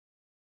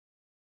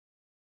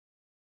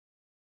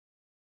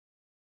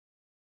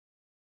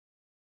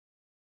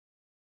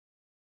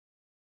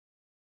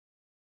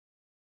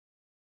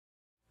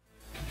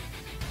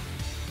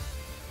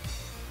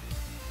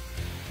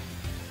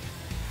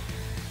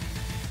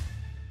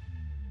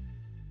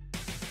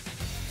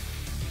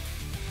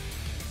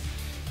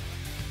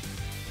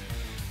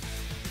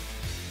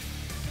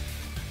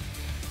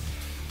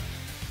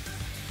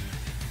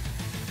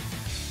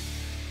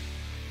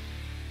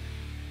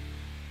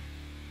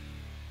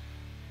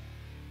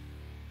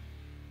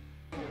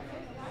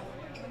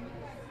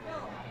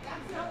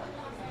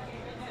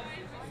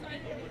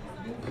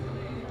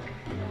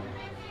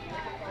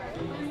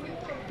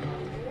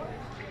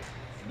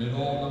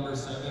Middle number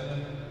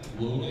 7,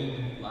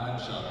 Logan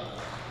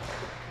Ladchuk.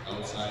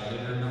 Outside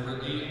hitter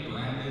number 8,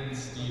 Brandon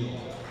Steele.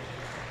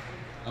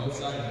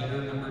 Outside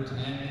hitter number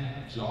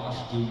 10,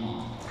 Josh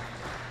Dumont.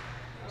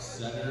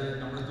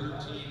 Setter number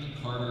 13,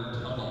 Carter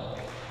Tuttle.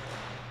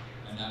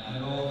 And at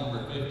middle,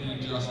 number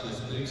 50, Justice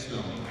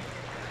Bigstone.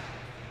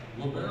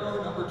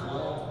 Libero number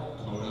 12,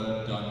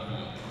 Coda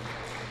Dunfield.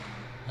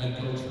 Head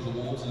coach for the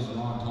Wolves is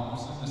Ron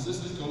Thompson.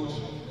 Assistant coach,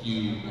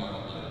 Hugh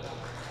Bartlett.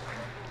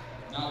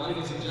 Now,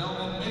 ladies and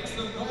gentlemen, make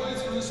some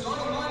noise for the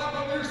starting lineup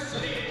of your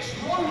SAIT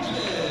Trojans.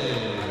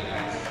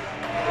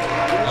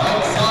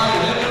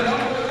 Outside hitter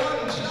number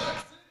 1,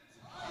 Jackson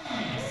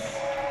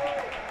Tice.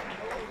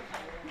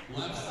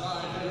 Left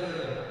side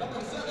hitter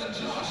number 7,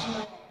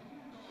 Joshua.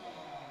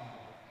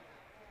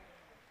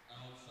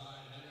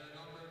 Outside hitter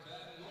number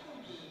 10,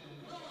 Logan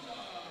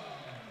Williams.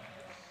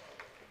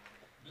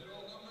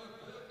 Middle number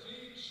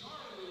 14,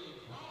 Charlie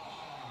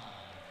Fry.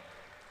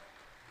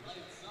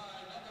 Right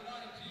side number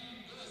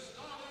 19,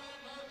 Gustavo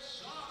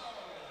Machado.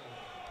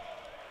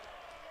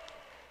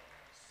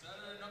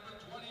 Center number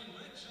 20,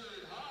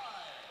 Richard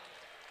Hyde.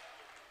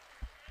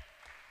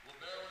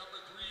 Libero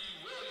number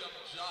 3, William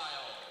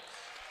Giles.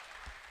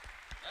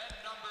 And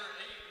number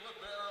 8,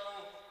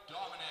 Libero,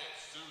 Dominic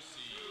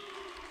Susi.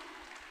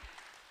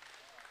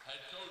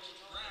 Head coach,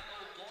 Grant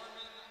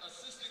O'Gorman.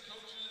 Assistant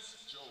coaches,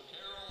 Joe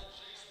Carroll,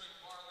 Chase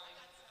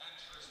McFarland, and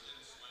Tristan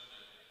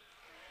Swindon.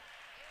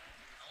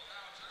 I will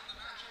now turn the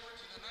match over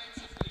to the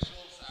night's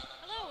officials.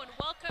 Hello and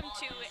welcome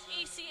to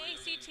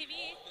ACAC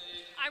TV.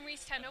 I'm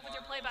Reese Tendo with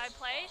your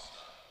play-by-play.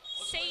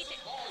 SAIT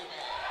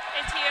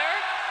is here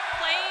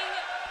playing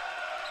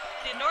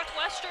the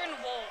Northwestern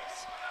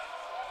Wolves.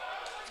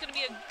 It's going to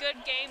be a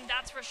good game,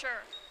 that's for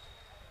sure.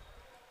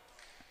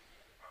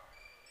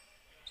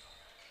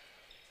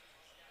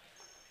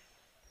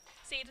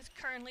 SAIT is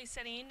currently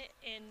sitting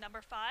in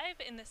number 5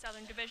 in the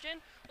Southern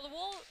Division, while the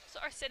Wolves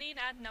are sitting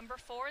at number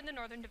 4 in the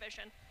Northern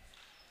Division.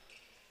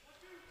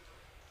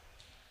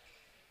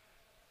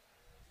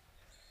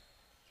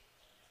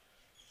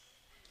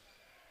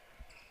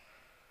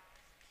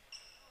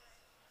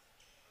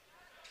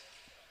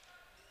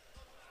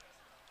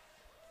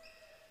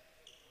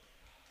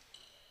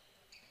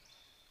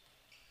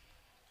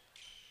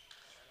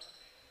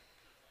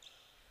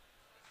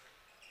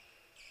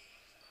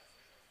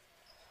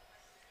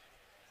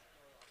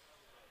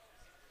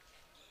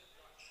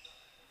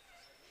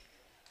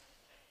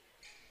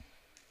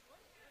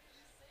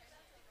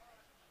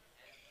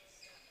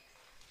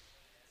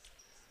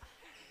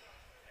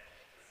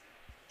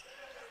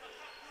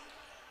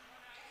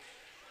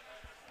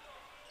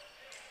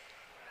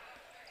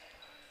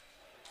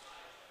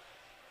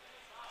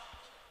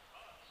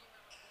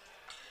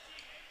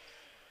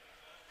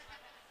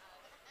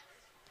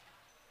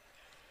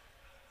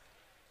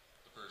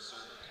 Serve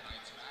of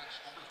tonight's match,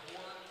 number 4,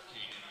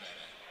 Caden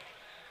Bennett.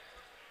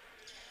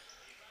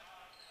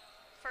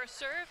 First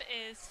serve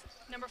is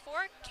number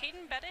 4,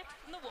 Caden Bennett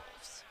from the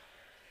Wolves.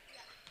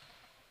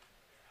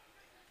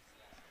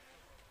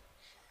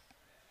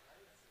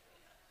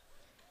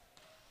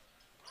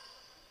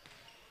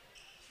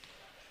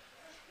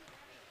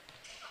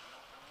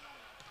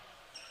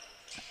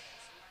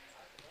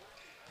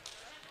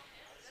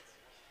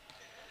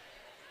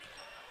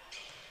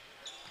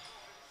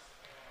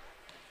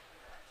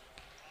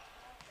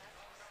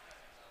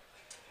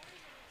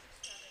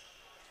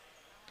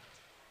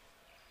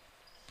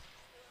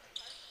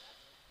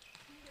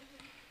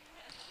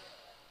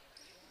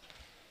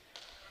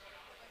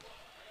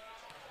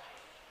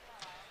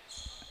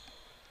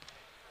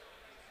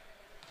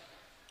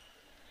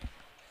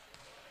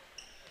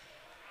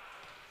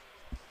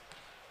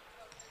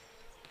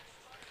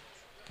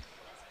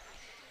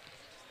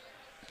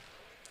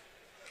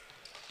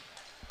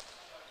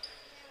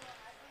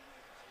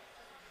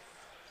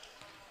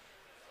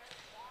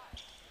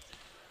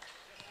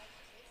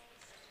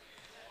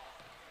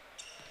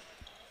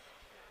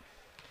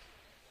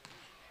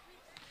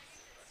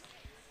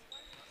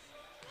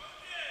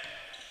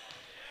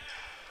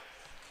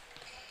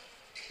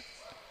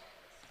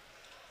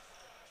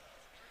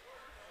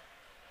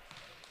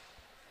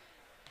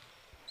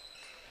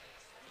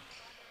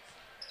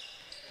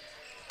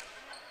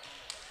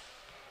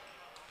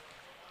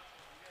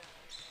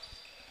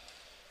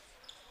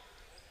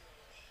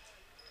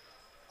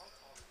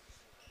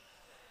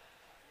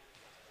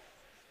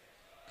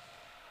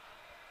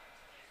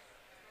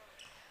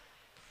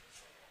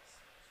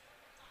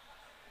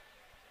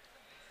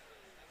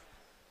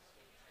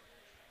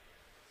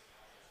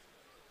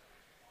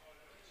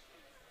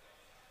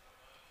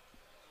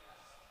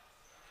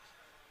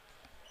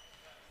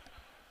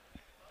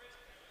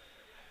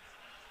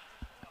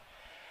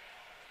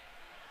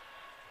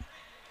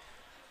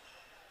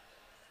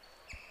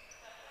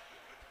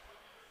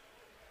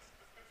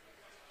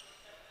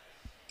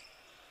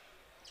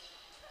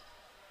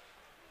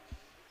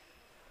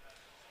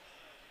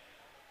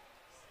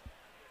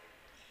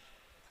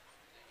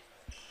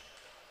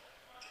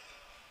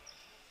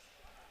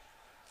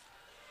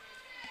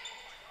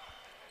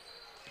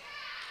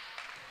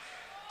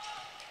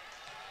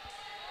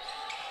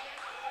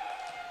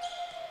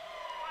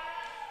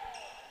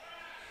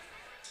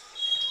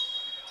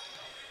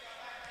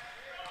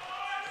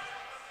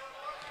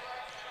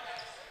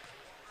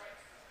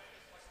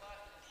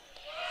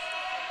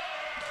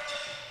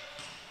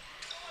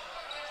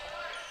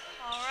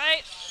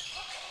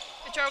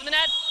 serve over the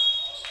net.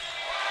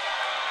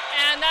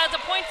 And that's a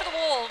point for the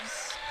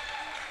Wolves.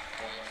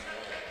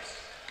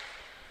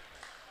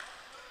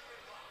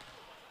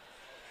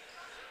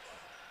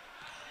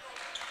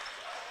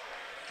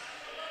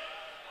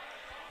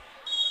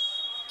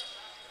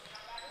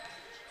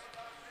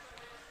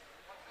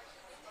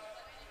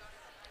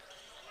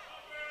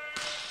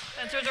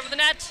 Then serves over the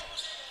net.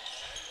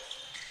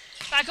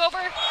 Back over.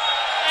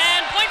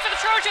 And point for the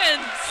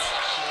Trojans.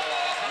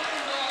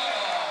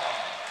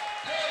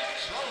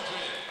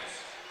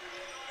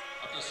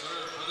 Up to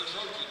serve for the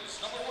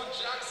Trojans, number 1,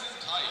 Jackson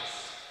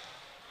Tice.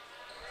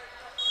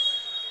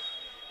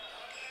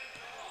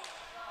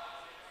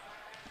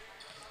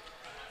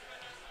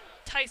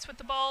 Tice with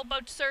the ball,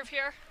 about to serve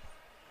here.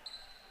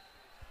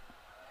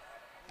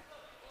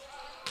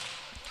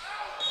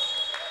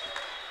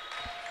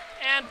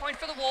 And point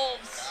for the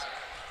Wolves.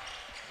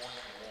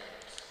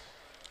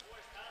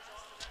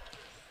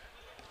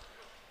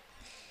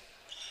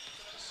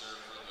 To serve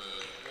for the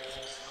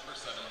Wolves, number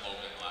 7,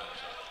 Logan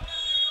Ladshot.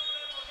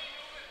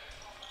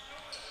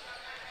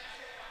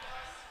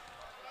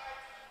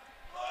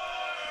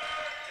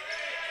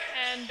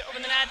 And over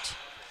the net.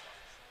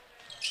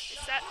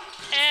 Set.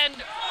 And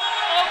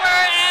over,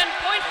 and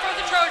point for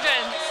the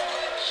Trojans.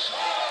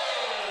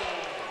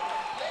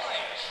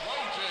 Point,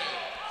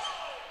 Trojans.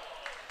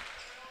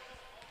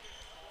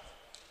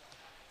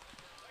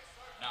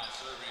 Now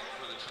serving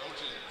for the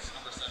Trojans,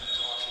 number 7,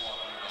 Joshua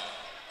Rudolph.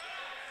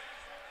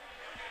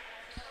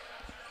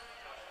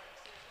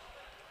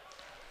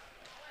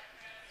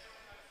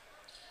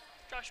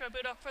 Joshua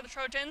Budok for the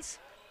Trojans.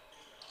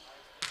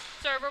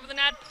 Serve over the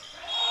net.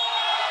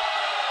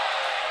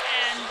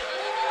 And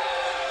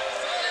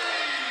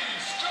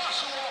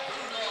Joshua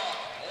Budok,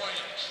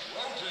 point,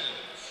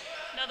 Trojans.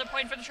 another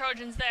point for the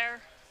Trojans there.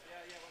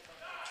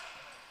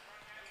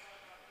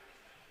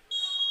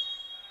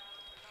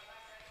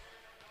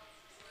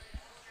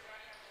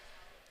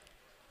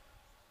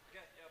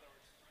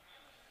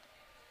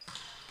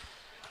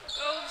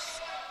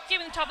 Goes,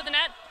 keeping the top of the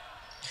net.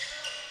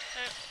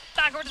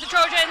 Back over to the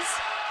Trojans.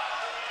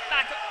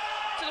 Back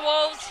to the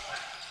Wolves.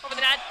 Over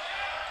the net.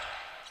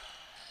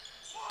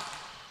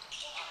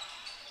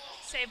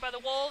 Saved by the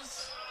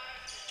Wolves.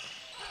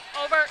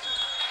 Over.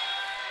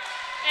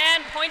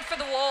 And point for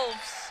the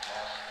Wolves.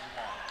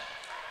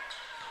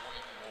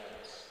 Point,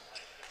 Wolves.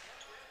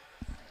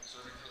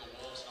 Serving for the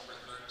Wolves, number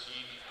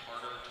 13,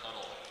 Carter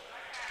Tuttle.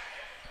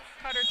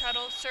 Carter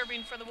Tuttle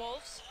serving for the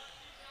Wolves.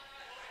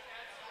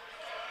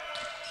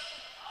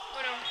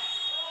 Oh no.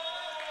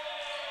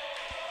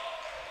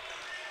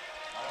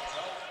 Fouls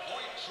out,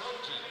 point,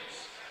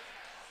 Trojans.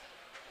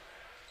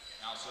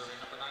 Now serving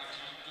number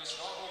 19,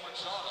 Gustavo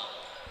Machado.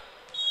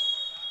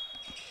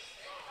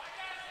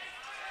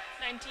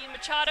 19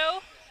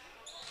 Machado.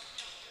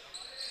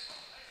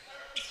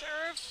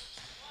 Serve.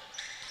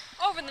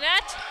 Over the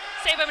net.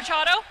 Saved by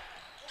Machado.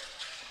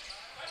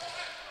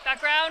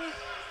 Back round.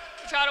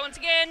 Machado once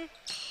again.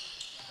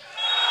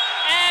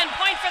 And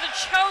point for the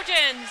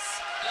Trojans.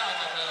 Down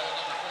the middle,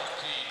 number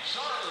 14,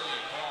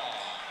 Charlie Vaughn.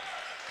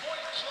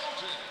 Point,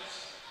 Trojans.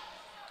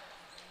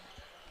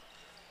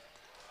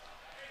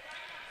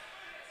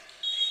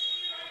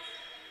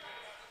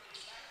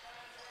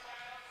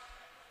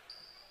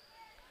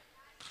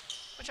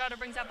 Machado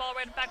brings that ball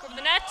right back over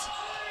the net.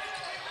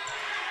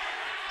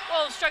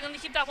 Wolves struggling to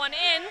keep that one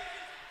in.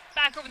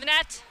 Back over the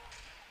net.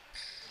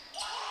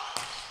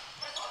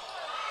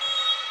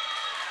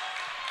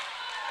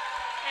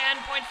 And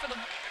point for the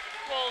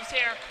Wolves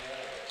here.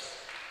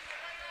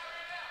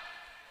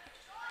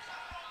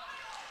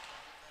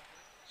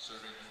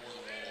 Serving for the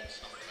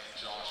Wolves, number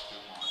 10, Josh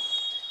Dumont.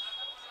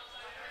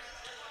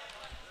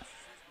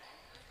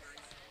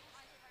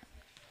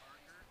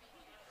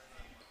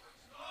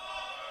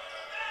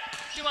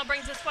 Dumont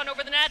brings this one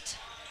over the net.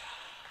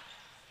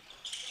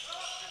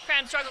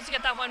 Cram struggles to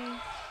get that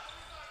one.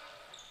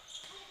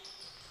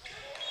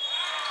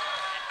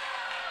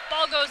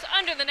 Ball goes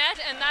under the net,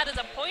 and that is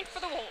a point for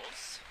the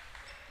Wolves.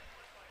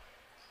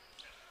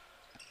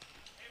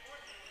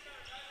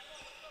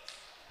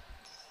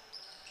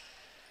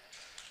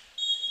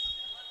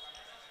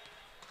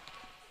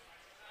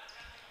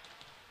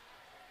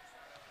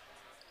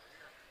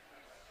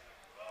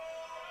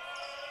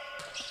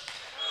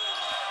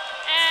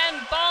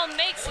 And ball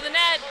makes the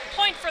net.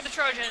 Point for the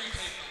Trojans.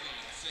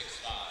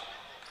 6-5.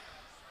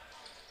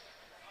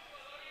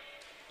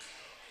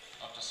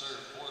 Up to serve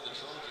for the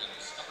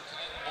Trojans, number 10,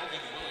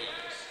 Logan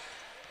Williams.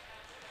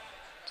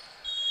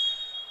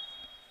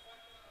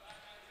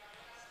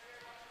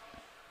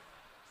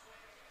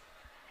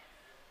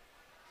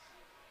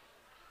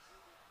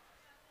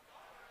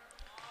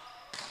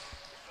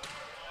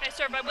 Nice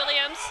serve by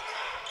Williams.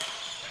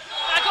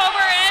 Back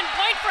over and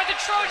point for the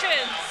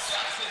Trojans.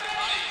 Jackson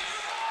Tice.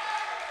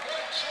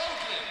 Point,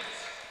 Trojans.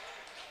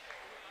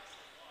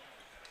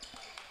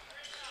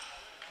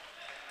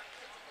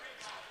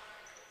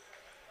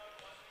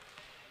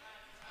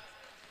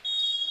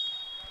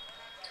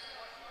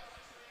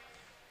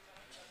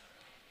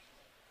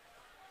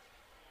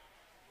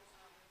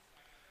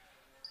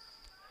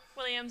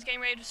 Williams Williams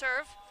getting ready to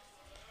serve.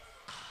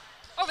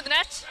 Over the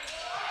net.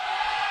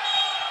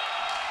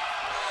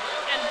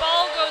 And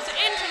ball goes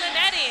into the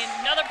netting.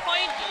 Another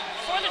point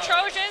for the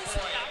Trojans.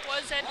 That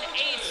was an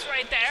ace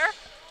right there.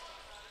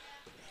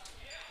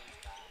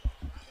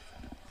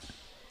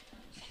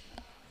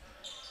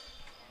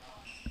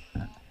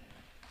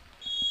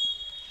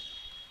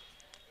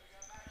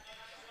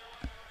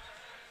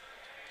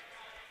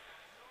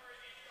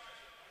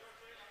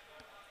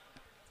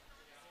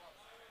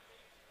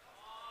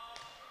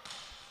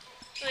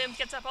 Williams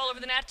gets up all over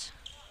the net.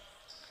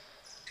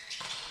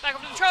 Back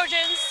over to the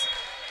Trojans.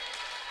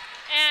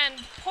 And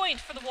point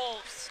for the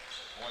Wolves.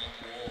 Point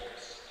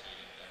Wolves.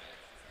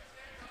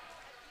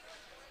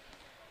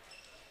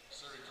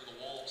 Serving for the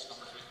Wolves,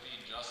 number 15,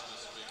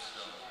 Justice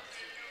Bigstone.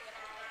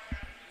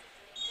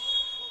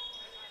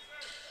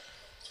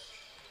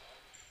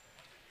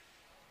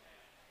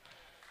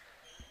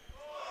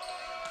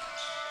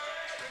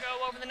 Here we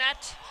go over the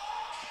net.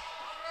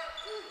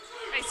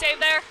 Nice save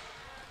there.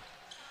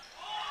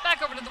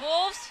 Back over to the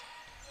Wolves.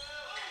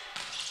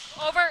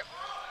 Over.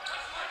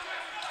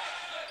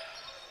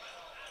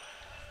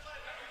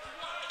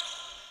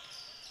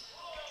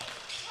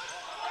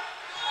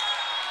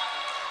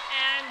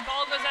 And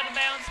ball goes out of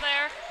bounds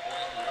there.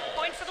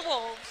 Point for the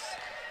Wolves.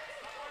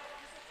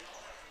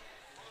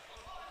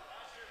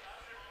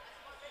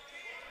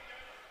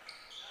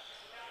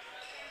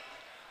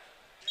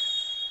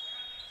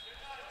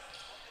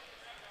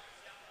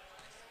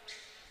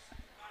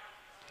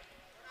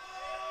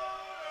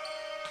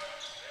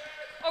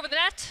 Over the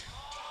net.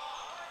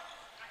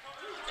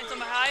 It's on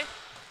high.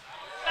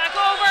 Back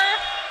over.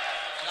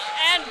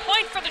 And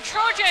point for the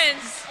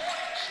Trojans.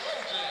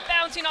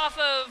 Bouncing off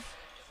of,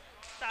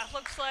 that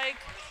looks like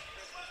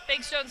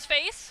Big Stone's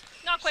face.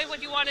 Not quite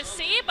what you want to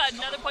see, but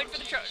another point for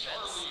the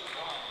Trojans.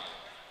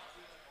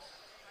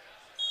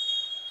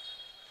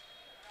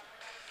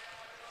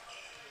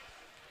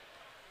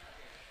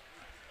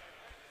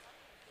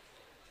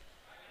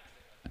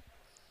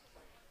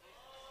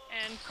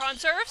 And Cron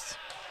serves.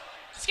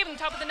 Skipping the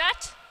top of the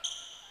net.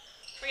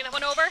 Bringing that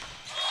one over.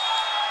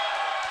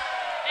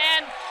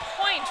 And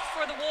point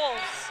for the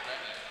Wolves.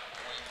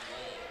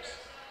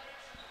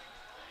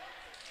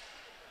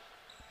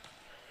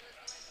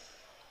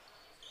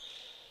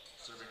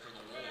 Serving for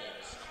the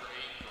Wolves, number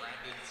 8,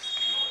 Brandon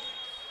Steele.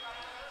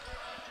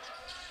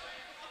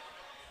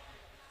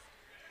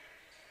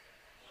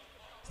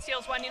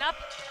 Steele's winding up.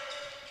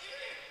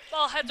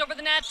 Ball heads over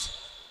the net.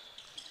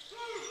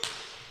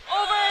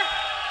 Over.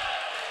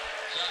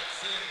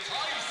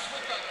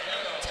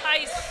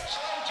 Tice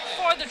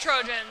for the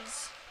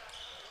Trojans.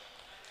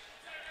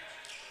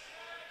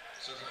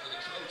 Serving for the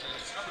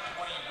Trojans, number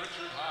 20,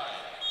 Richard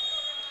Hyde.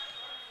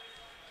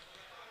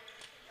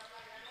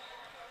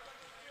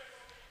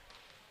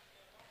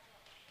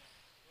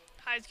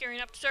 Hyde's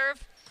gearing up to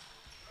serve.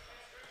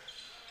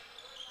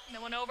 And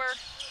then one over.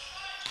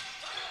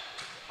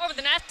 Over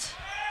the net.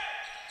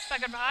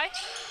 Back up high.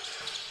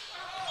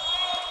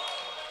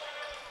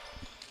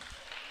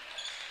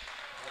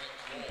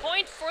 And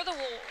point for the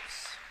Wolves.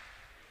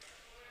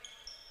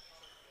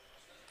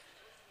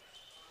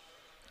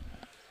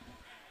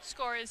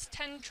 Score is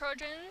 10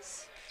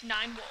 Trojans,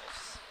 9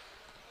 Wolves.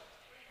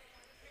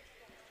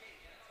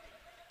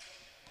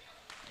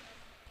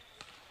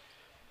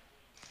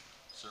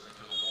 Serving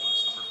for the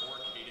Wolves, number 4,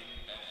 Caden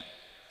Bennett.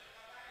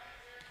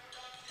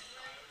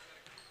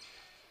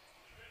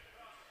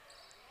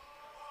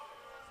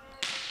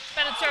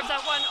 Bennett serves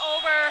that one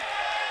over.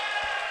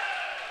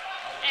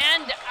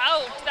 And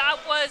out. That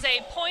was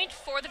a point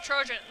for the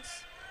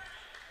Trojans.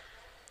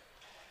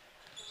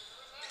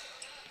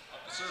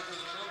 Up to serve for the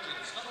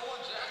Trojans, number 1,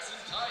 Jackson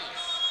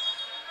Tice.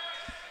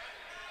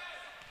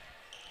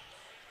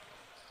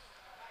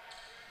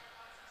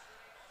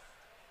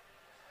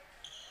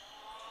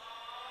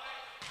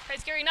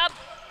 Tice gearing up.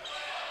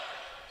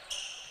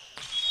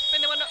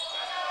 Bring the one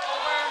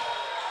over.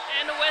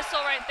 And a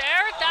whistle right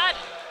there. That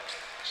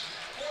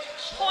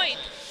point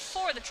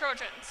for the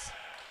Trojans.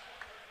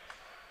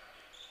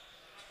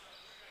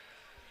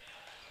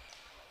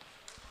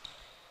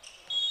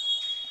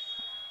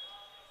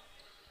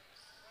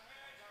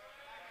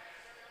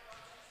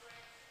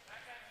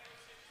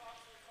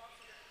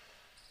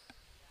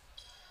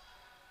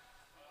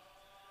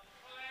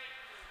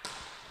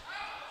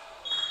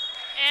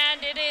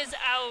 And it is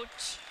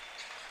out.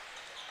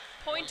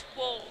 Point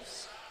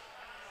Wolves.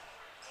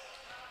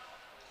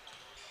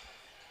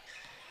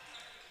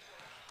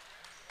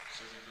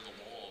 Serving for the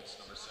Wolves,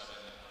 number 7,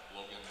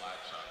 Logan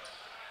Ladchuk.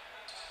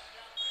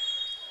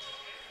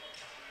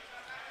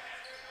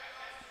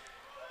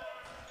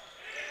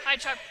 Hi,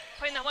 Chuck.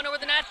 Putting that one over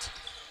the net.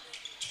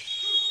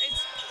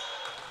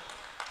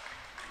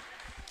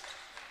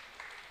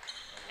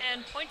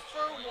 And point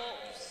for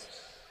Wolves.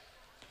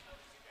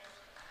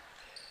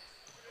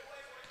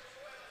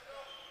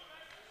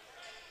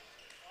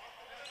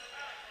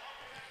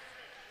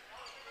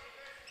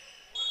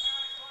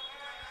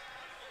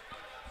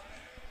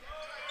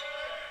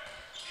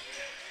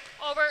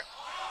 Over.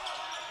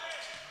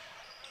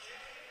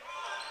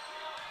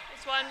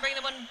 This one. one, bring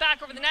that one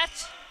back over the net.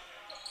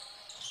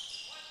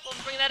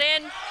 Wolves bring that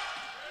in.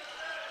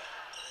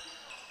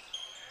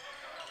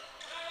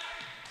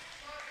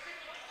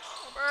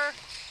 Over.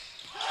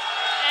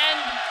 And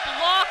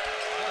blocked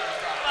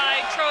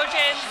by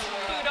Trojans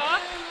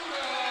Budok.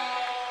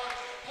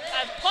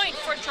 At point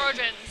for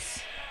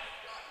Trojans.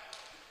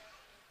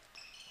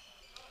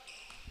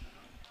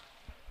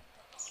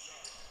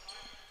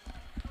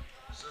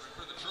 Serving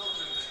for the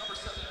Trojans, number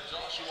 7,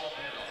 Joshua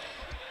Budok.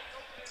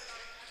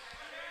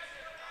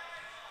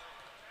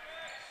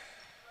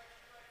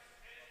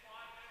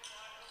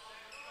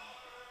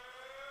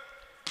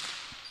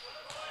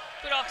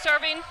 Budok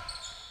serving.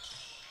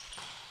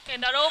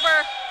 And that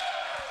over.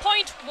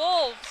 Point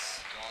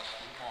Wolves. Josh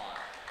Dumont,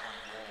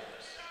 Point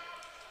Wolves.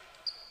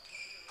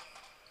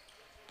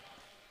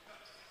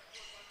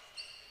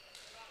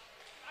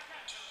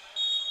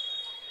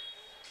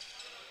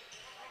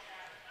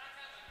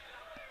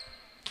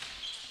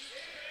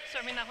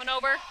 Serving that one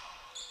over.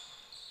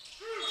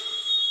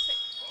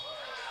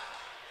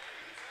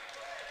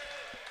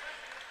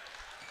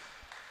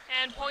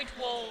 And point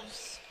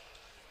Wolves.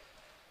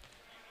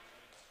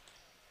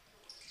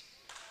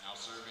 Now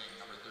serving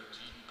number 13,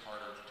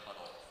 Carter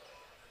Tuttle.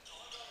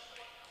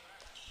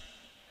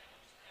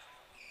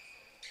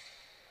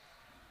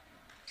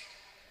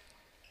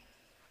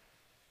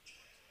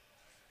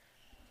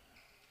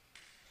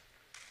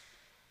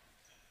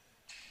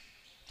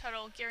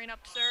 Tuttle gearing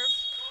up to serve.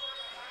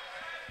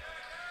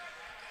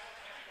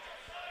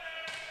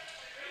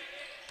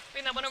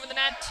 Bring that one over the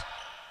net.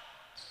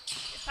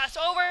 It's passed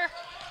over.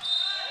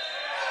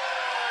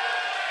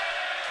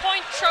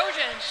 Point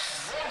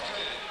Trojans.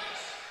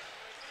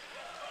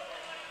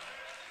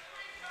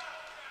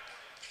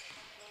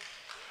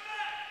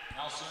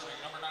 Now serving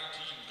number 19,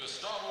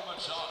 Gustavo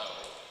Machado.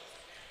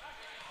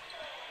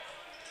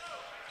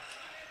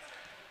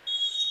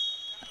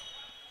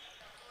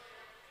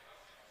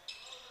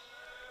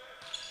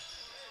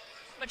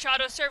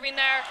 Machado serving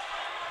there.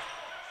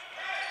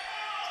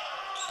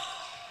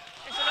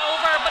 It's an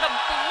over, but a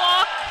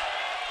block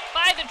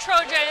by the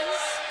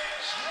Trojans.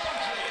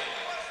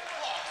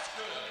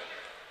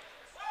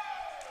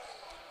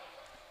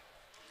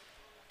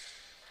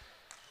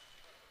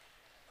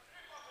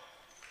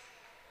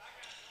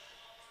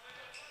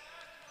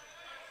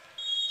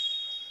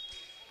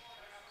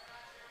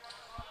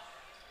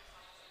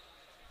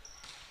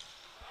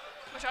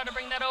 Machado to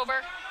bring that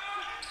over.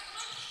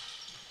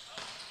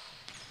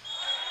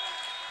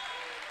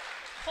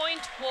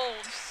 Point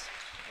Wolves.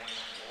 Point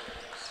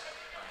Wolves.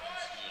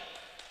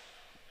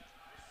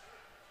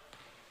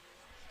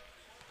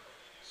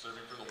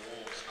 Serving for the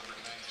Wolves, number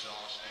 10,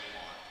 Josh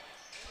Dumont.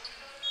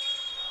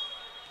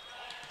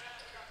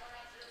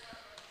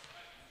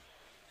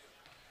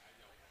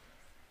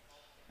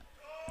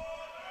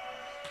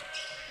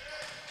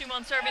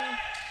 Dumont serving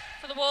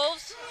for the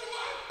Wolves.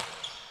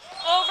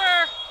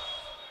 Over.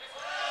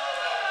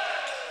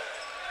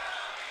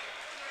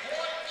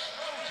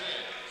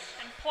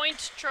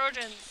 Point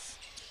Trojans.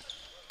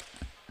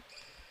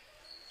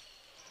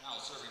 Now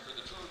serving for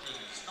the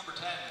Trojans, number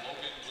 10,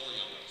 Logan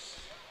Williams.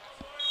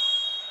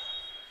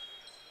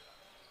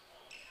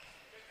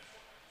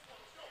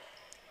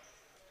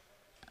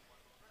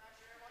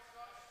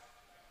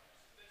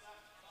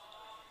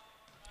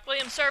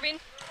 Williams serving.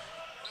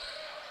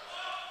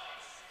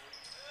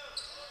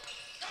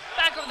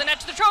 Back over the net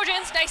to the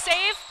Trojans. Nice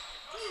save.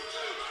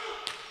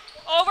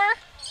 Over.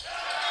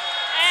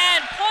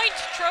 And point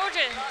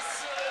Trojans.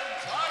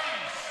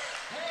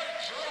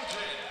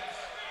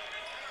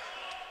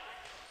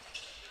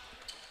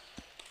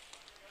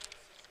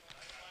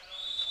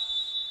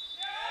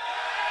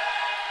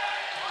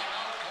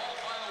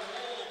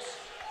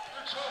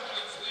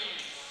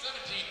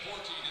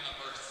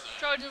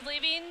 Trojans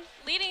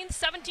leading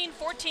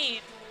 17-14.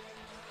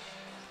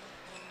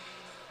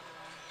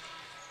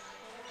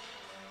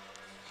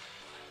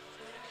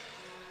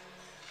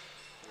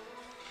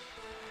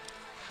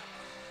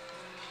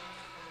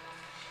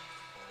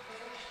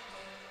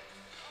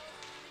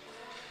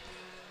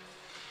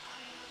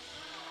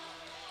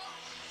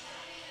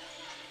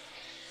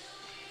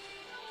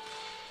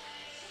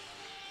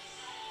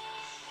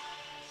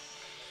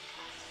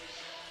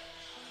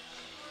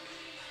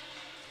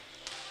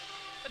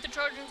 But the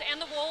Trojans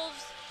and the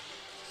Wolves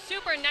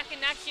super neck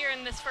and neck here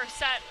in this first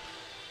set.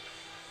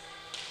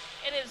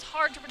 It is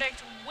hard to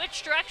predict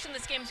which direction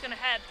this game is going to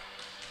head.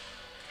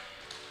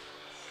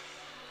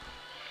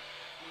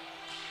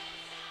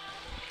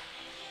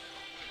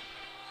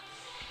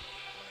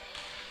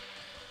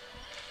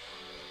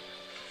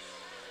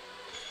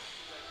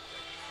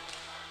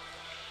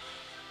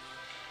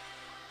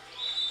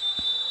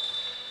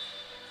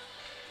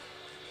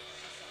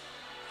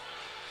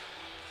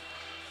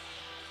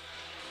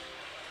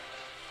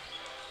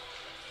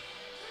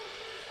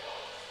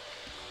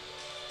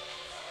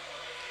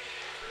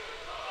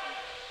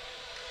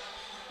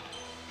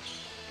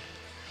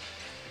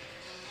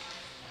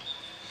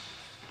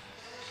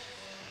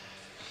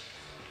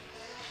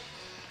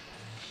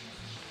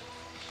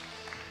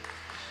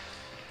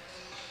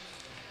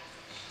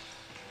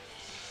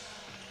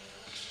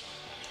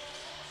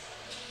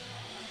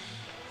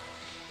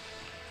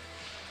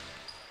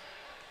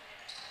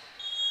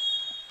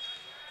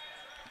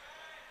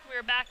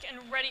 They're back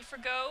and ready for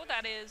go.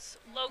 That is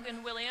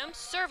Logan Williams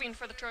serving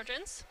for the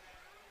Trojans.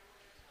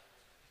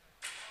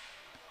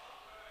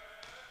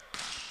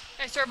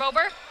 Nice serve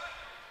over.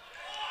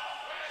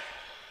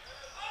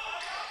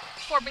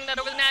 Bring that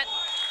over the net.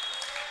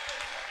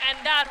 And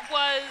that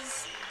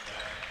was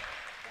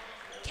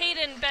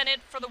Caden Bennett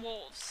for the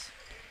Wolves.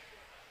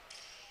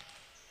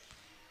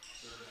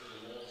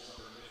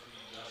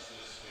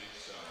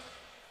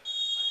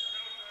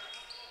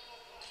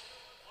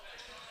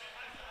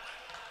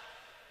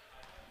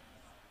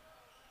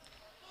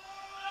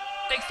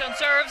 Big Stone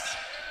serves.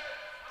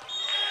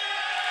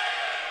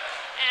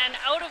 And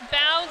out of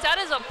bounds. That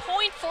is a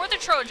point for the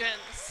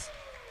Trojans.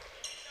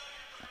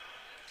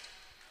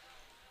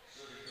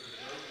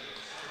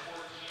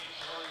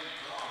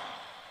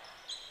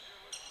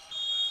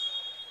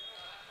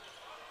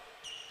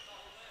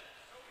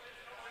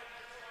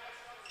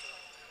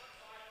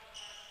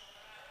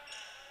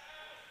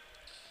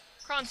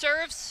 Cron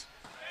serves.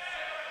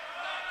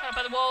 Caught up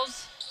by the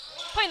Wolves.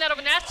 Playing that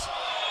over net.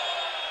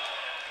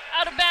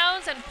 Out of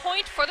bounds and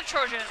point for the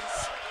Trojans.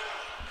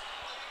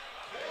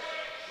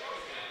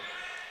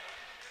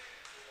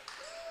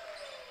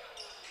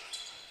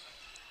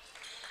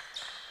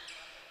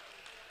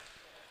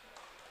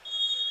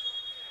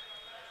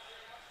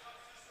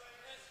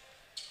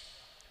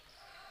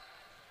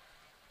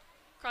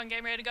 Cron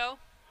game ready to go.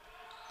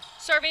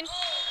 Serving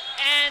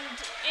and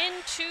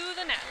into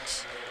the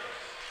net.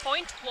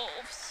 Point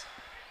Wolves.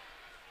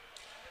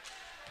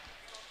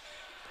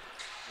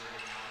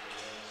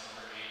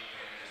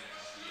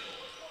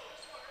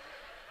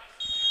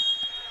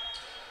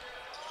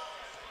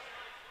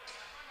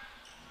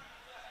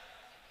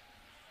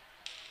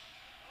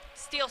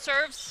 Steele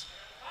serves.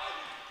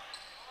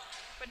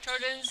 But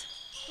Trojans.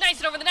 Nice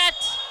and over the net.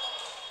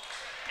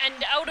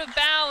 And out of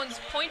bounds.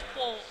 Point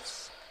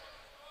Wolves.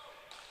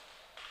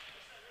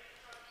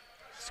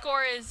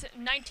 Score is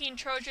 19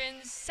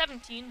 Trojans,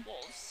 17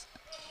 Wolves.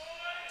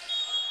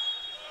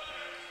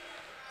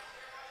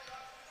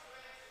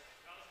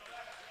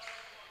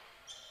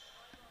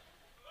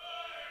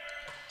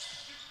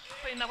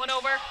 Putting that one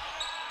over.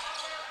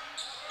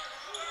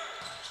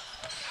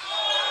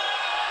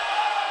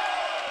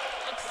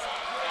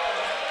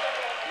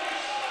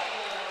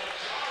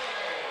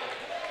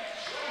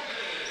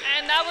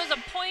 And that was a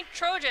point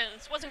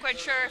Trojans. Wasn't quite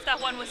sure if that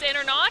one was in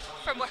or not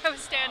from where I was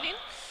standing.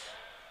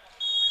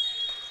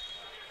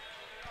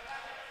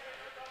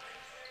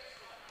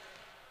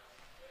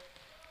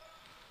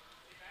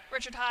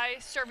 Richard High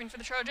serving for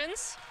the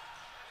Trojans.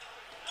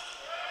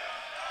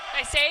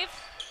 Nice save.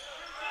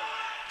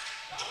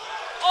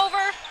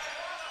 Over.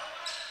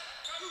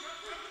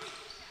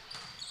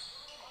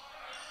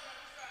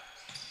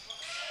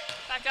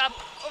 Back up,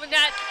 over the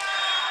net.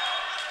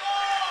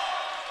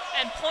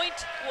 And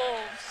point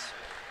Wolves.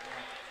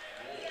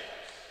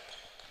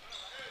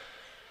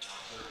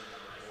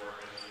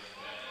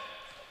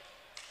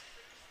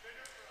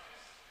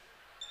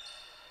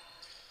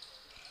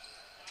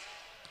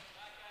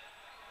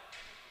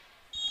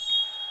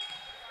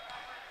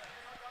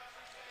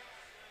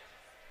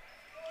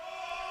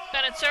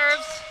 Bennett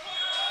serves,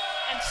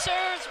 and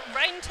serves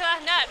right into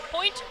that net.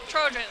 Point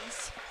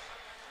Trojans.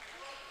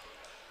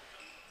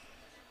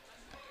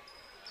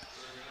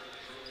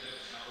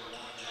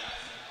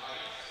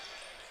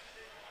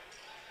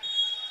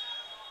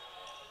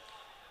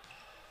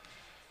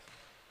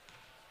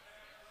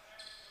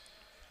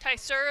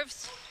 Tice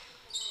serves.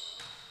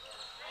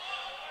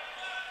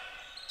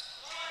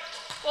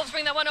 Wolves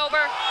bring that one over.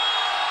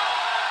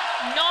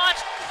 Not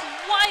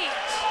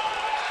quite.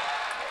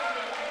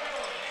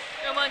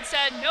 Someone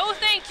said, no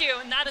thank you,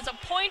 and that is a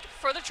point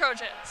for the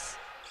Trojans.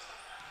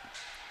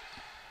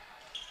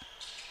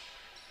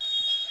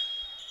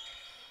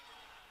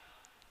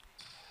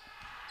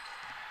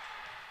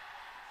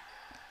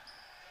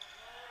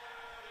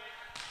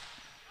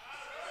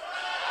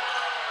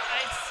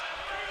 Nice.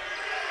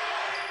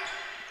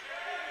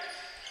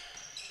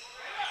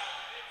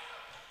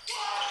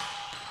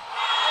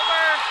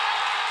 Over.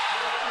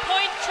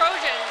 Point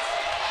Trojans.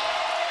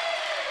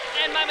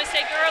 And my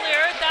mistake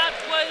earlier, that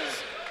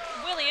was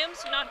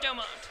Williams, not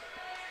Domont.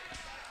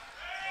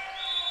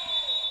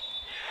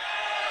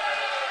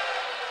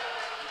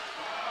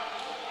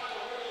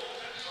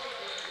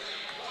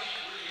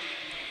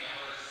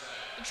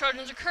 The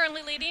Trojans are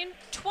currently leading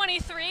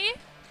 23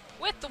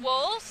 with the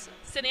Wolves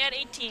sitting at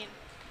 18.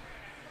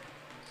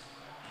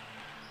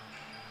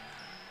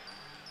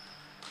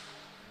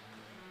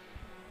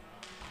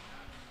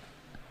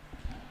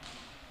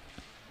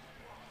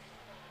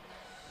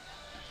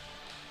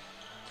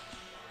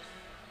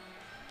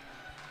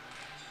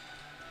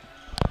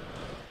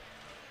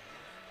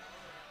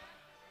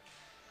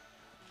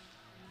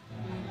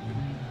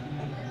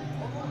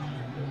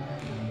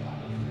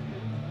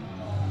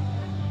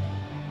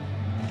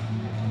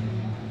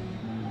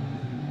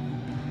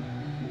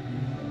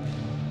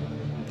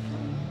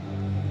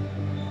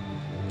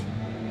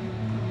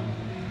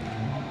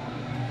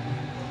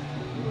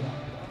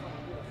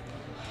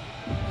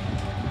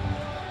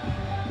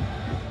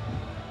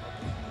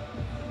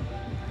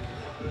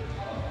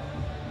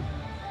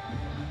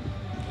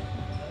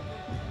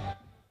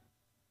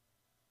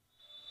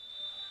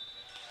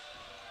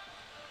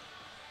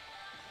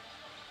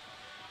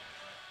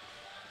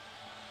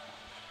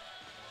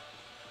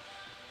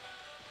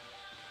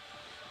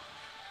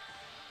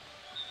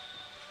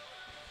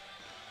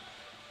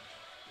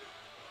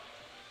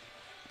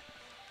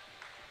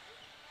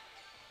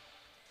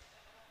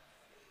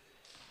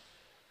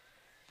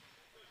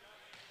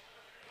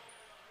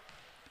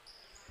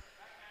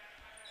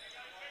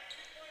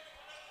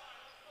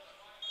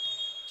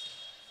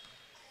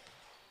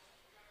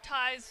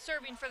 Hayes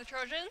serving for the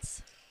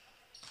Trojans.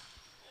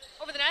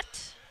 Over the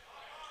net.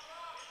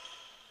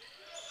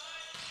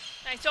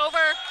 Nice over.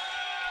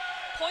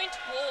 Point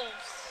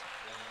Wolves.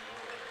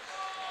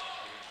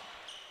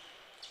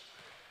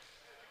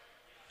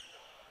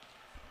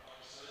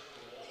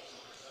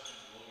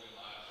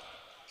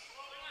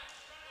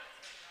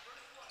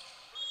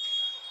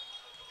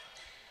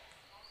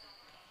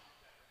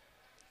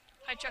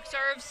 High check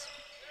serves.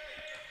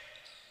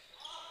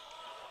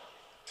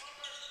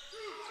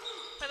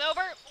 Put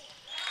over.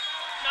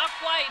 Not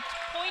quite.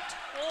 Point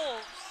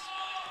Wolves.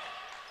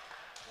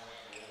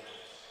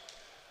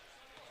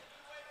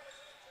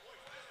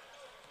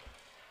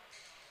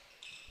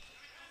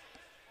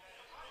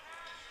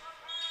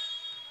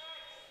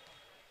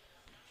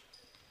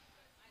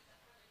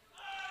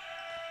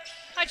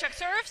 High check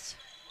serves.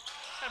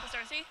 Got up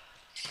Darcy.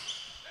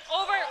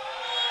 Over.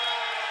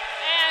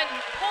 And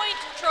point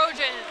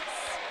Trojans.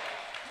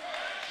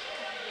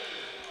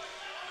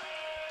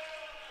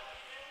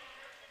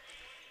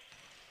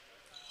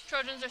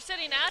 Trojans are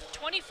sitting at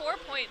 24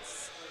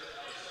 points.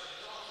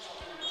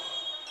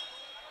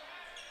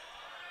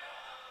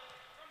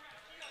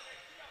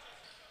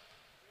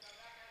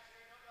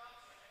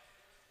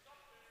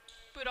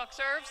 Budok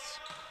serves.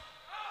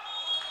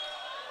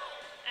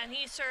 And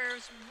he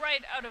serves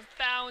right out of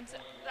bounds.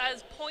 That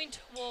is point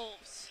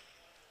Wolves.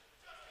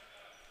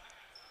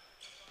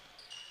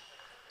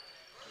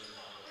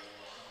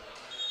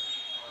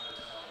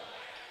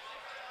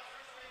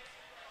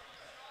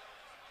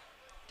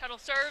 Tuttle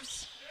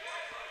serves.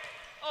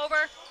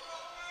 Over.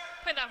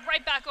 Put that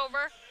right back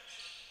over.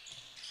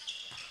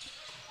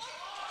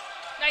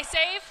 Nice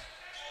save.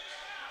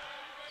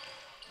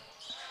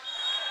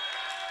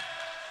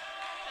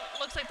 It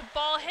looks like the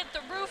ball hit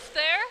the roof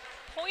there.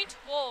 Point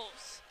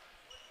Wolves.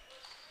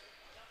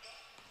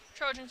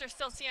 Trojans are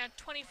still sitting at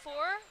 24.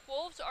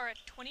 Wolves are at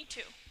 22.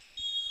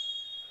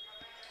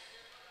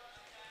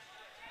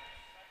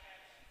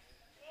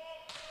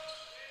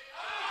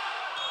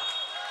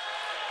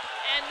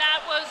 And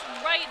that was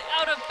right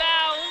out of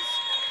bounds.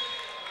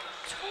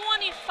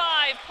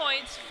 25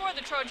 points for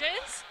the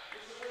Trojans,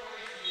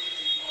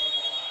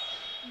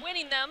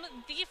 winning them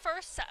the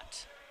first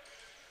set.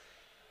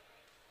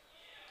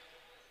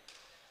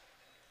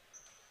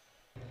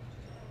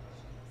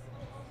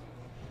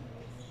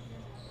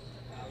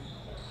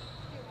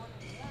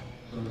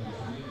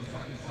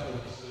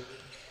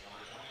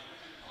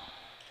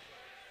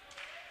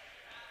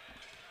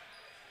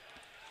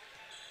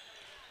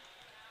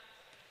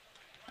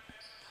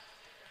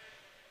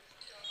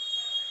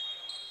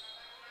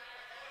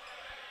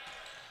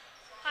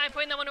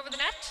 Putting that one over the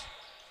net.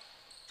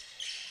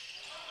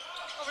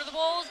 Over the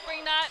Wolves,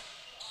 bring that.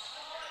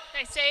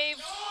 Nice save.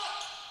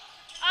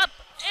 Up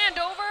and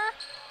over.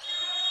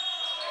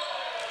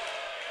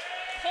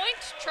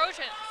 Point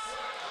Trojans.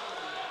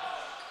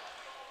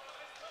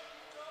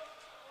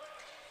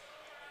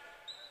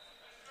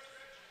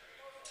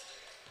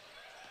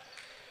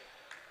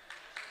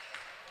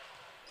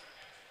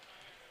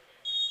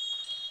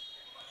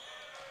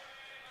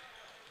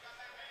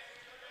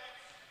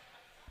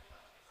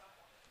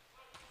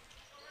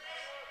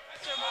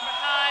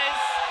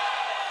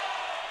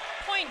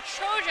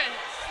 Trojans.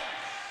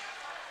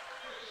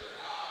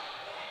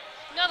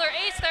 Another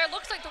ace there.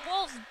 Looks like the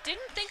Wolves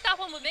didn't think that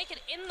one would make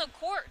it in the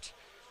court.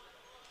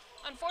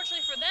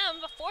 Unfortunately for them,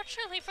 but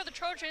fortunately for the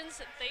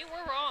Trojans, they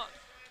were wrong.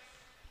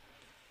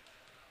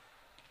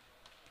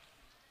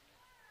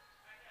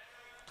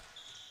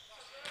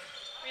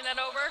 Bring that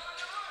over.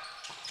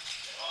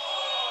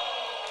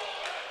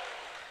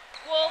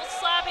 Wolves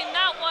slapping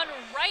that one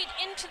right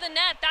into the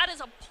net. That is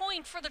a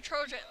point for the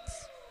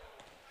Trojans.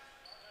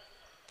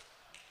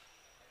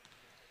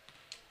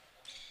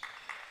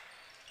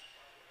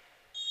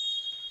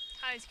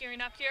 Hayes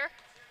gearing up here.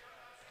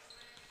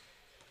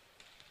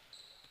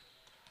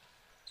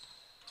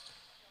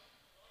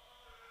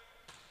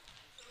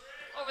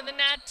 Over the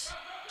net.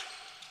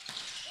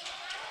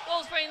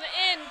 Wolves bring it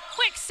in.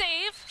 Quick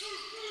save.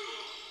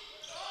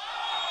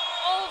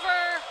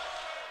 Over.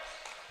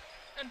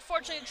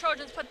 Unfortunately, the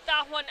Trojans put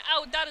that one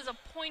out. That is a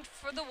point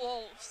for the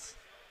Wolves.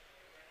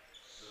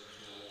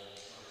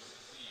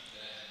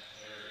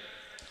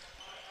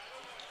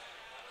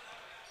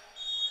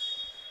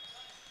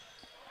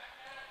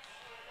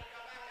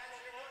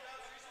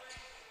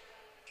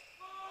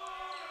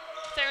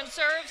 Theron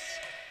serves.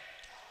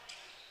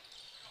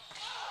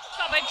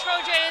 Caught by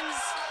Trojans.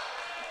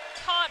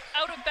 Caught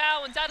out of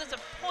bounds. That is a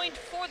point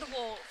for the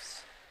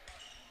Wolves.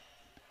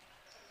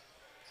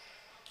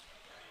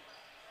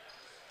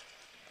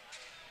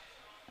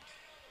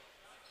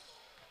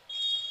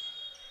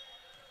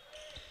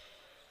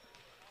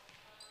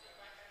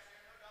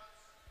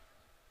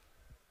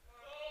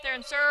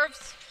 Theron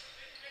serves.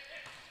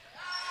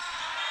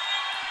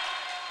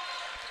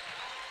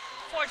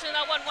 Fortunately,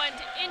 that one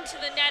went into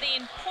the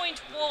netting.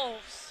 Point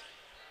Wolves.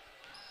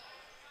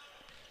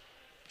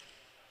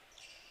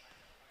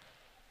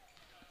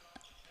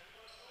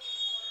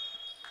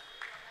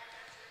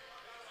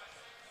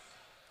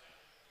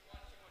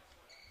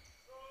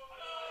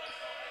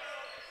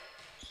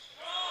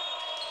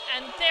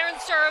 return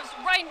serves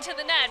right into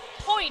the net.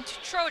 Point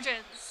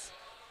Trojans.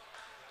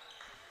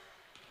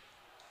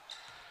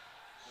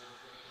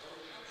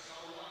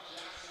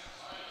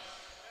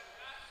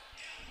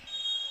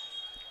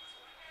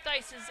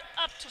 Dice is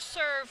up to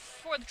serve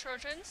for the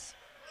Trojans.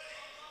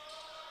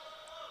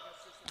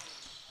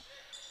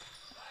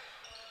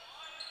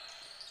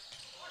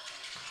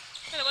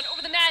 Another one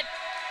over the net.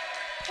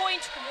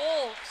 Point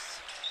Wolves.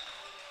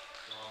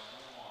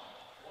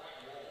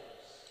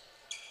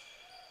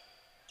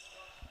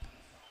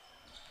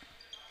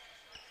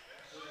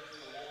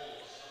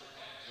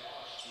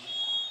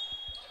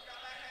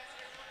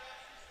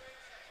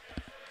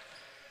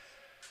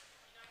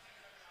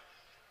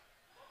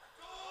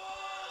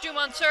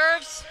 Dumont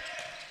serves.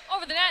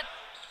 Over the net.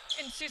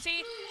 And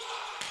Susie.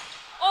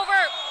 Over.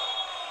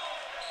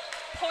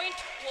 Point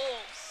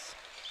Wolves.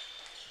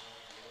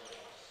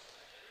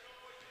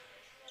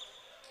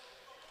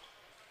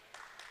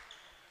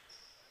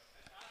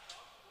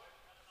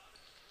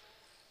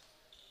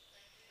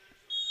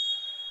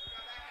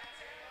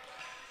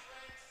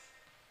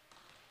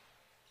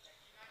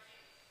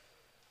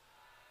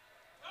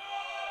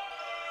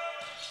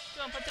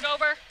 Dumont puts it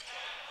over.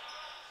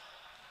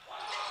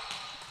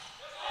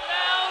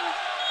 Down.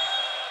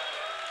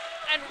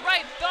 And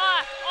right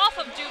back off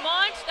of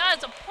Dumont. That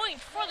is a point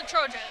for the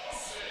Trojans.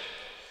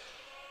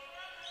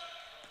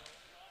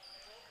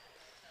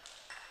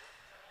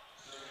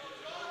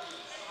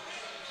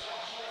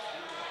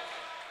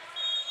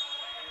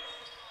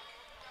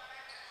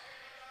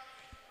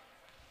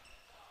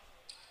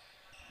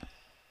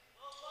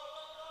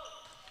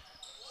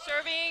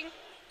 Serving.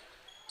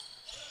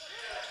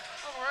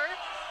 Over.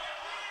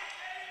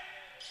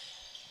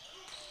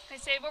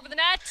 Nice save over the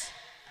net.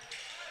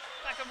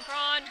 Back over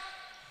Cron.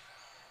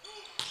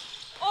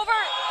 Over.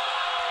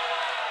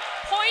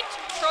 Point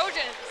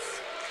Trojans.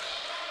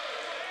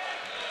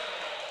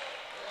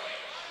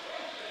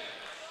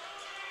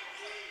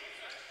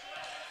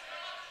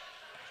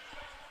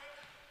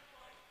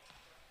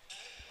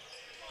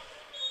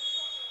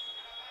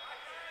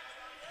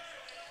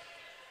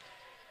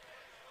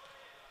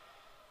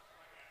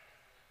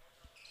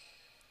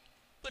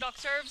 Budok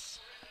serves.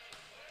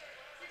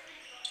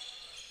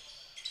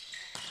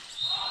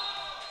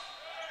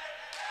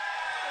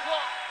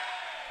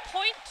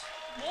 Point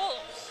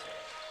Wolves.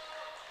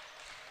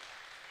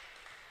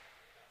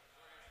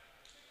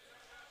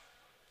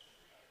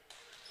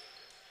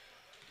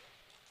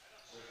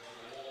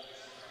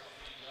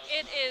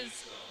 It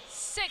is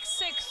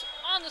 6-6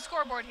 on the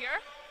scoreboard here.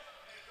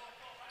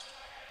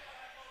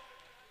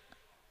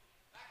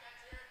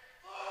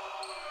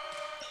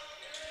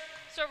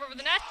 Serve over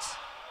the net.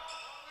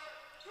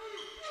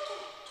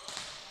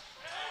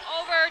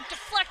 Over,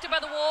 deflected by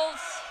the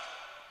Wolves.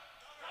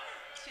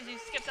 Susie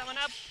skips that one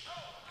up.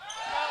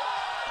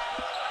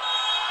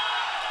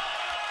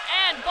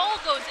 And ball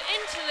goes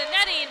into the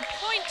netting.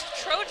 Point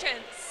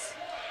Trojans.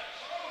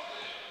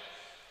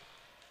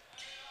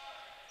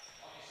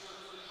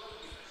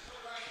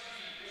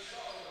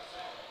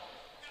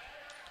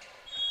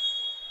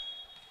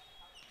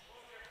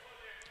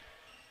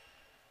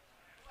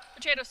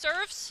 Machado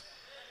serves.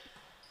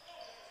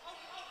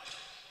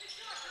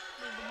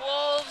 The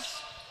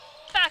Wolves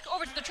back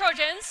over to the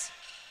Trojans.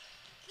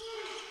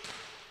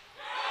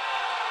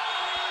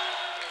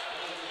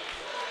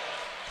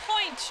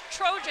 Point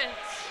Trojans.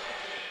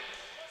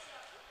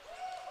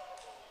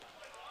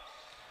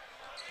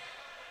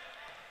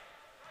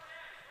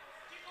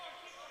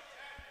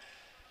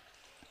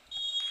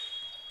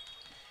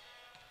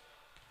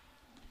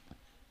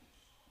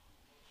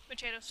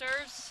 Machado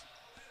serves.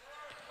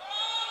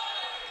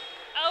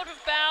 Out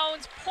of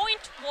bounds.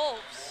 Point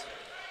Wolves.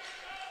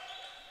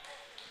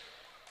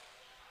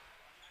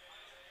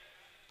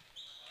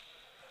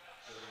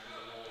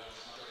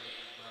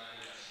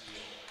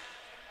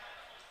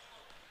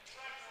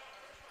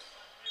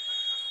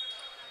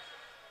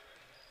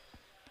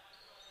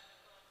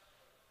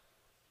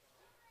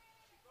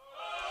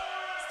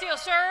 Steele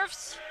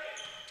serves.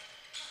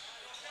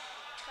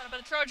 Caught up by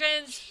the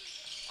Trojans.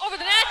 Over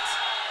the net.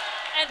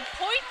 And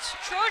point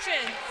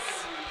Trojans.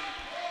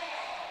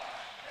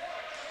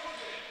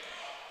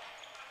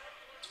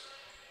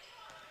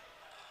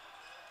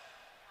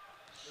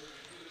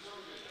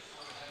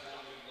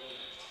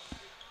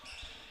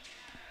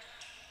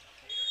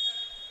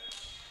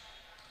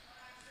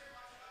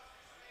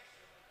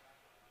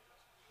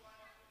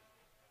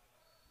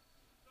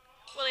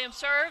 Williams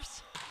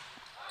serves.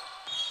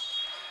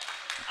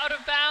 Out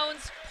of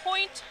bounds.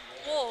 Point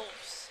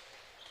Wolves.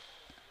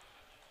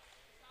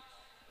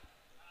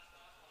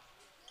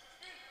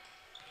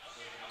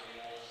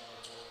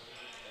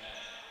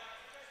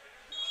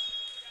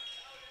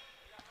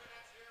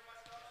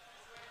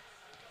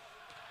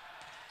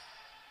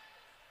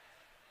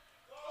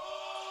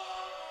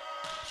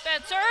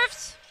 Bad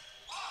serves.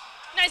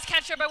 Nice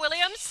catch there by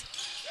Williams.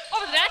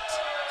 Over the net.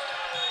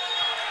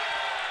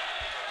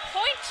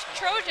 Point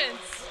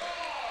Trojans.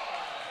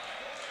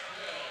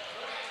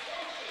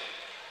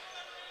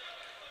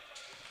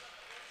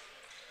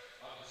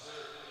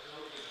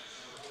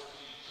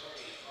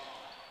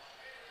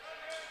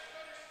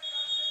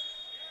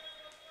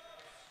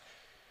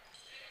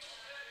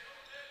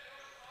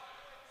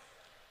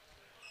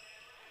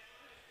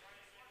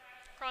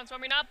 Cron's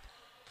warming up.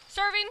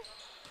 Serving.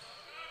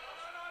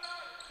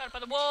 Got it by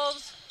the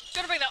Wolves.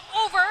 Gonna bring that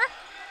over.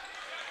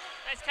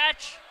 Nice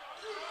catch.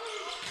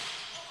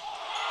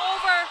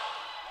 Over.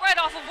 Right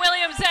off of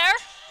Williams there.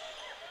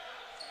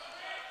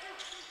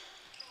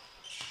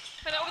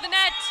 Put it over the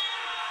net.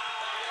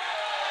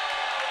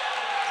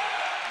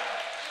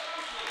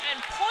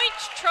 And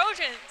Pointe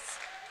Trojans.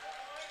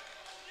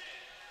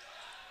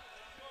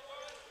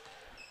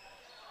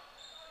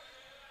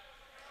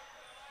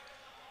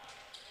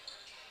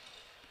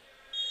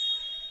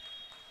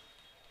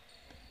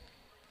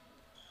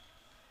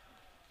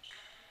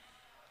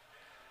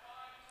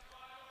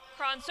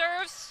 Cron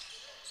serves.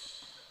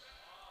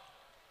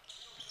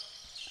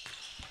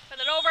 Put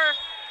it over.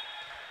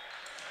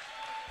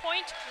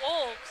 Pointe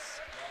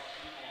Wolves.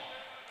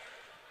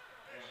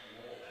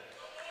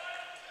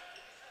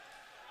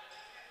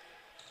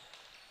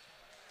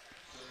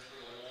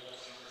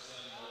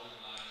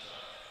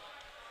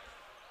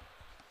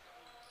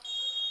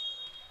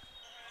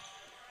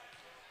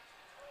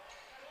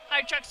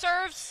 High check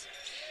serves.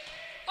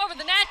 Over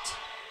the net.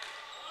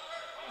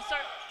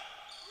 Start.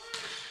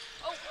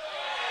 Oh.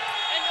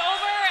 And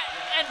over.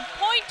 And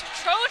Pointe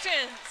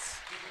Trojans.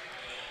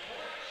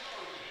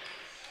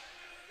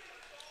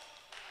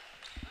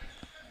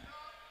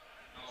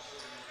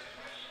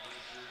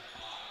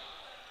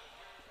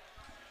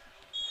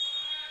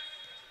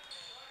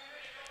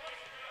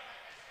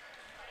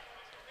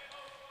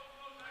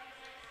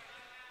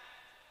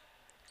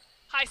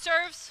 High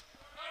serves.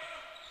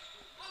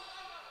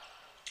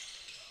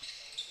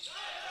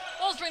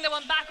 Wolves bring that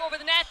one back over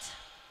the net.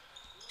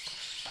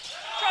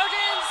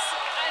 Trojans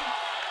and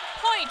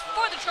point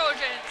for the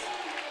Trojans.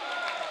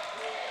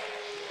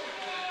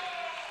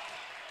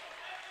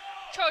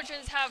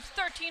 Trojans have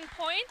 13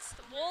 points.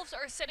 The Wolves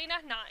are sitting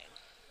at 9.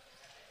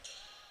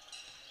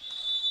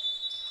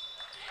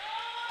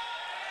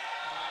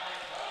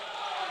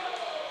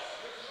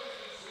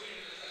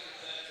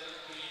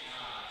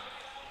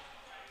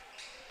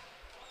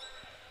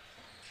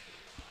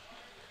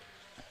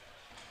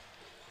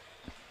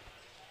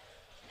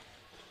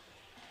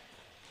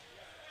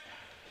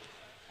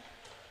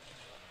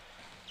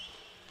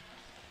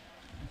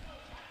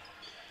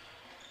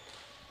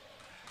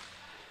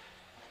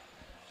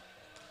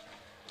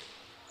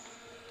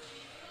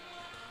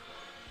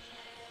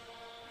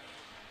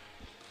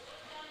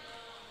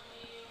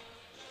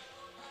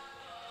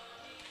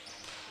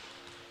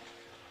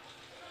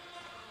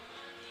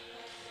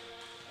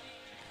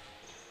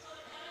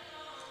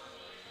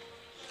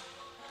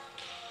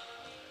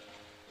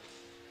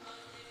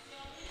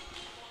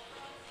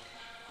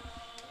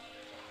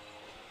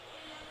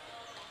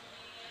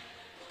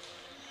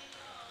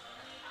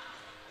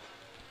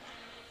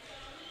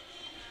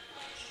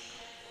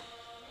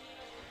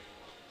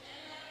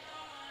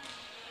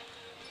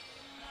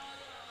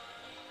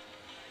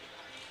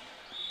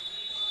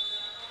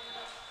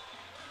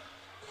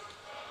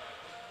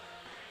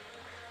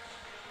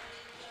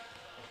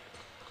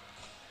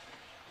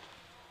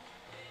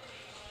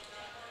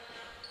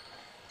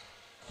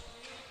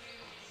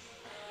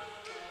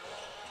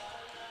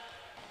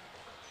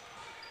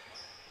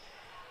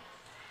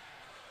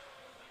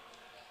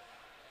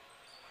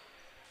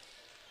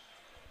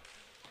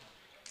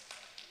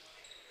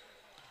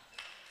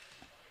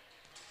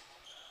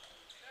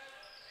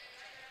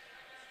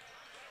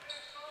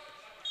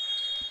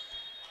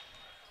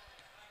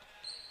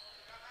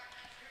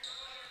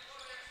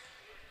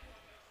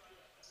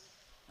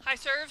 High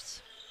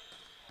serves.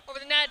 Over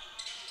the net.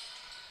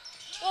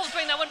 Wolves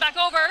bring that one back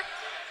over.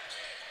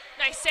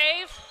 Nice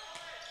save.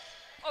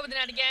 Over the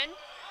net again.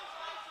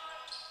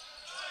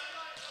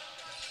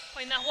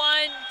 Playing that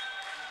one.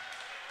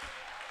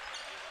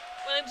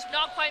 Williams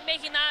not quite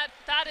making that.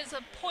 That is a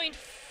point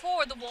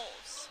for the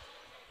Wolves.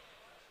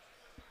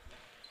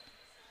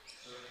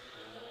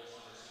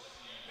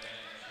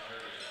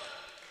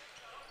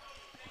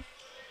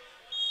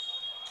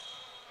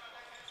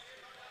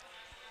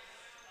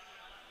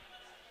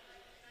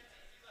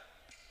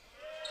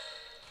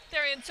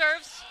 Therian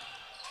serves.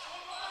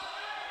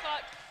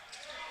 Got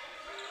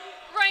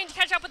Ryan to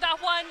catch up with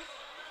that one.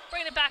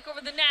 Bring it back over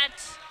the net.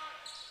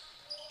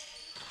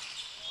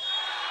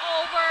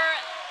 Over,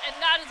 and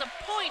that is a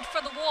point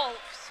for the Wolves.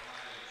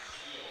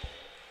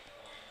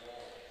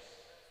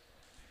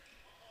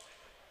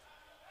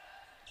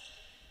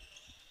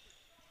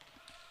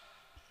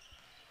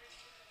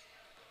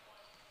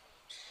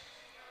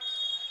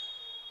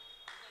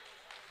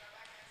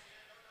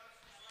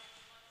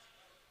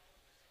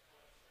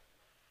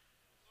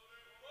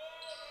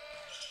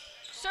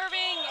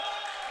 Serving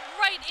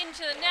right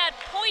into the net,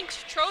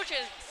 Pointe Trojans.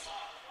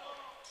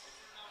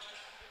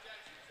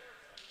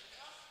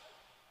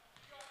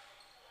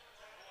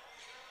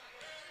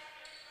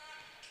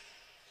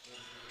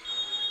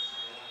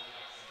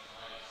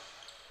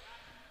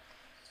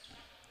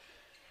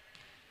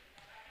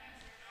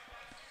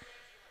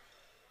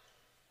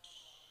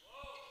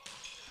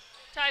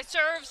 Ty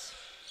serves.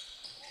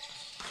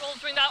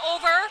 Wolves bring that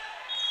over.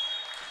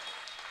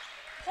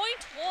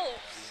 Pointe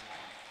Wolves.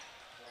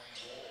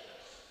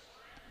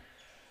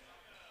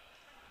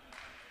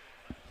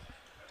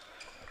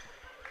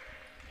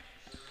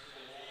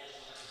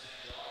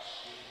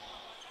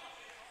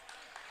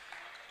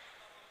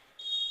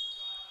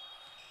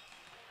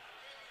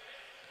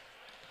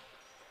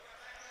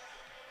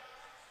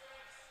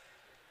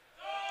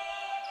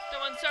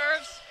 on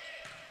serves.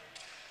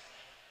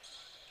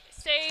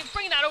 Save,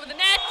 bring that over the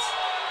net.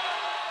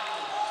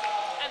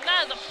 And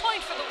that is a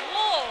point for the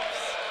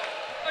Wolves.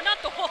 Or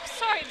not the Wolves,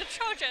 sorry, the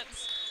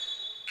Trojans.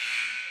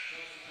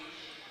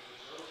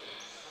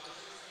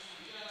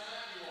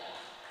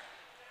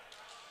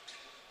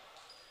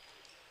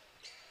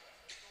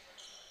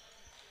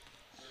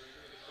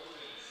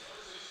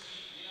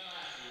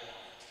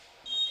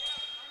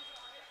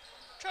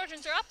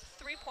 Trojans are up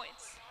 3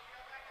 points.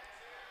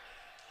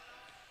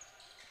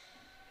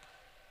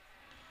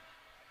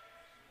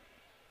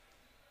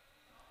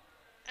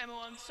 Emma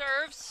on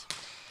serves.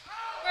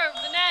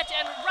 Over the net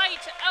and right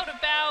out of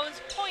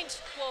bounds.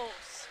 Point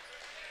Wolves.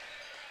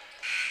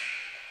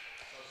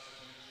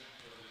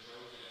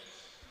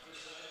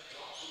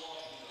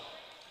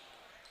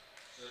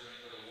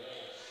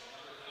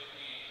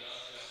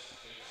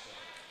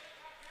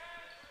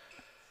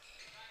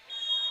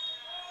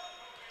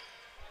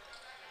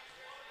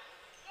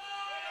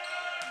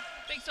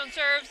 Big Stone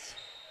serves.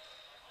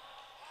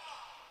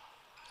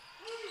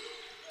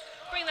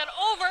 Bring that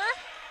over.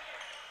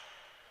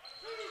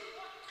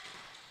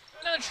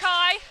 Another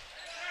try.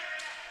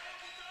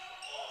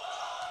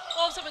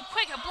 Wolves have been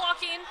quick at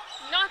blocking.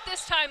 Not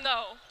this time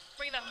though.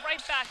 Bring that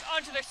right back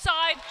onto their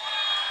side.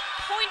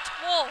 Point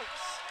Wolves.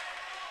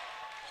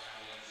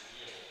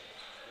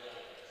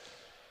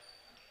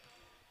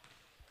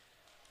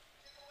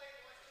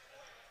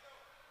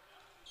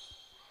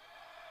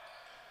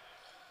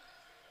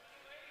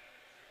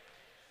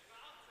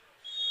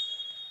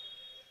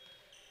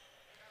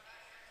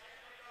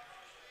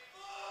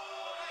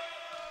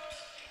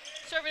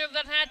 Serving over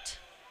the net.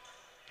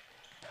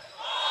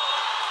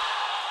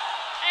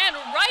 And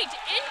right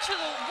into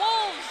the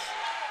Wolves.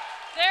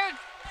 They're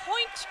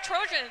Pointe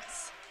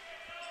Trojans.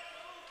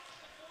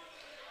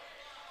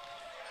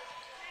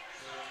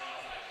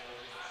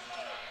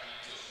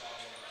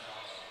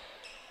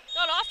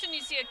 Not often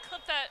you see a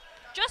clip that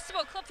just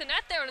about clipped the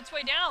net there on its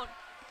way down.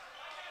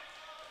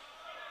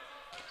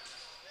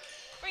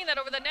 Bring that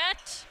over the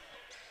net.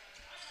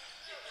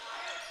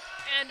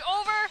 And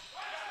over.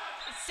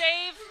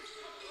 Save.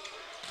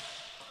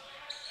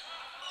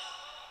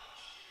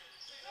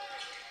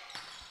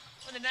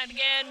 On the net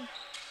again.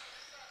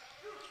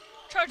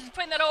 Trojans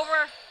putting that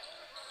over.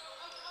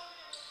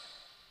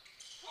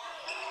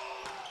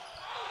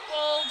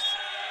 Wolves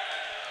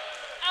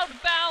out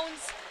of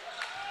bounds.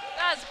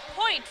 That's a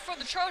point for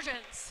the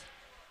Trojans.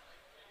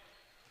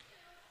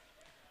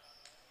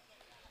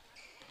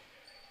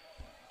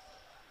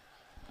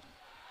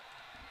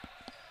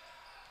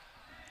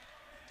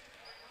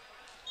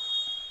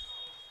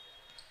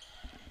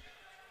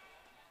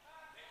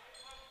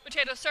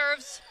 Potato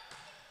serves.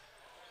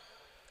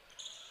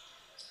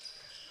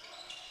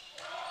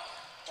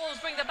 Wolves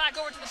bring that back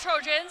over to the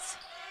Trojans.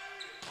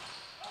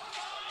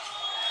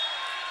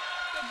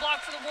 Good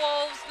block for the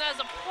Wolves, and that is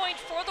a point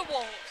for the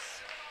Wolves.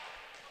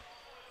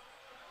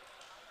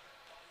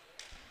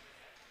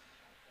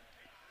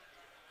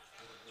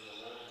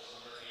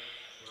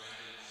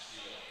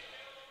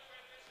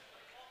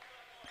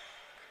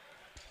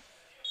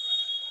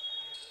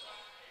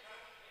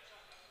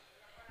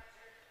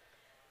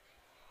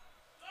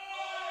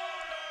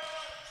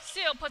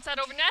 Steele puts that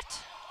over net.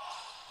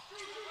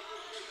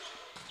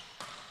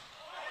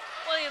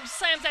 Williams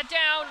slams that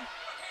down.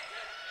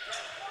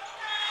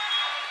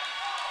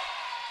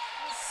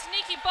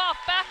 Sneaky bop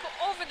back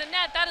over the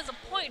net. That is a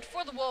point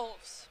for the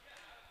Wolves.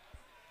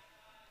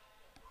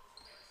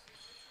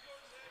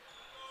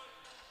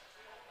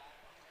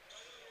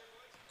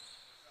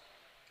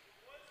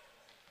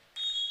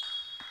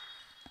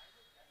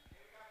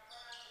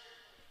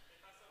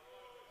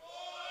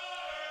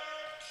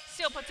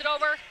 Steele puts it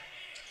over.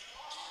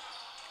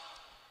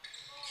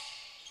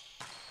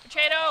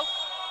 Potato.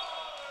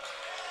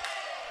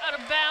 Out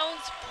of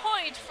bounds,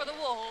 point for the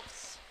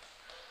Wolves.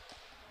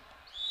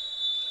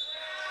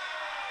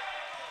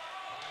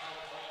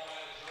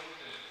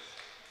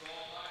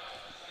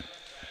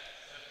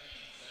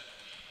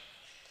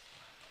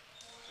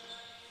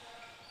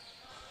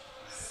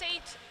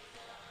 SAIT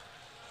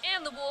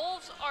and the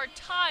Wolves are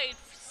tied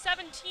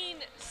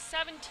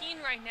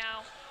 17-17 right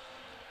now.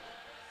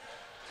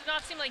 Does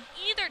not seem like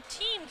either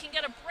team can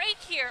get a break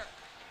here.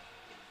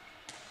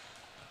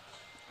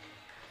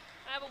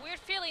 I have a weird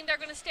feeling they're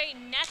going to stay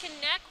neck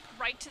and neck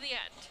right to the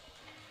end.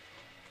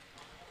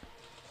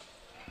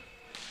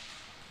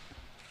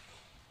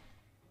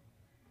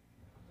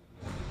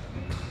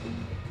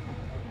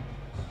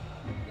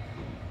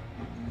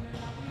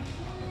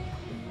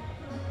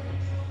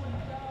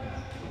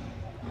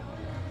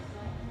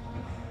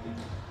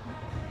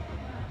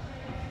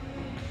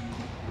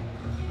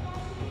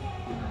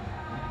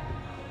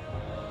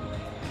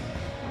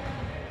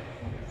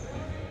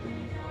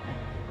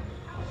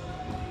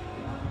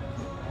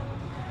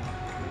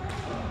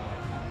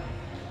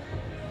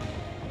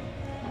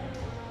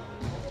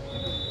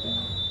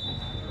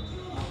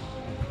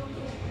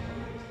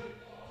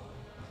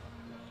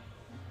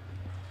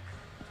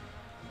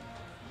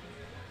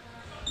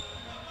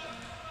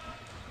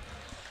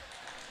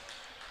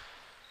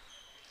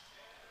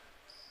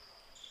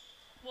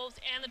 Wolves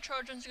and the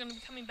Trojans are going to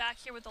be coming back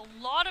here with a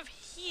lot of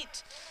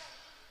heat,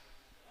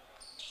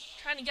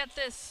 trying to get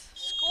this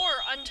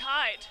score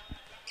untied.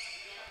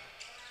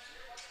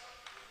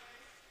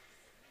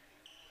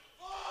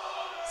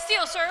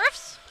 Steal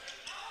serves.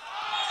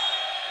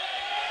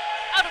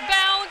 Out of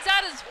bounds.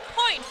 That is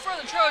point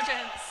for the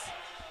Trojans.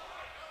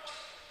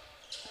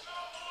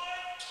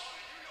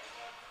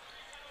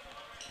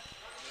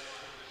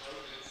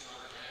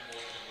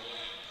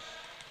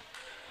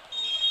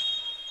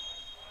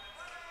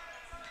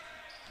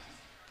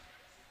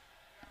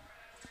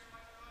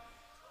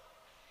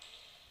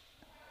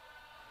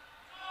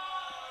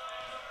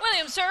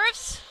 Williams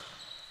serves.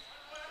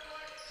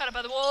 Cut up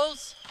by the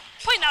Wolves.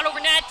 Pointe out over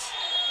net.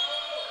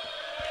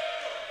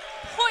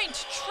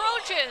 Pointe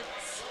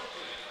Trojans.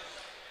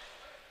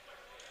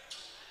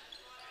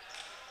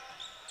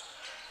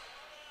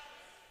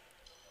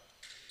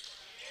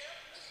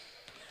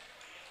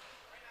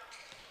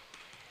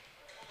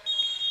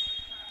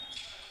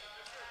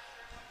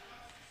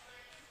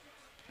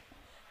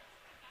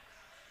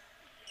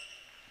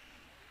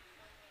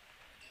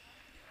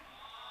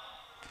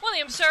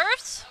 Williams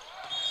serves.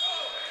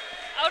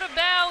 Out of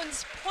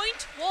bounds,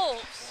 Pointe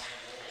Wolves.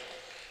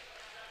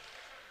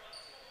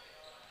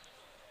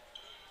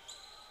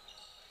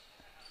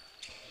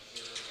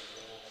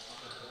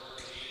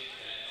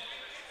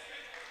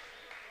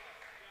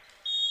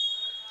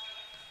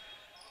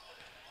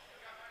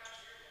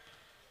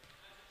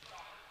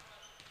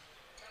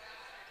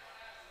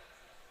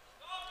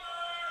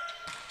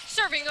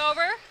 Serving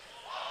over.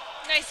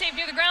 Nice save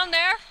near the ground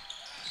there.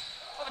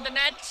 Over the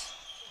net.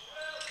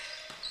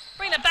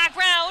 Bring that back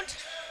round.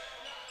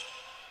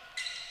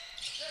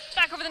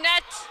 Back over the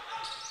net.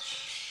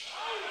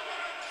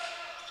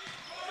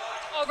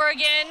 Over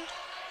again.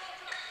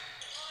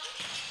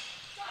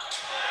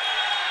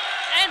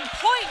 And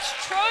Pointe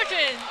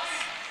Trojans.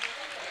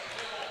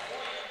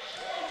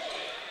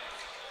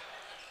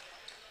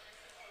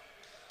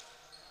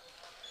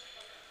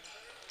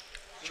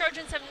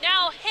 Trojans have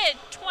now hit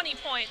 20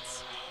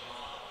 points,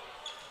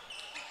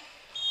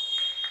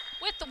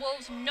 with the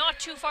Wolves not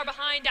too far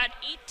behind at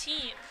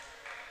 18.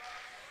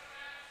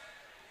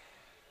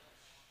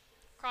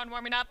 Cron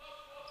warming up.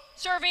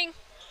 Serving.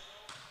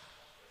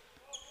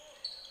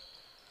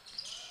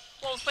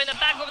 Wolves playing it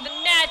back over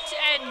the net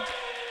and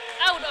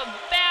out of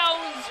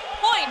bounds.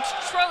 Pointe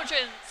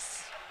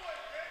Trojans.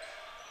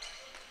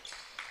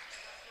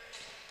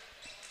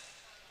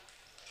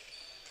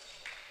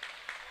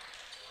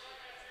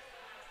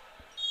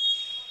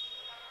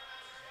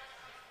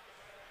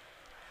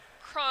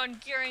 Cron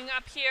gearing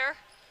up here.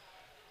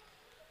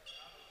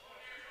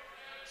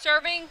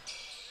 Serving.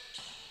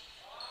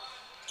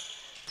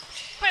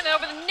 Putting it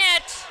over the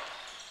net.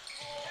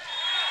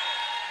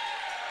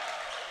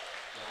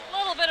 A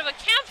little bit of a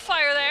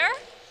campfire there.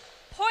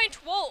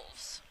 Pointe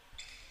Wolves.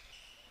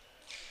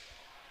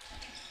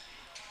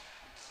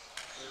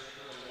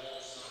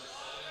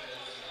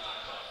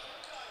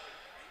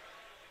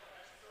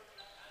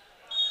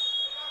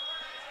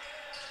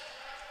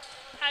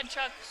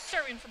 Hadchuk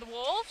serving for the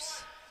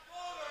Wolves.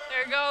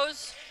 There it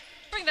goes.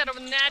 Bring that over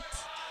the net.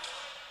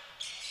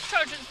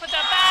 Trojans put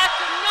that back.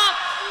 Not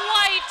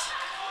quite.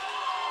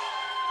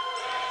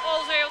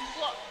 Wolves are able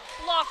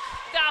to block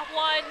that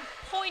one.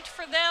 Point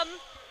for them.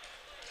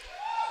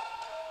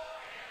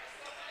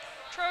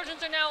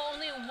 Trojans are now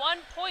only 1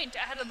 point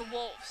ahead of the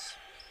Wolves.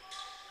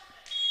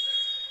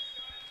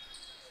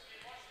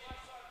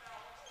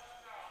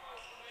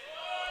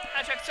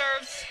 Hadchuk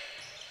serves.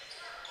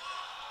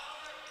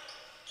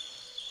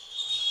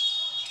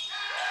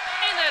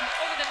 And then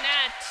over the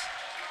net.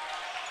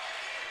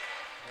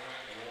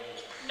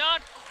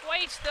 Not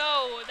quite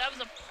though. That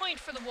was a point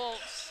for the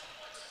Wolves.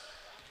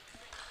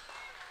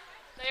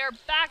 They are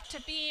back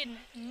to being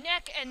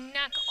neck and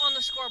neck on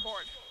the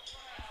scoreboard.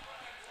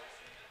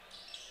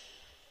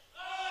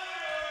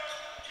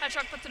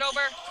 Hadchuk puts it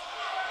over.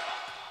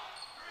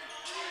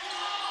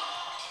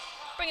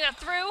 Bring that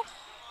through.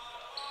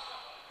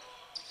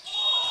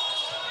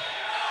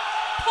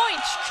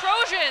 Pointe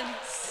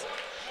Trojans.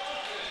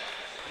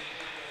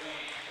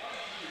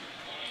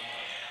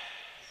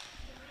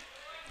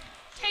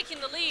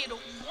 Taking the lead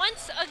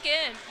once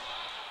again.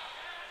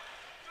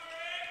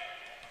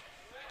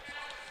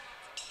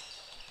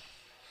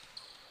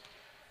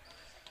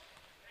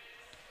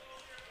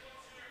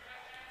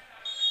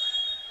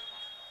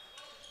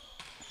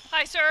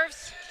 High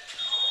serves.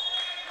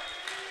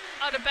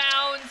 Out of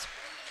bounds.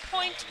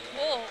 Pointe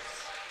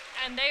Wolves.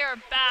 And they are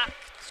back.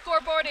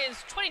 Scoreboard is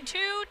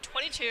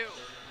 22-22.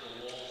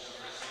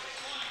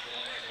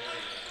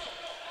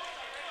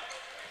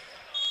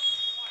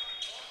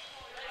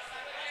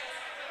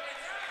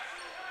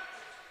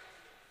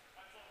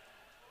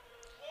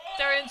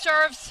 They're in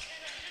serves.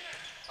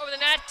 Over the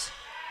net.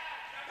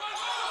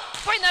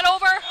 Bring that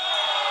over.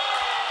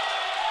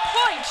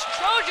 Pointe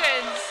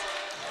Trojans.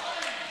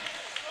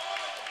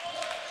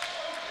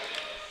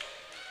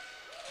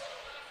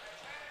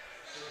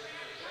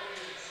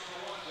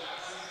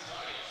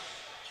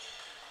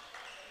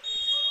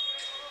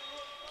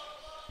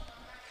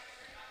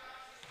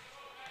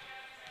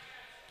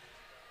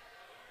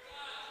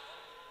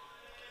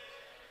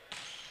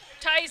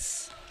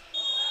 Tice.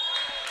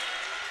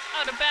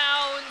 Out of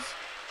bounds.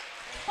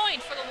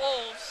 Point for the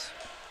Wolves.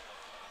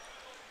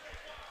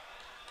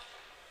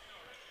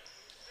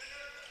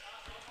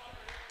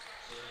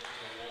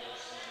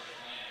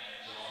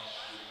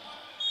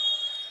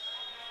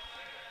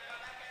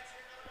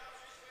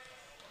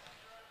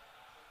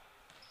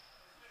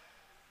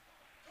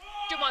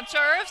 Dumont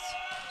serves.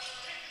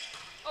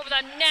 Over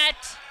the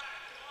net.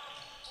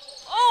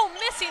 Oh,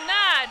 missing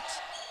that.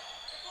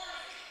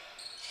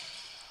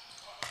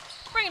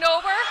 Bring it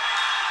over.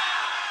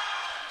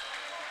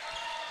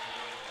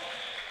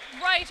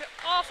 Right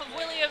off of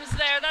Williams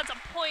there. That's a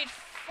point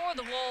for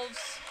the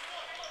Wolves.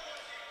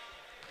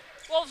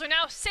 Wolves are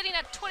now sitting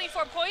at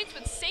 24 points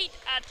with SAIT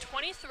at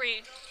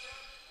 23.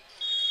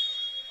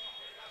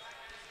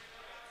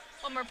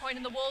 One more point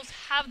and the Wolves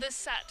have this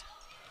set.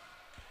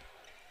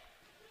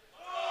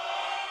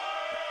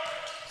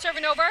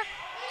 Serving over.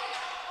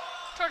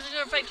 Trojans are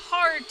going to fight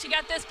hard to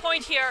get this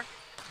point here.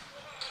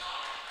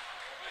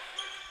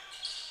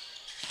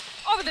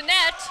 Over the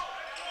net.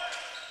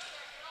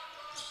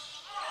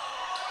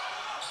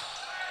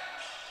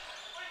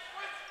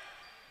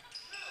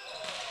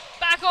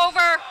 Back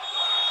over.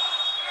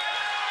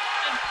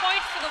 And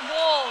point for the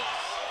Wolves.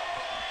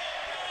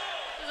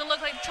 Doesn't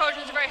look like the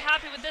Trojans are very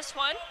happy with this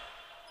one.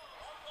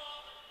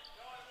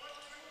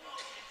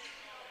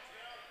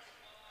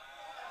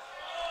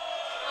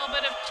 A little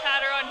bit of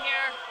chatter on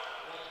here.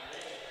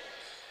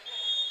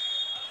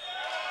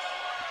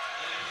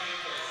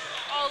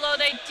 Although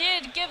they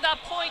did give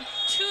that point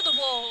to the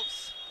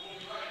Wolves.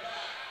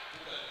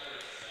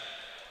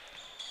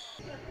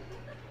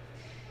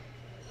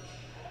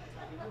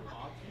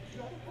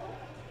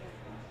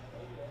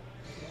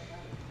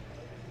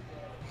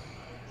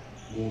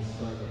 We'll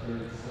start the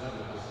third set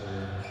with the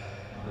serve.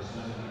 Number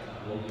 7,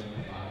 Logan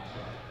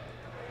Pointe.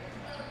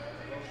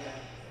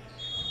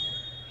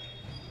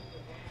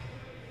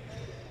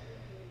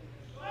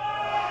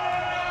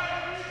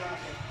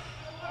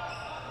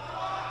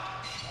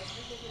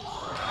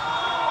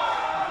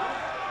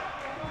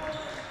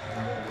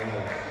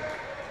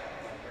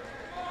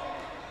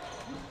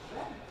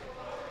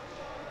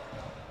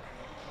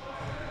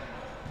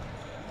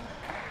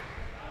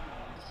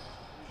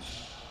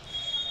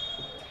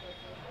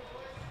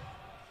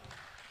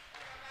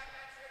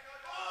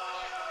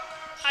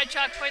 High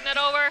chuck, pointing that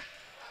over.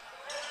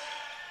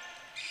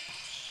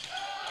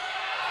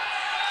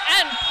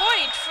 And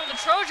point for the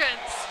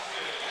Trojans.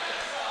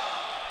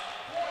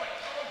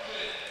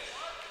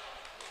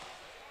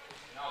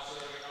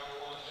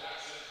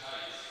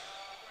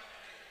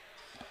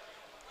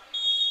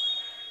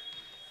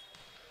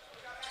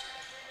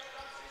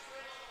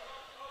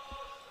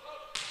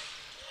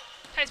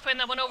 Tice putting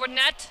that one over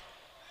net.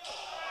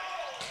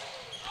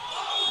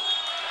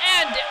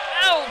 And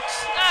out.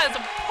 That is a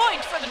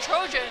point for the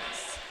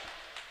Trojans.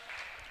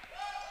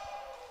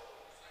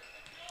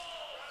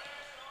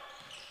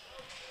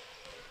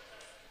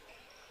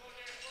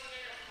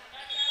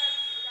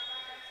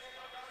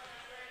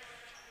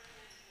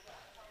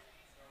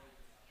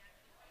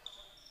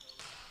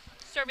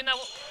 Serving that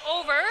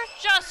over,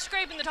 just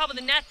scraping the top of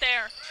the net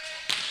there.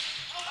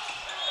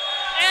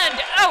 And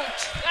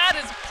out.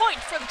 That is a point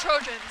for the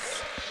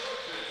Trojans.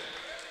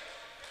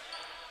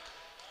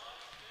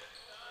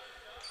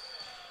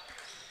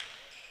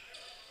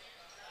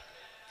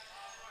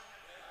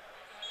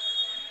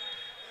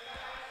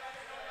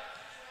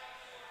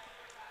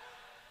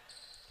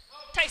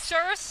 Tice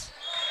serves.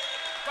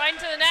 Right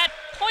into the net.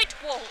 Point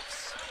Wolves.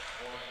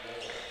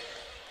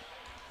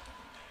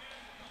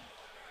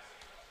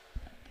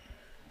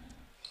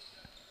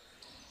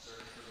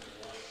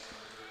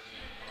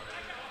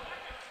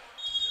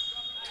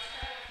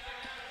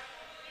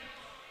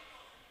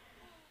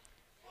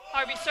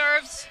 Harvey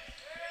serves.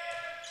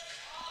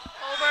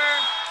 Over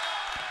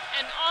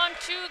and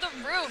onto the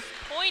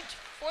roof. Point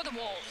for the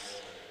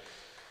Wolves.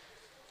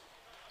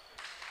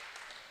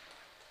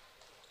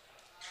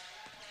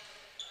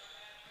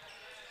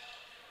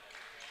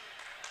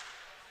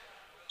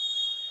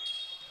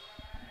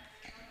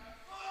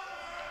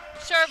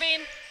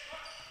 Serving.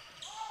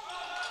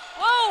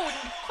 Whoa!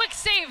 Quick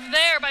save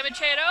there by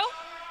Machado.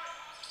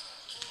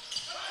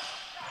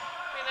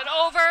 Bring it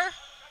over.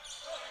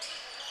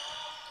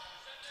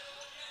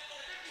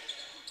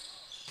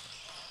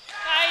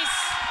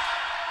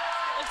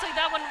 Looks like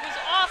that one was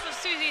off of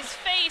Susie's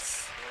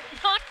face.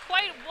 Not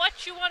quite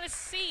what you want to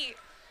see.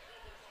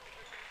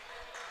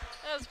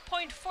 That was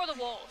point for the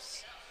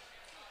Wolves.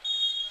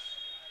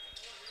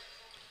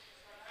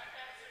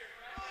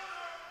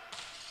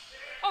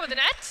 Over the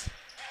net.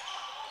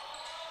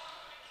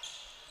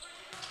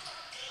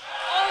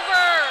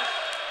 Over.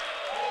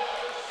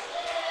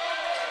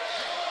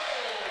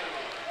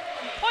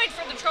 Point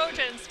for the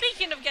Trojans.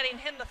 Speaking of getting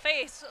hit in the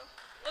face,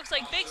 looks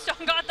like Big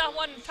Stone got that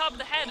one on top of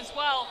the head as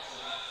well.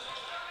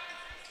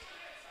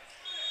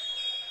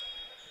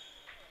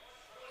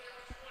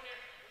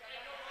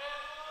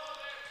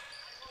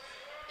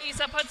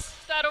 Isa puts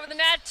that over the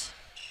net.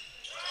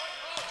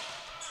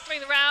 Bring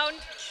the round.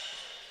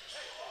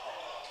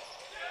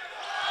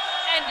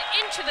 And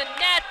into the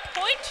net.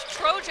 Point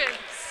Trojans.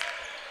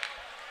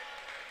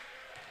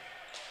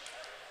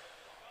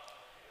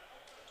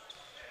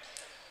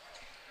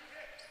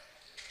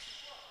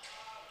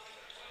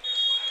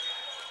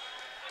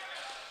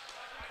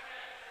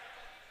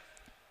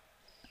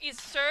 East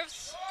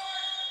serves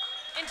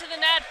into the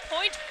net.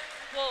 Point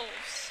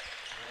Wolves.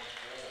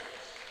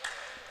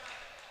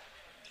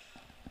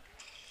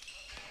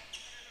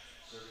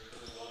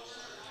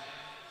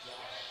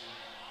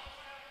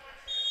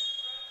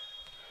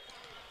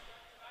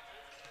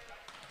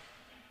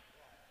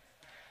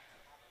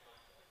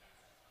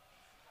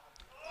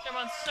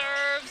 Someone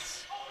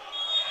serves.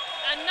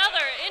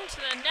 Another into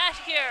the net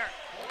here.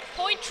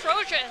 Point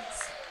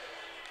Trojans.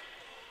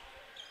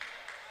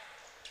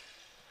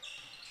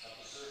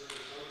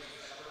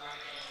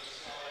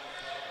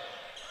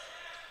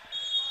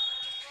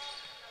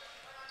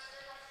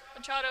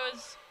 Machado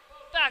is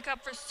back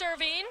up for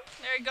serving.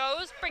 There he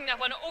goes. Bring that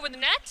one over the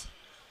net.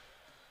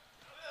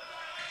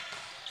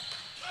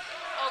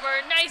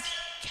 Over. Nice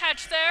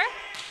catch there.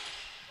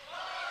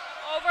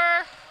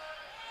 Over.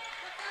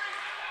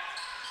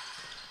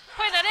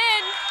 Play that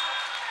in.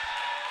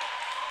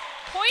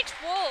 Point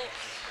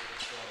Wolves.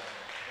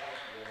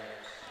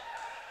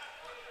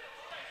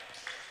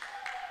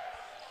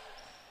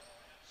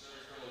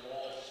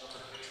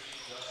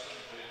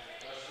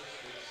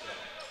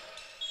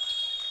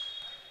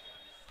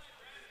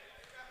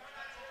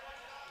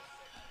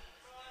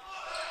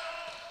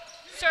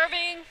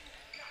 Serving.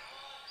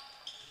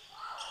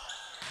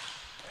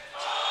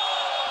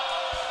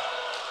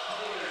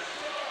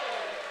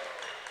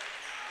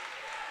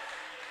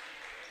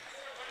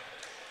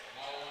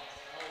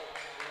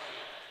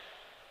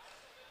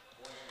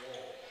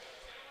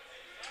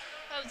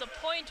 That was a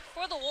point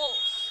for the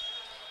Wolves.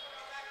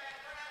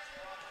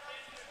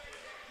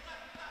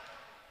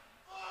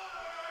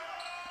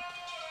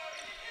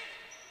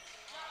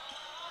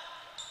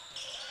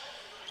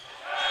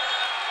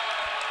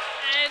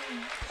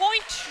 And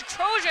point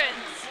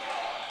Trojans.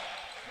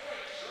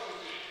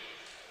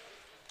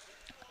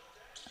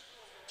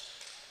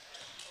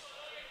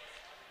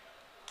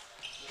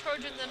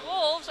 Trojans and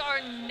Wolves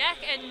are neck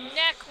and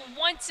neck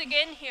once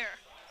again here.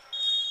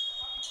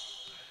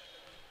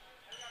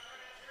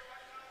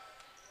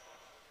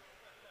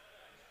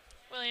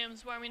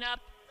 Williams warming up.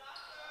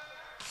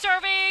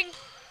 Serving.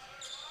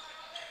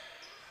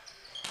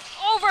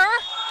 Over.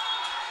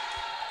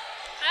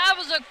 That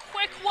was a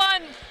quick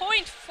one.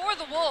 Point for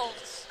the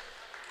Wolves.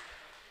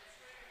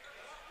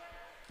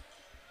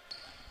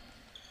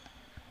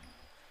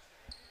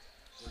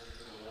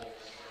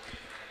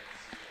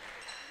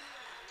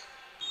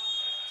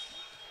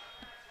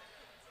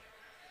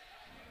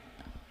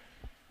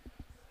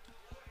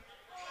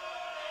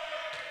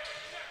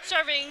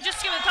 Serving,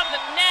 just give it the top of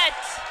the net.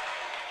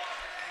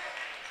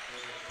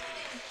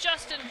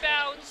 Just in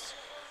bounds.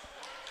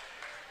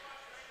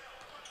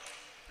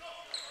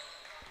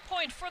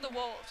 Point for the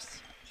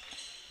Wolves.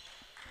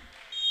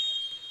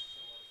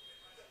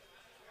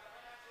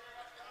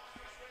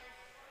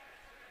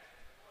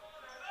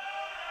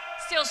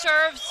 Steele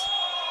serves.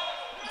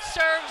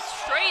 Serves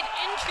straight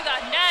into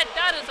that net.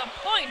 That is a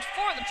point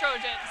for the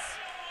Trojans.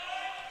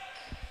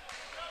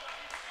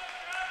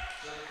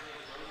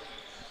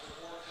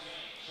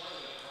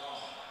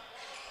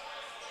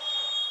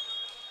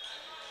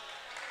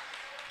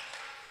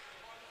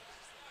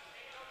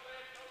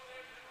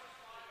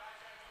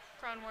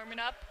 Crown warming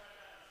up.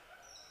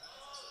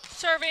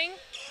 Serving.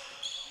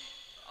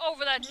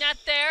 Over that net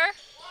there.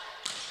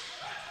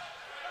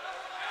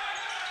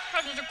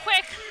 Trojans are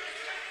quick.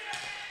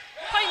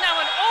 Putting that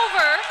one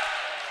over.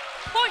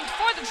 Point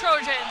for the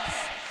Trojans.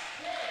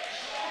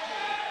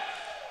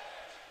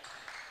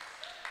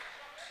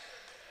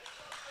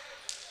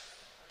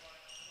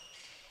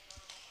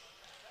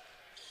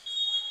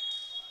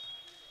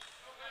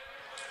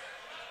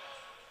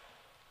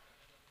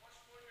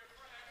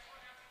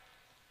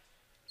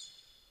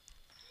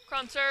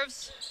 Crown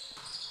serves.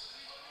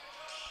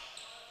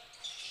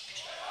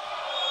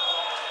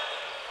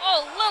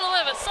 Oh, a little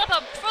bit of a slip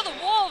up for the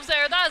Wolves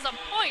there. That is a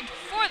point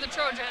for the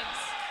Trojans.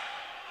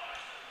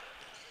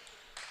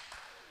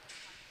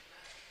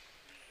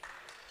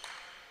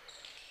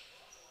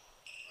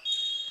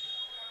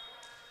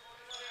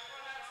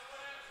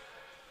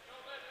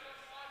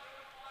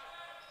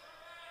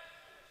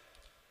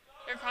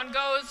 Here Crown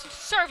goes,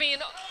 serving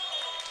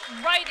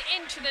right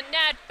into the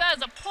net. That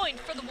is a point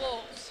for the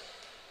Wolves.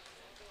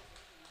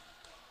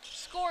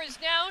 Score is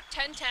now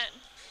 10-10.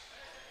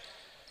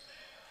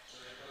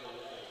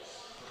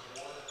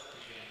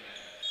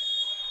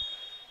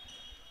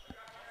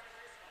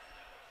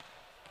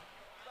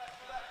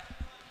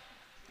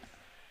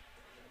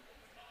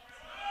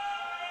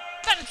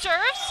 Bennett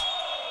serves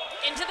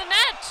into the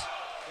net.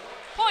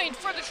 Point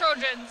for the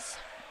Trojans.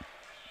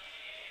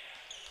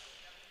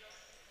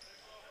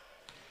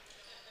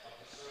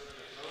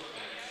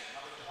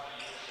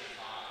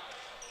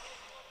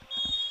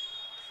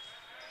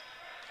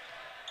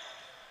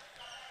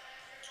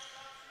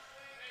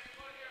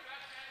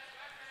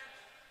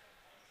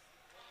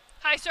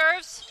 High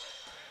serves.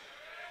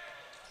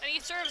 And he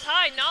serves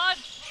high, not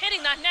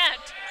hitting that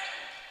net.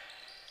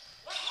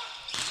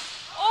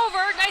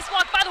 Over, nice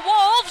block by the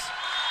Wolves.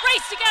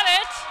 Race to get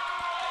it.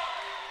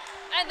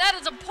 And that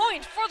is a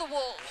point for the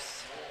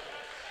Wolves.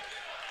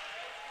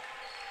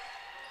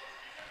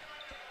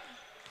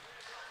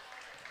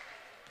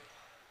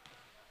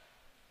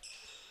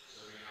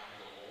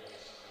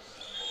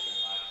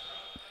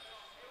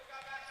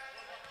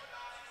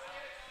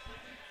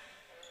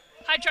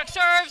 High truck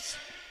serves.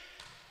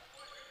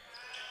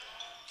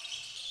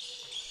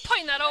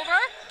 Pointing that over.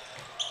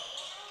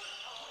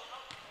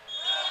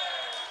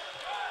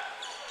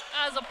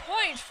 As a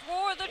point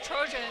for the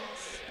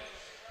Trojans.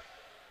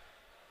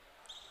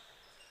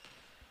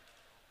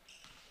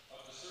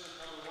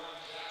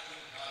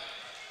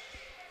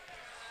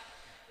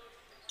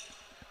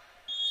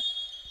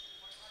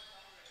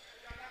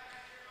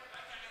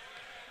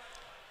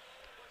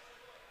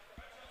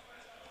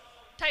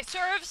 Tight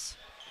serves.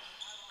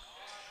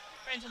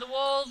 Right into the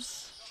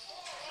Wolves.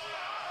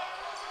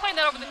 Playing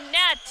that over the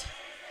net.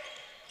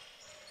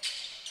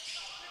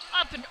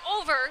 Up and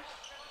over.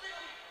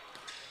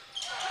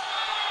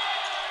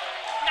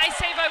 Nice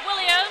save by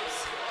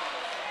Williams.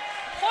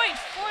 Point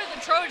for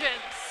the Trojans.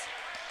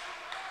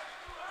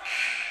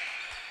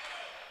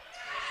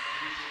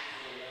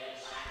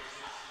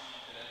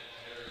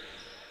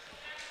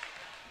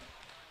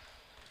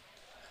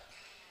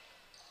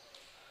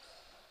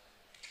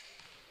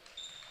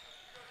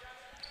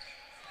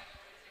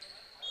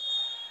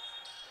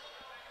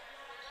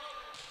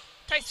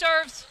 Tight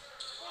serves.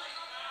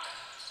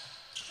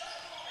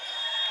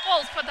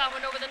 Wolves put that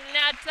one over the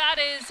net. That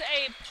is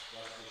a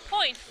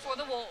point for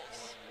the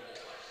Wolves.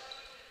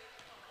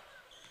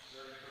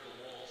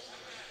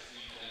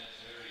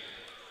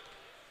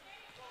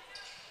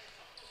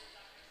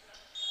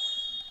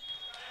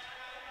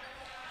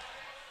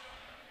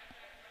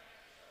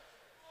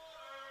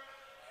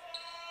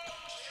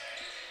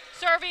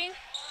 Serving.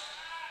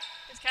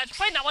 His catch,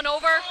 playing that one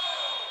over.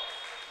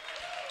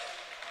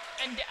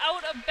 And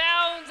out of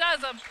bounds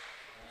as a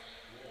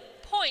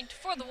point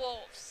for the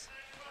Wolves.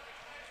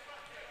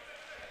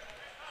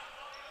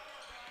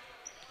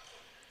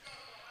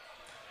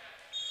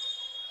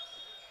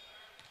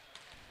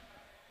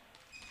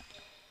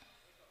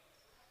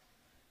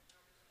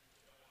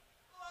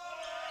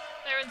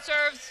 Aaron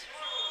serves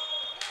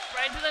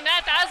right to the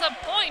net. That is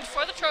a point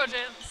for the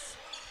Trojans.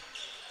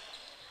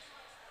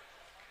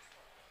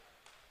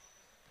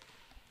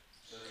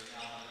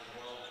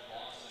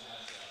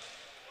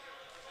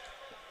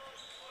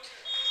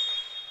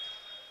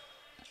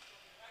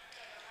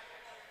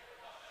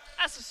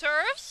 Asa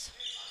serves.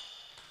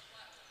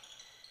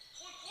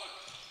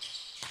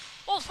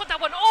 Wolves put that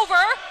one over.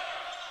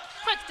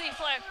 Quick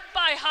deflect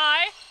by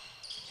High.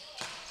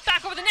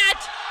 Back over the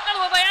net. Another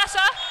one by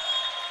Asa.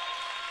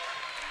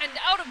 And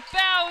out of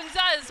bounds.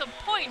 That is a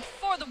point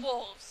for the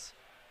Wolves.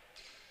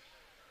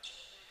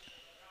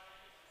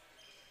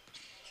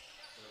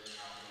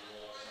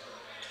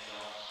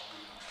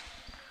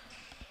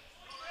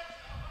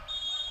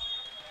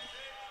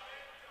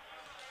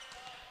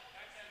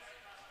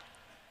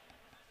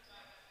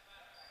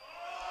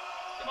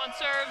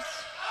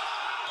 Serves,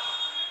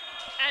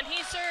 and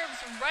he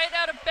serves right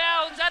out of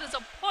bounds. That is a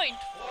point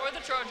for the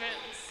Trojans.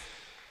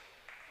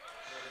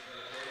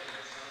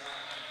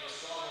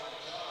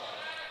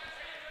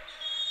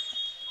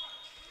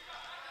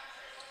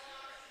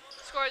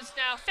 Score is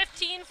now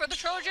 15 for the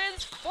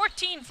Trojans,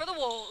 14 for the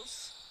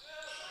Wolves.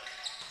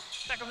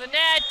 Back over the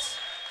net.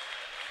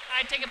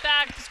 I take it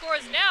back. The score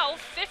is now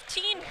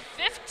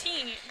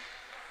 15-15.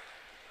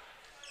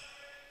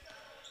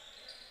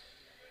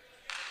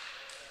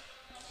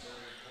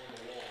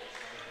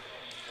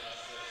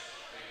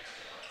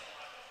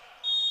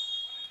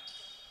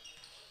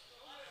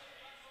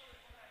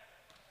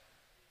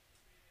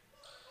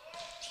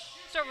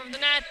 Serve of the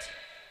net.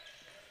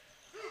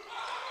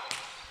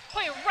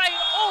 Play right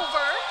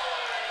over.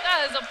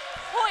 That is a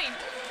point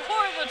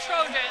for the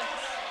Trojans.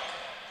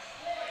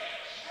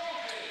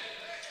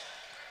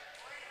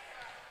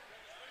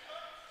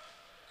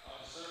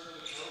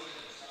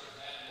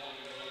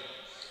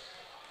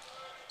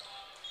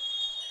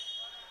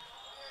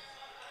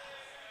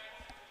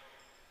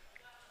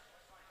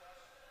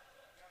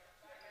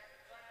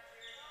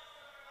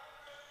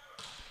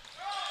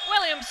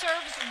 Williams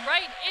serves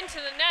right into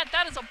the net.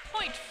 That is a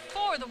point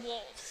for the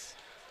Wolves.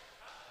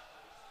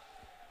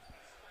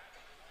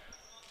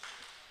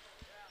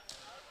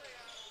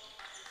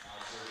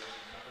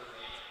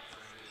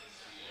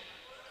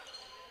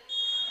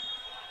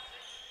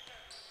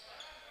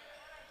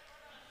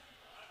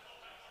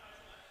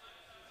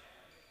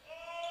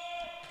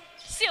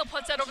 Seal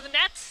puts that over the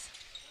net.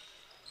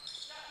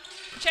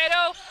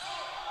 Pacheco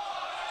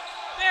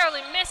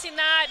barely missing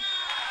that.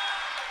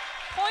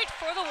 Point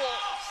for the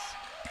Wolves.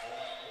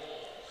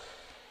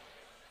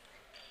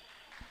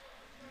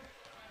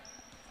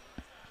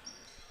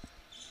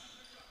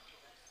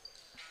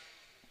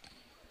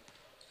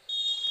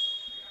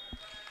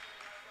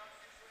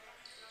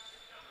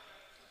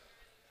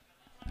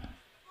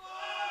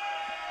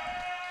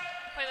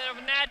 Play that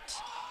over net.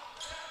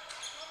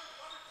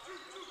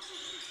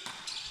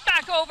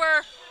 Back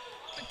over.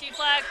 Quick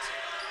deflect.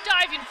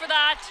 Diving for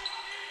that.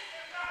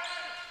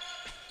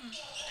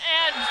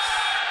 And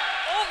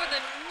over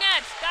the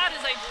net. That is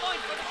a point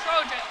for the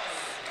Trojans.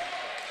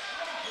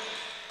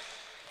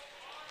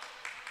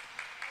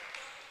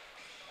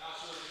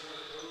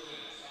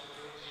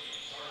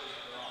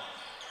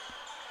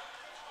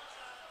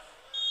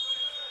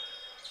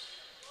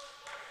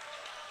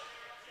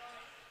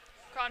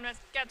 Conrad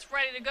gets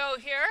ready to go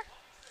here.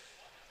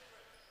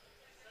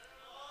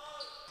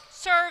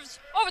 Serves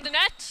over the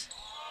net.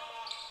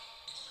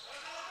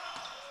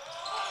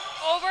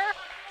 Over.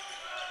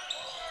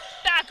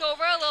 Back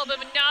over, a little bit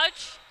of a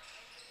nudge.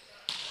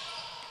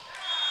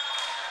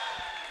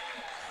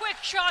 Quick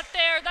shot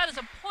there. That is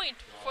a point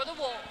for the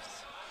Wolves.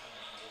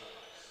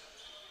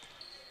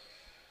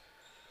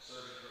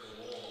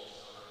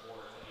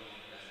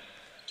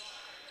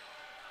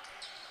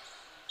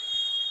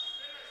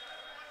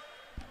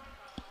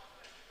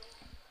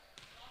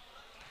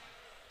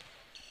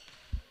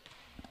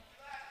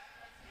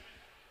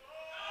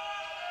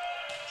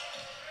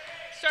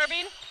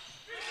 Serving.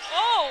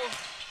 Oh,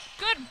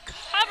 good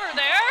cover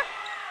there.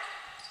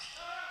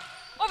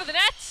 Over the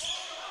net.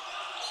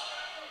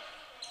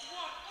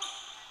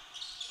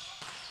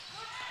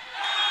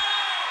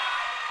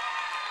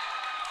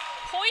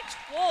 Point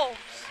Wolves.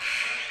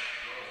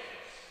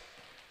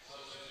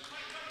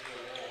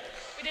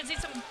 We did see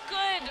some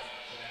good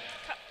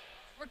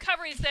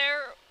recoveries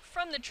there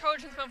from the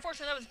Trojans, but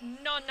unfortunately that was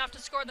not enough to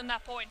score them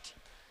that point.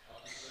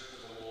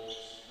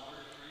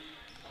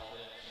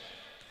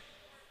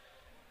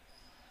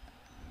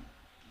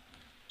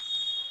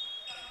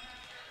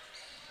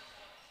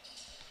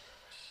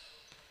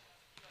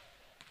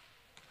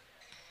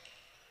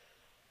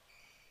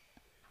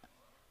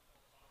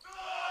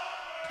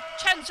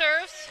 Chen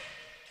serves.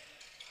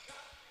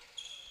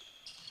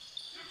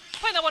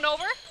 Putting that one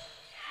over.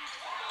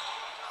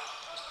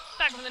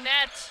 Back of the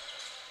net.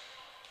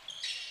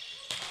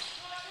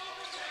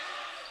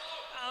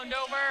 Bound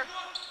over.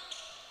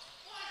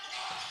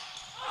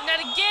 Net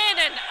again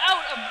and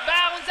out of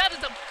bounds. That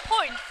is a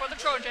point for the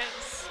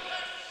Trojans.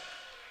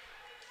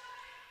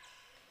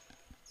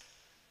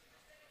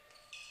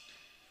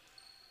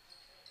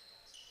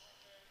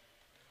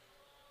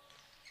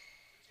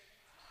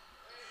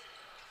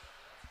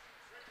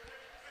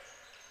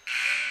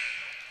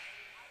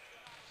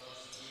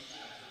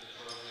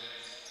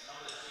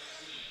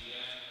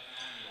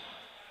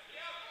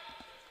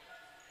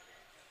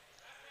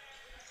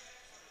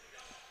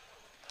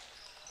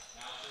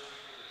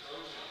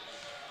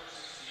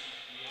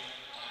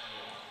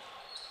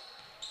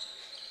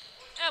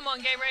 One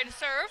game ready to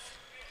serve.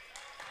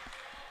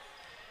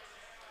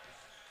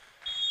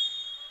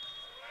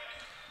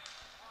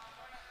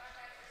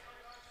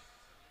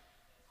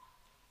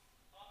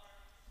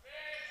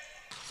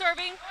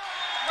 Serving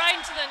right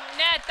into the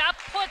net. That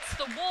puts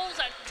the Wolves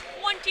at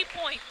 20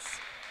 points.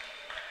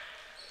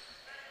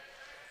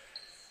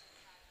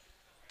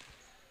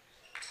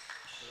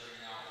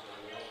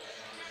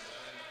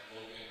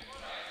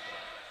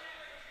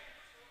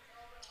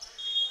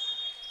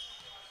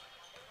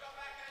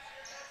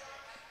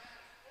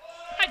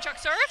 Chuck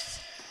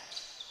serves.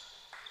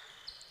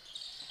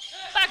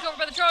 Back over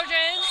by the Trojans.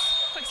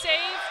 Quick save.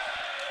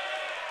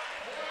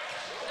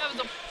 That was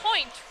a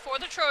point for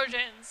the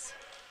Trojans.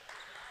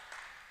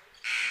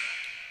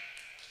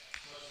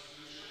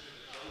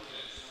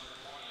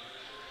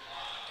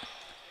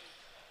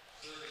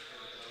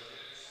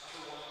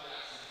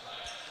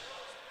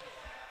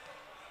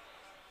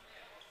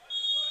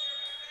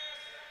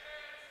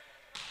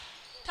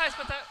 Ties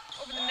put that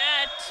over the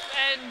net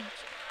and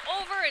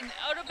over and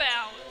out of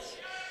bounds.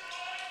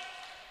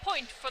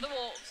 Point for the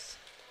Wolves.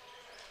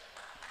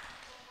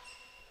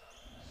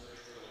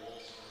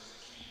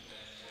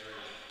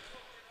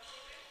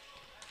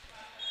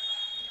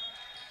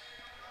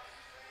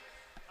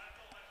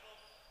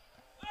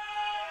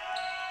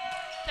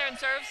 Theron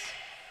serves.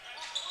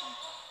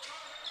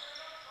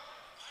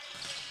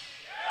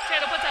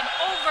 Channel puts that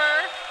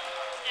over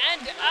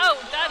and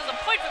out. That is a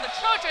point for the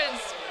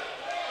Trojans.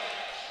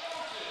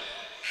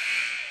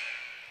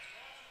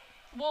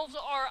 Wolves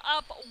are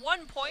up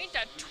 1 point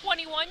at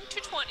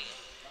 21-20.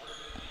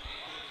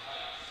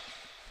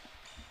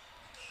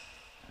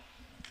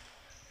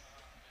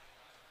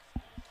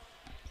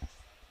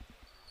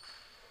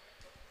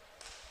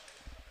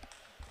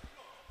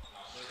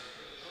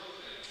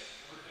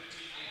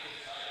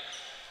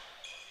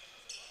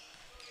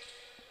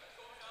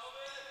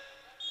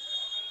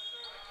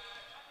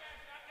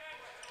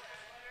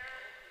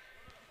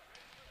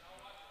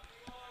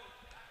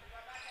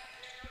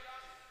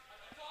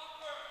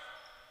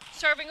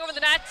 Serving over the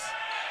net.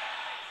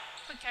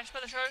 Good catch by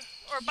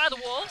the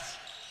Wolves.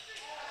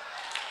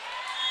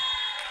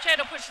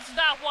 Chano pushes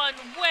that one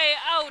way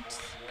out.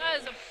 That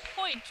is a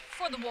point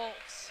for the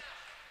Wolves.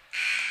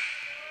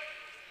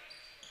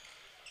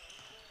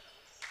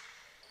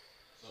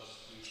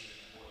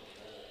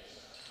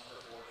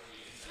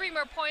 Three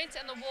more points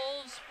and the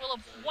Wolves will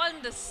have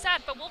won the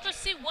set, but we'll just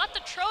see what the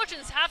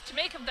Trojans have to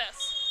make of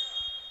this.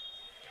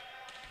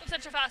 With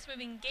such a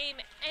fast-moving game,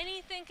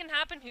 anything can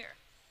happen here.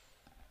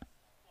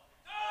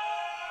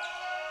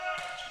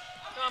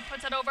 Duman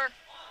puts it over.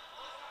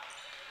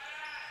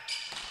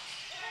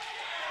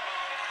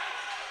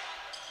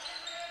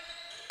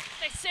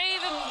 They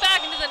save him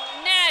back into the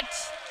net.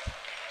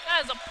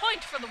 That is a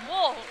point for the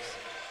Wolves.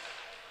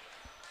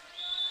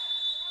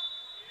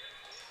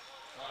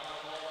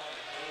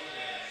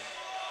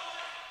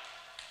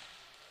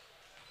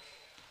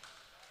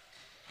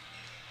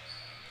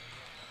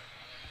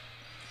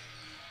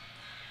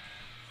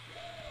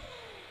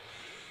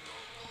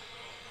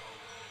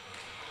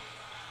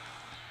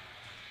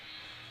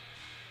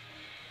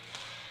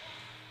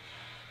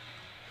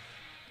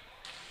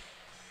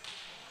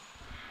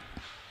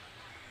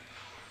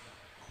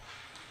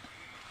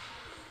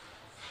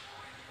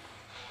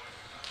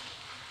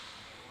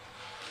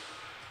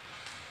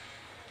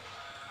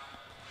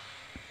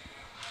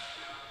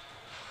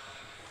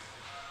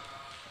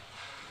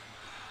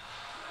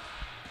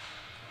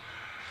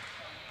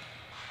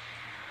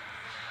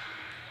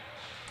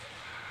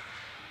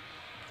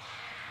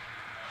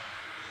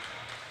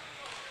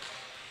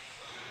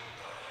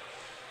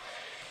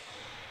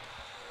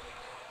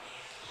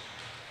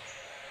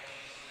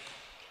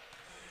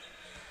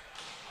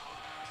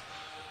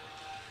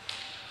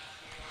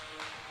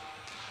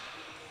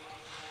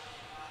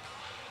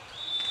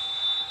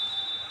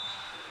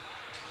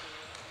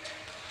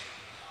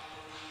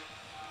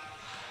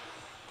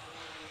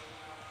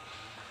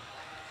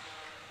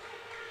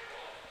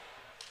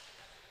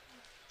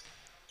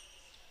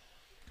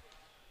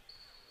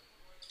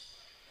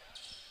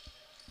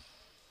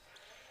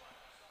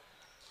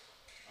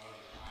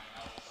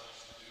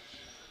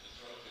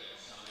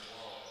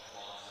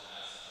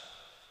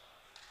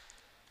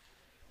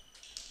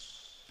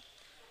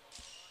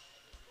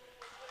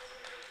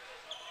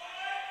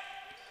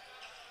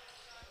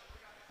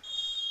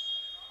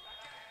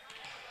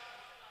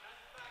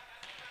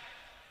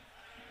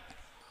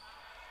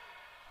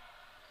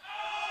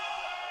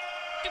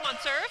 Duman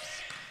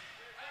serves.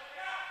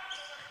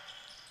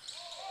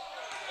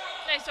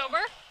 Nice over.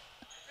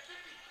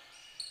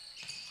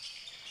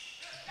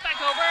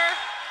 Back over.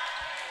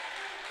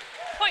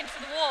 Point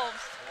for the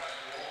Wolves.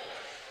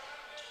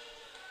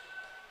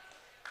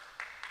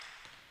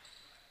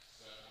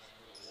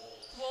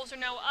 The Wolves are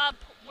now up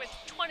with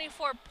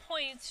 24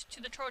 points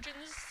to the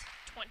Trojans'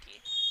 20.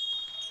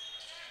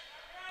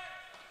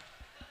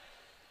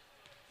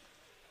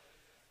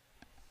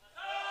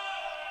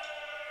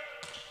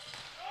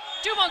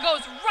 Duman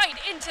goes right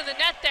into the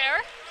net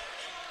there,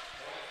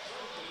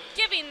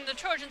 giving the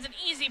Trojans an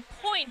easy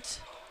point.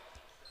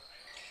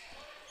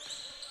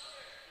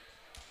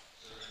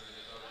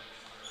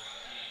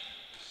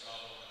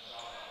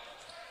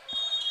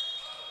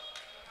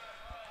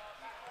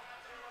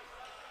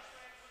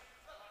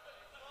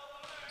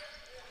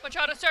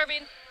 Machado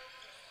serving.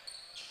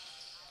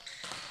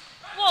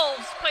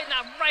 Wolves playing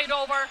that right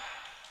over.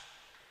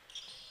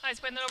 Nice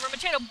playing that over.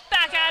 Machado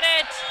back at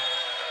it.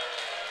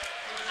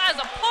 As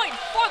a point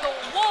for the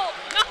Wolves,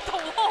 not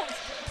the Wolves,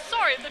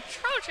 sorry, the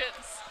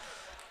Trojans.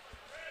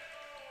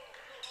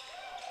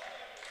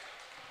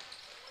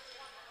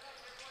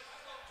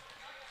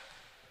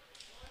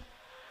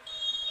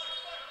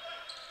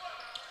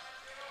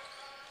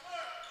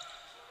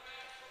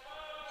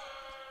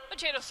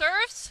 Machado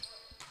serves.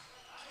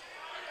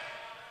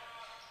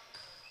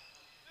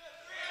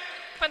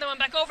 Find the one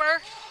back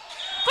over.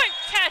 Quick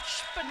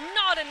catch, but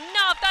not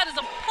enough. That is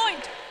a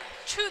point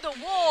to the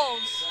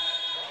Wolves.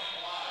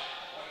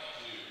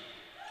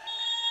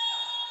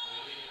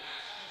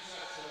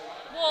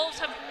 Wolves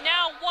have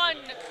now won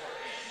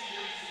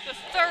the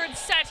third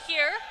set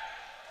here.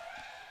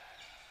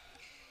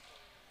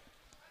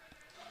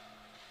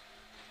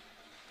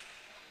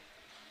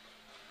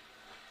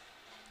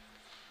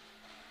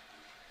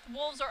 The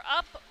Wolves are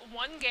up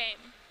one game.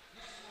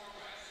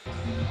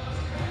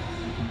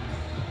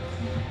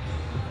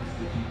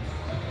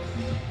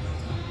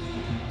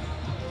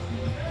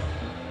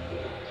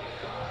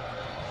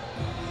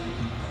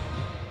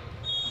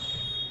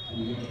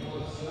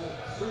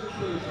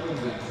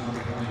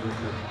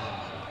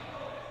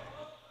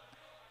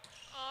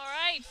 All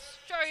right,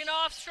 starting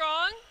off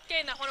strong,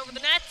 getting that one over the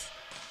net,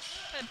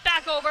 and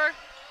back over.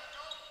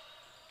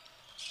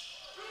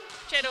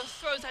 Machado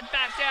throws that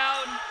back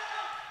down.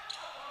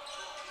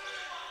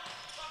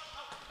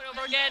 Put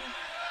over again.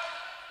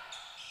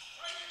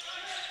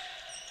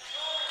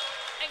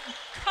 And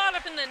caught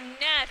up in the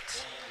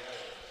net.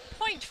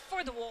 Point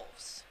for the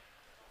Wolves.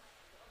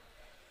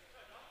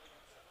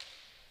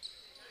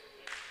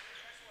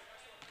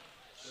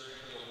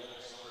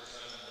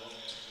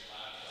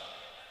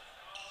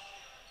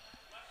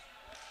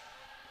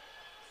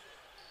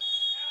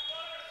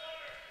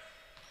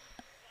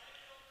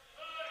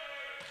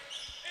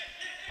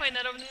 Playing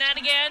that over the net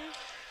again.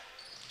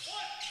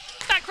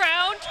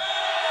 Background.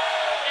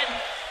 And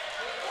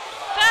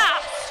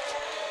fast.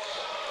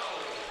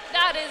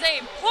 That is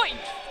a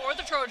point for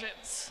the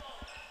Trojans.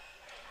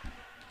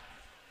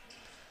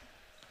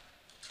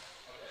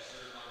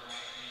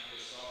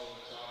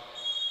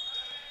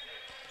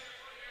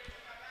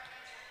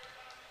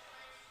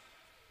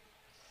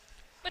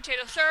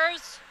 Potato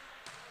serves.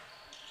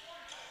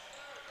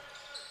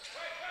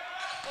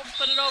 Wolves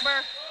put it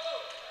over.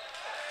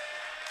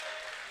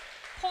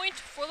 Point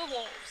for the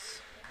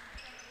Wolves.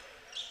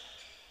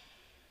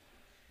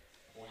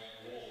 Point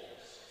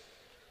Wolves.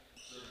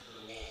 Serving for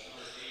the Wolves,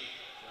 number 8,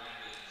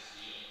 Brandon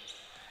Steele.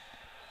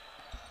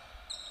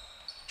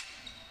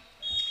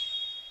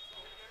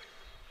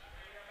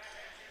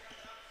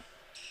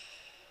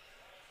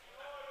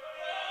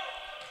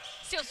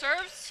 Steele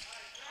serves.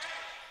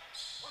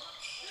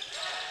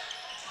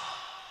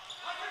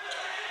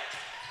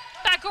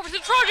 Back over to the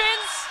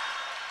Trojans.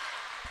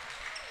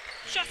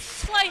 Just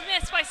slight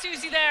miss by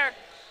Susie there.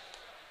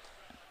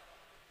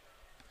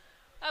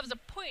 That was a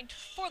point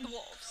for the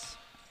Wolves.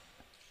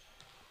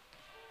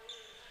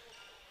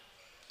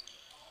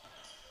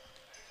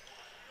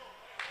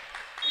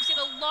 We've seen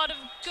a lot of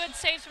good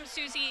saves from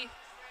Susie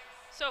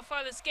so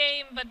far this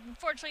game, but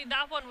unfortunately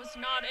that one was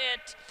not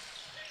it.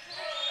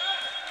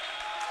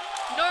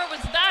 Nor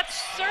was that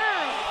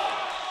serve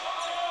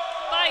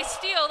by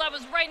Steele. That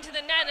was right into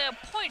the net and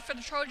a point for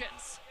the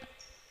Trojans.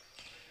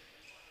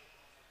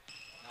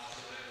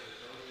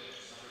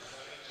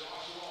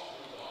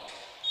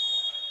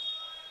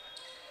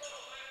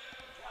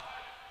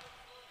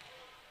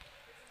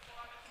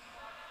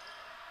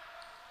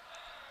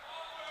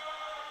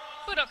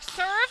 Buduk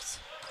serves.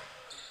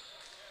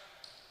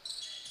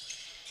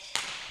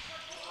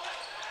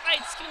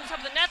 Right, skimming the top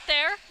of the net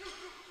there.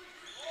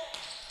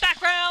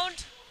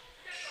 Background.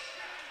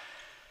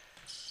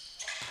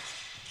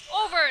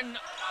 Over and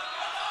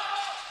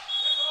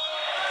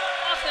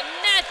off the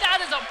net. That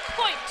is a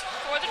point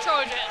for the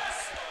Trojans.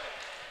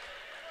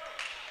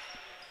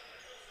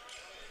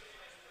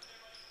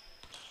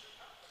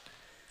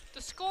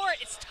 The score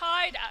is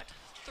tied at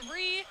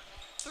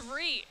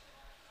 3-3.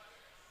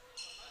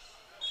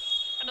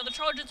 I know the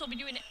Trojans will be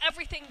doing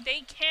everything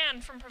they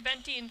can from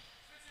preventing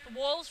the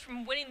Wolves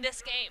from winning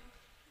this game.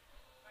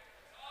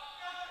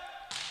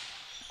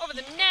 Over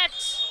the net.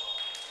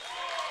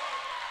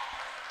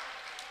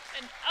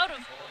 And out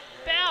of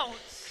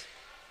bounds.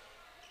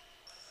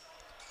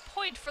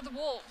 Point for the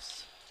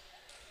Wolves.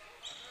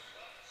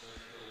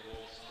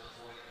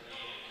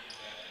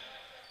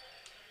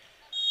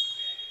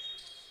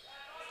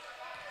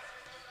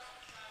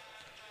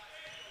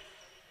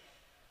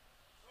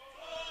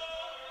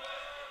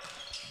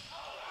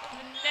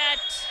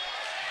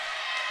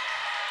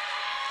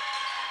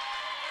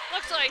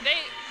 Looks like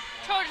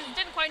Trojans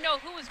didn't quite know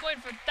who was going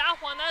for that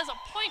one. That is a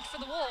point for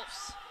the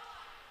Wolves.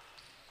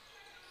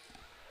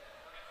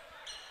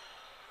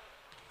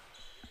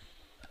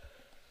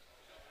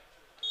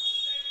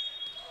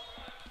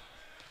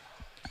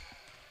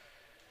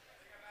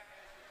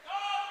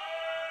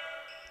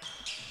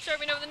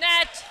 Serving over the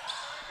net.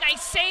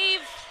 Nice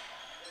save.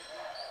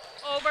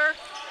 Over.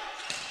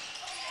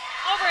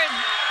 Over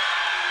and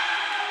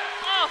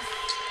off.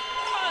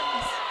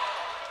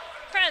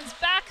 Kranz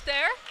back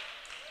there.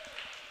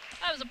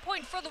 That was a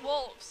point for the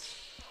Wolves.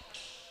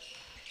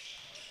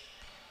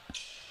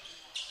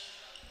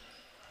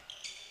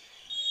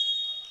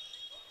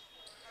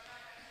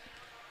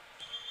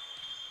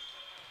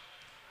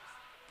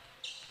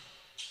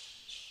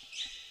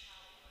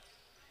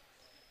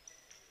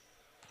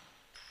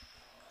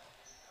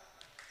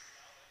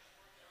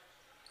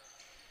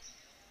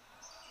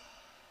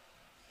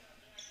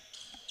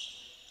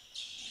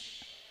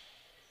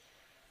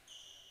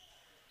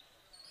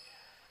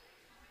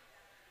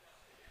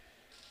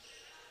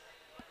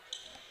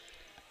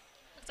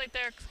 Looks like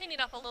they're cleaning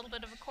up a little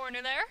bit of a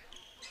corner there.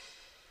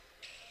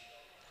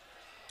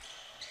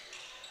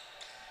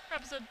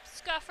 Perhaps a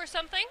scuff or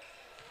something.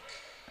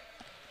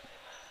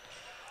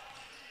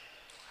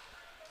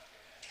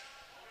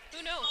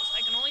 Who knows?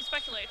 I can only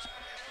speculate.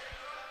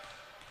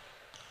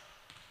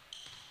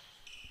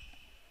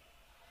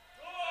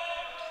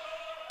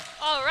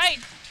 All right,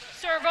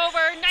 serve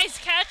over, nice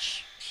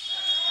catch.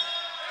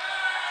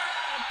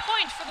 A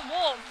point for the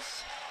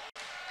Wolves.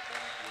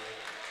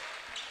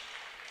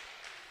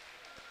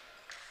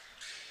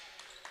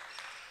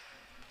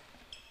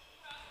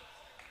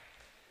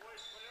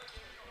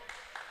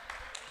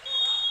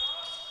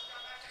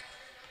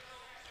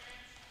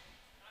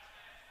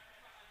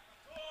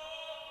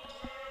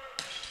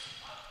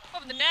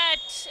 Over the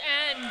net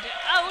and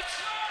out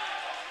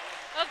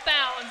of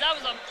bounds.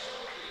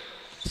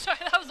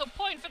 That was a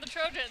point for the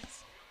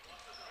Trojans.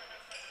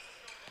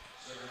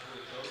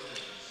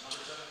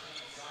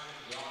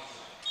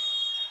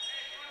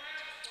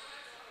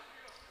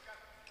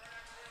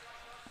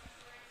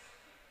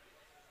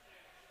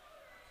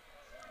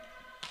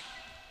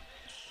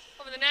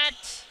 Over the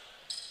net.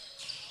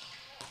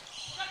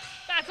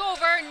 Back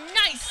over.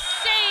 Nice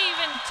save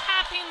and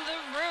tapping the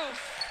roof.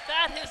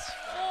 That is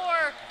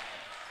for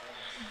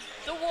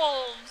the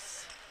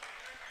Wolves.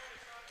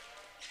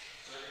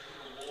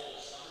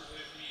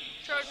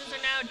 Trojans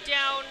are now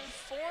down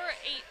 4-8.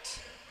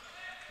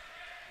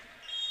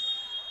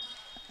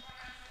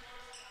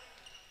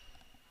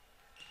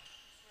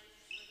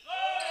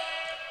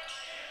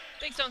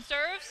 Big Stone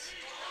serves.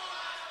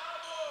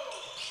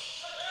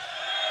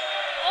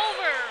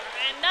 Over,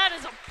 and That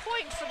is a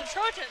point for the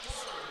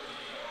Trojans.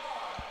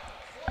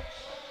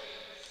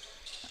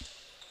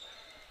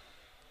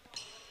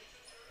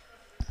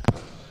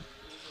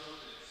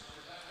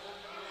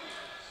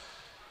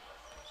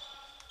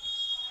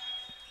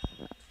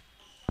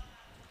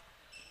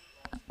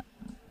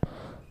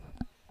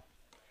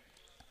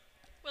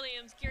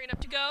 Williams gearing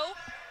up to go.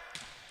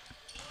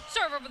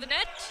 Serve over the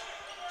net.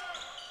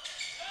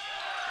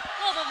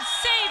 Little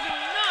save,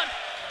 not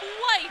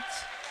quite.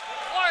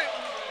 Or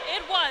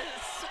it was.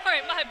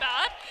 Sorry, my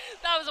bad.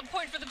 That was a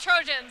point for the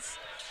Trojans.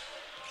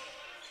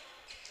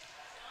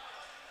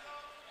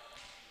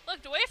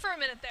 Looked away for a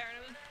minute there,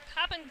 and it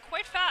happened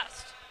quite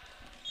fast.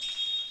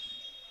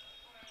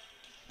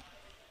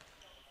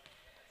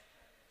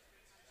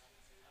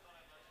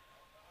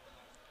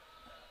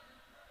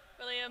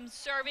 Williams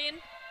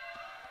serving.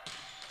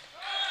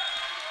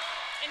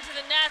 Into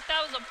the net.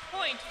 That was a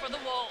point for the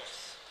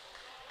Wolves.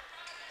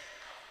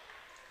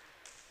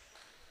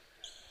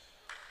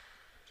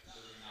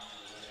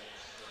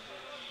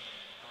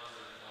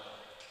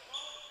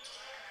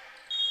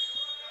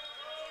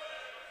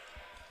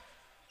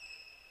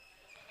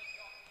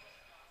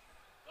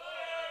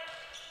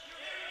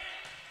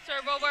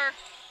 Serve over.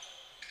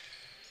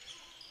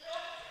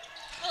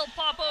 Little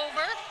pop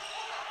over.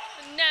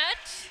 The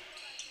net.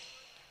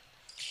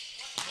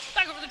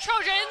 Back over the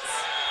Trojans.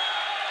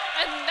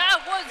 And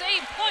that was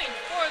a point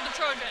for the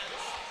Trojans.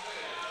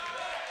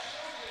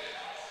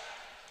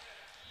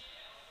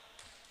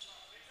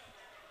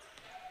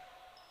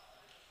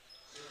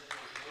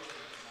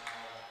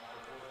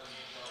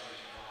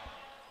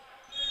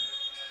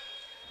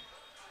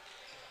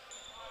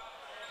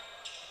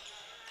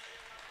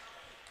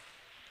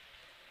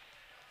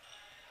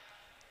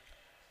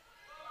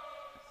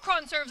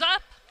 Cron serves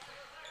up.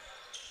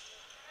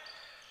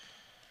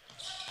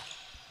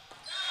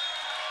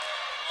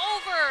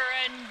 Over,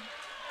 and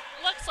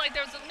looks like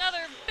there's another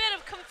bit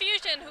of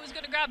confusion. Who's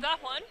going to grab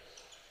that one?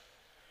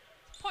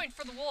 Point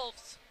for the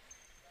Wolves.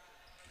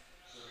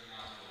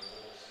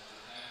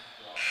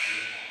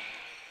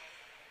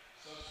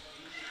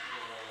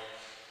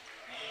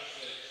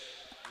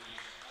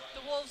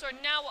 The Wolves are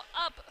now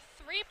up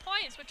 3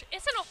 points, which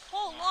isn't a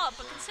whole lot,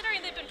 but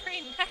considering they've been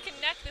playing neck and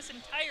neck this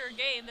entire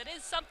game, that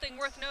is something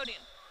worth noting.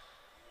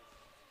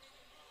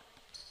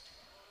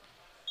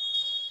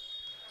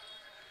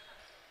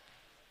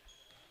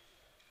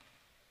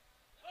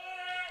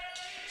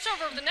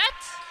 Serve over the net.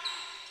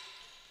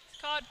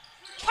 Caught,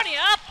 putting it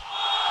up.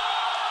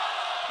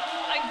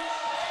 And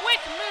quick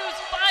moves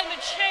by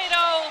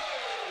Machado.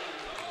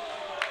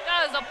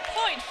 That is a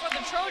point for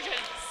the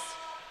Trojans.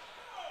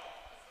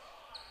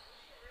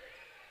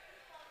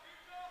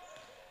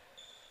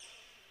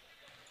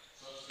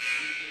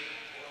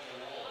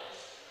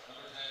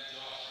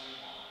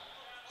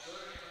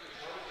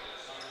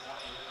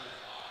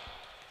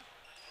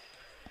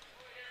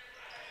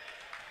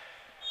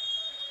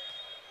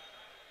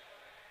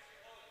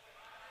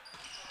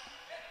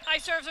 High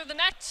serves over the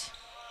net.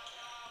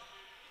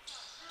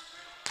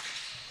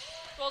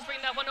 Wolves bring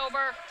that one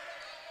over.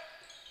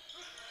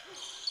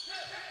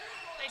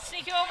 They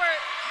sneak it over.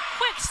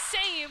 Quick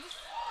save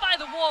by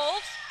the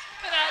Wolves.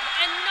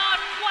 And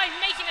not quite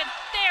making it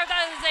there.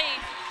 That is a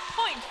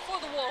point for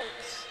the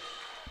Wolves.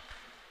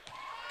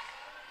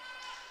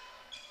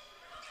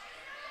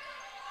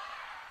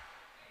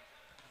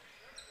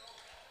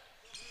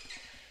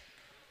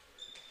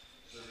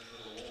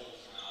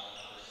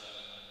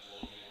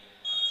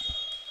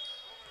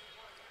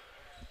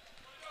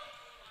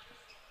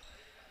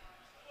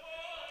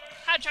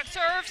 Hadchuk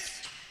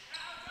serves.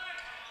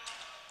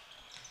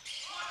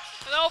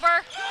 It's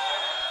over.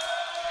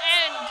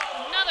 And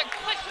another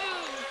quick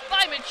move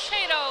by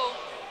Machado.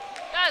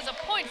 That is a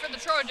point for the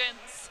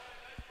Trojans.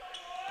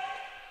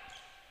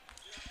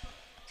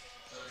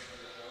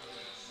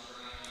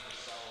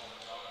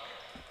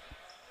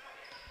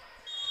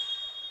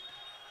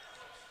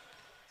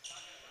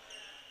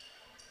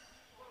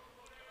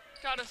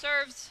 Machado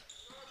serves.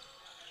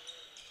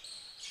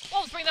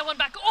 Wolves bring that one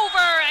back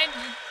over and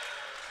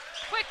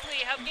quickly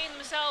have gained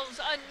themselves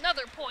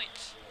another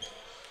point.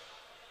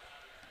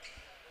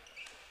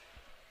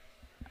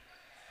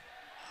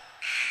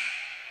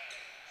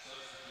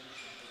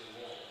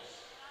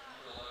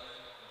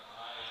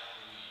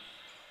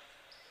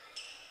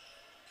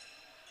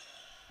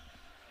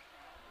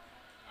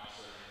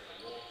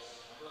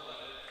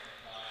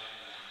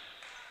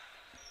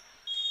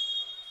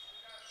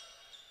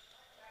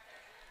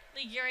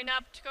 Lee gearing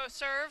up to go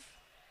serve.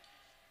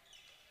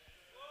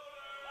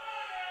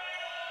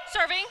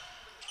 Serving.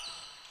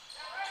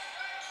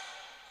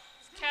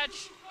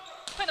 Catch.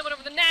 Put that one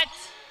over the net.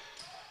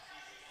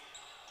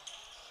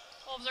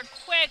 Wolves are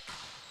quick.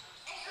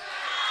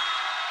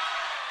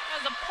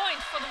 That's a point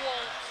for the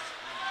Wolves.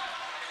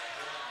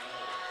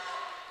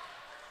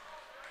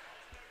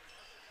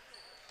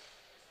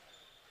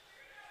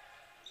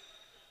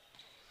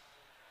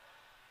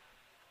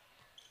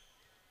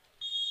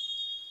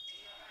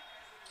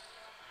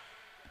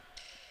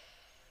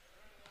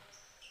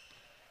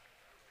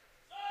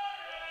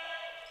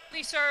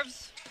 Lee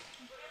serves.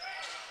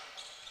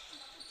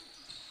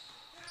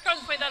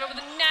 Trojans play that over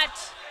the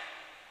net.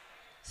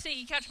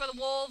 Sneaky catch by the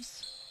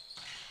Wolves.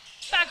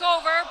 Back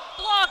over,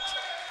 blocked.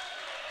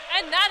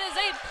 And that is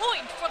a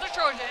point for the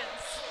Trojans.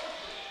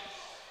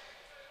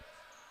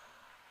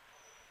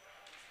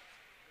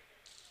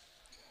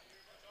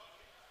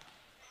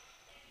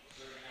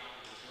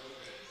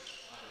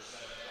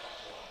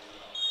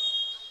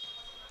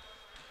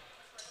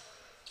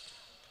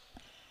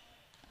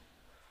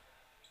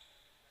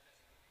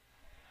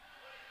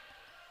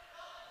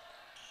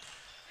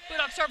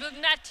 Serve to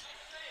the net.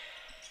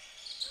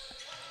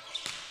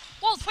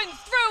 Wolves win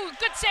through.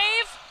 Good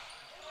save.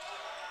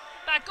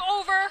 Back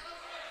over.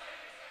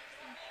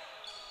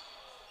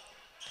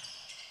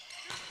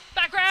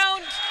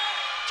 Background.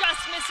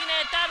 Just missing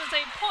it. That is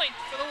a point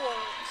for the Wolves.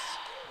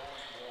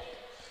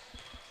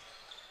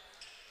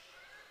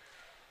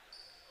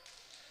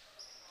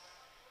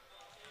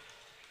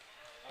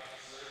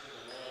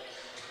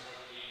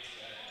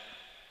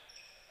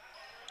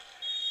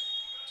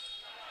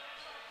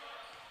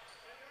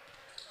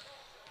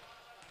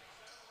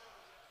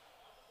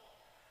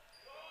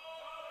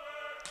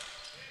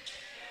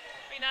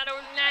 Not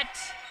over the net.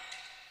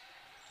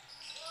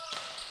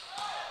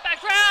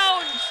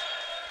 Background.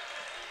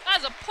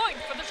 That's a point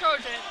for the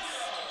Trojans.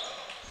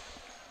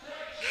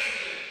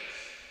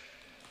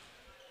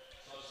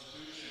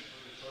 Substitution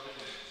for the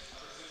Trojans. Number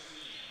 16,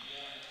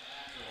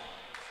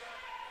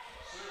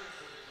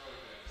 Serves for the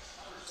Trojans.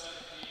 Number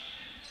 17,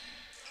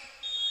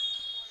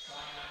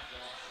 Simon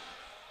Johnson.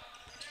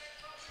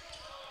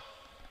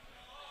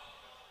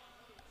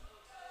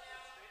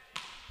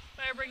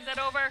 Fire brings that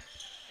over.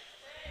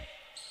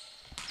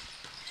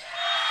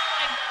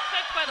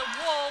 By the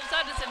Wolves,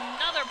 that is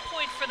another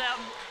point for them.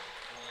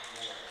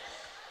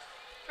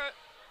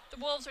 The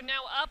Wolves are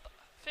now up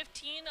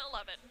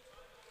 15-11.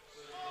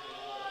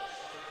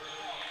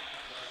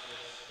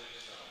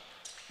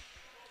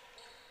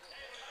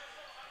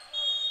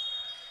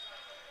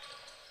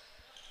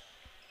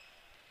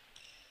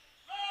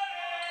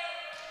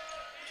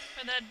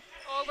 And then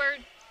over.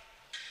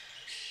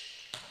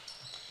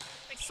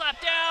 Big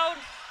slap down.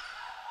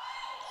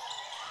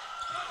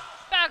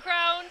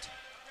 Background.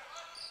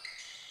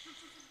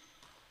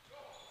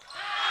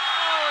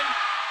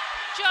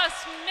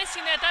 Just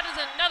missing it. That is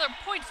another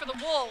point for the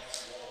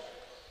Wolves.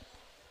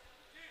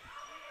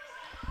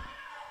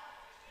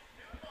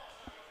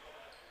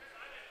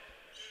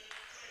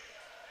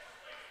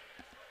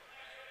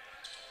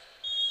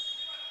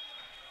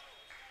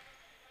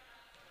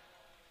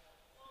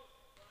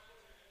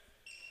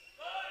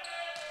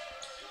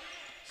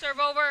 Serve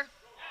over.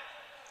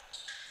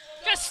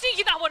 Just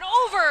sneaking that one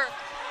over.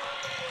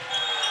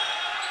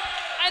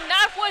 And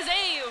that was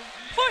a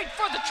point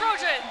for the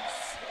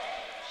Trojans.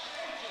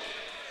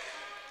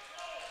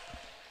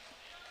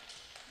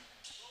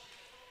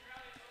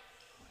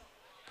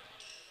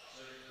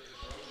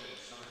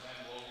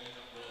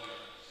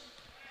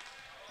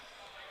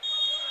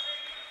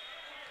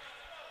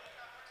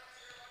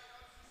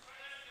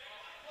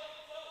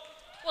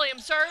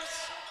 Williams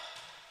serves.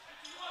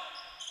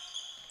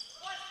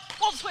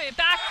 Wolves swing it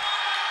back.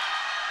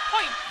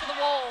 Point for the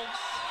Wolves.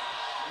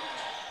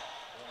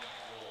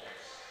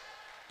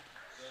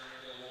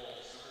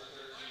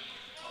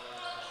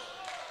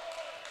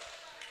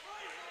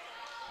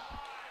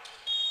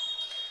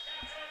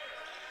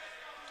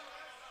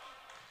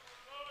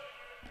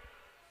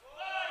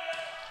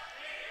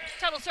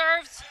 Tuttle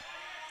serves.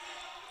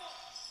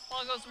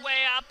 Ball goes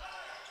way up.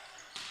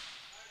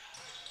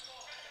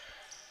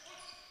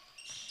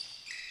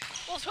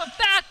 Wolves went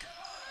back.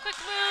 Quick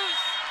moves.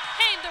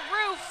 Hitting the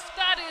roof.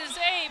 That is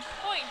a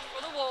point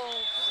for the Wolves.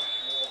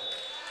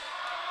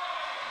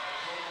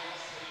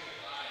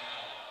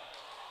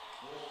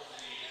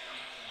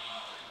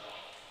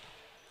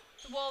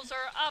 The Wolves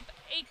are up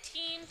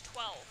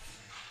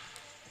 18-12.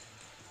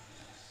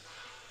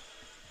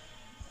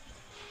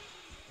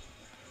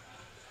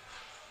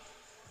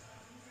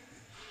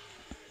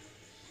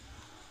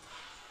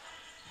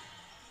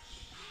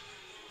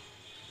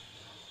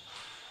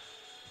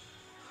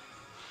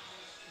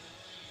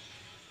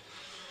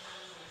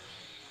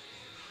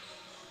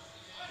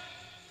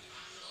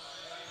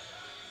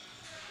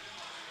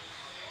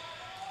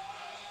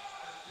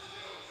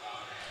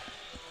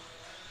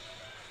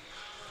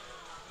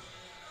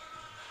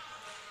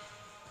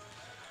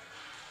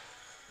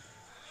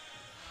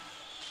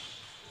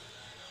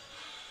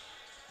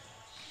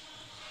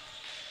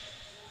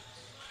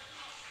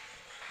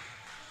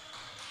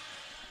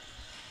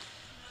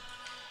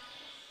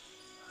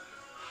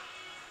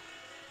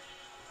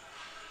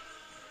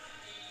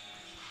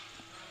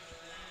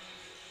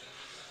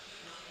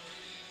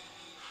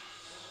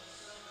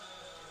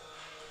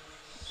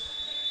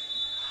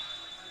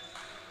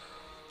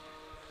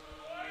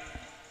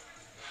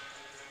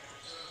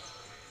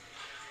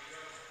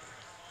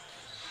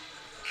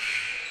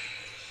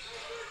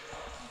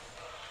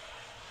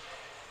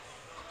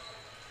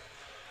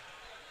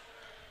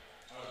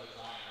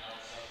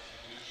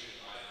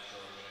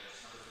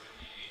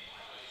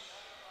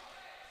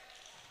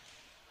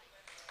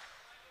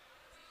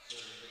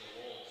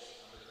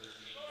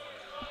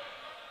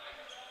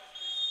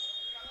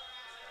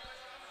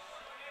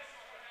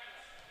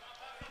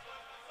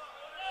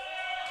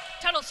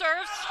 Tuttle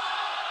serves.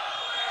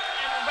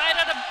 And right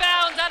out of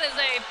bounds, that is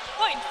a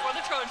point for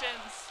the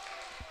Trojans.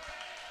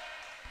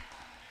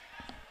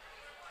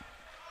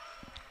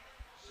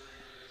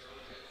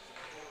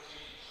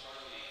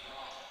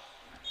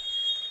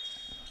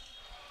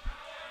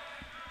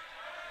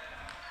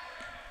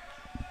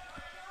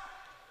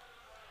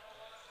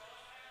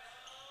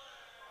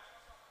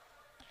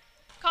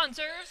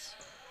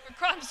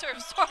 Cron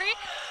serves, sorry.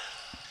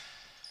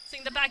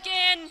 Sing the back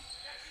in.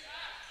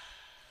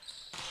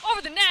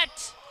 Over the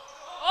net.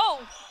 Oh.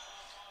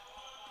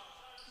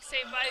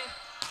 Saved by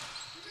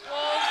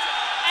Wolves.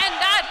 And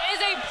that is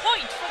a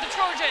point for the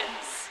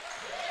Trojans.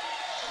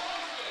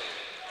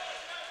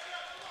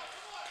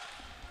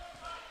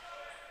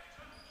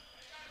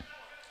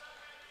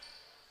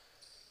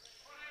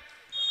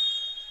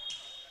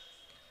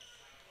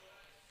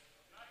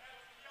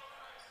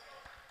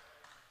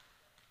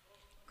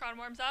 Cron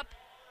warms up.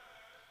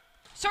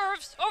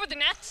 Serves over the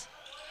net.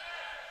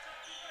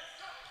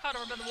 Caught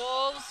over by the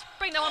Wolves.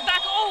 Bring that one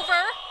back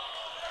over.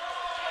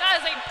 That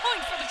is a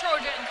point for the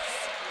Trojans.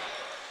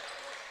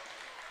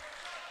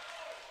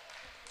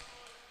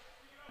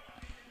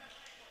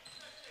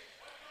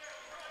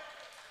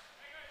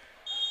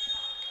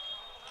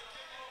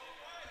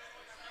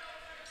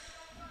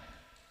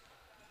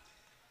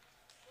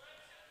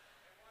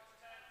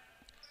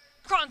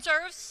 Cron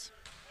serves.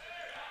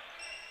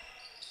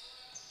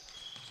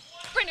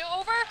 Bring it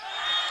over.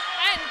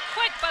 And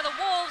quick by the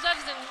Wolves. That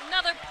is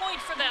another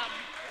point for them.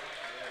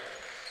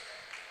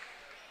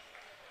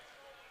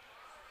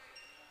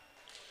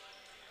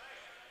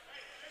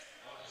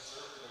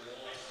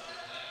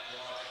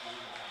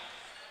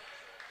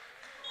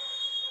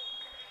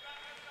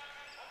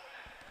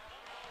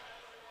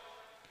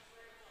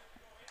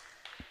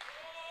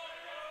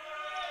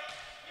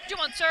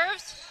 Dumont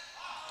serves.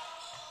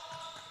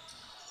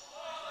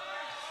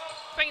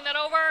 Bringing that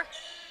over.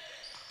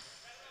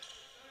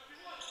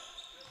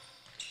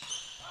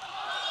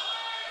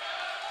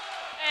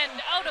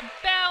 And out of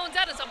bounds.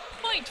 That is a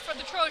point for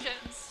the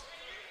Trojans.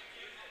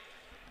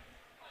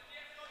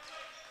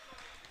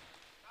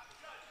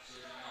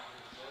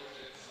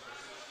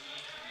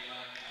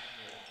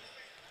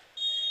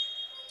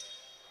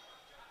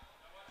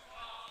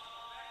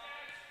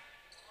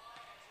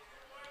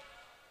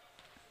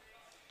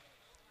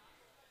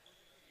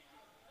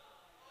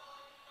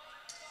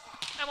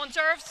 That one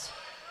serves.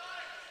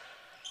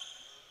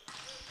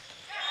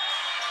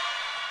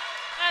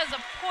 That is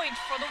a point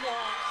for the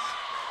Wolves.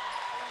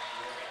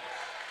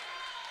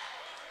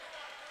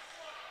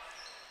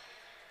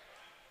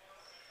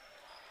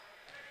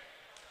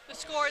 The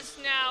score is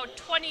now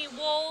 20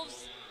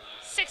 Wolves,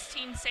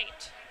 16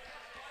 SAIT.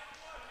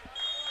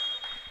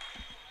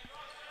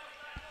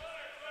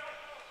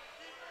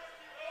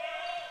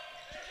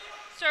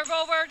 Serve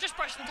over, just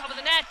brushing the top of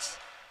the net.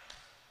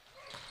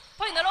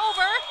 Putting that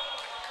over.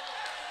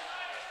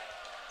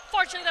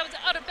 Fortunately, that was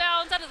out of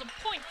bounds. That is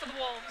a point for the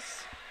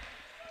Wolves.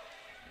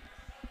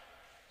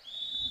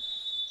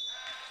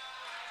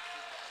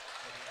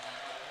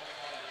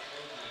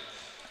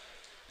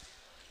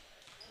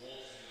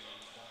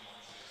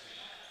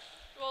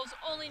 Wolves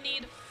only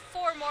need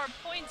 4 more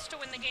points to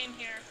win the game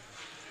here.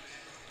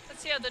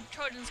 Let's see how the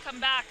Trojans come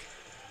back.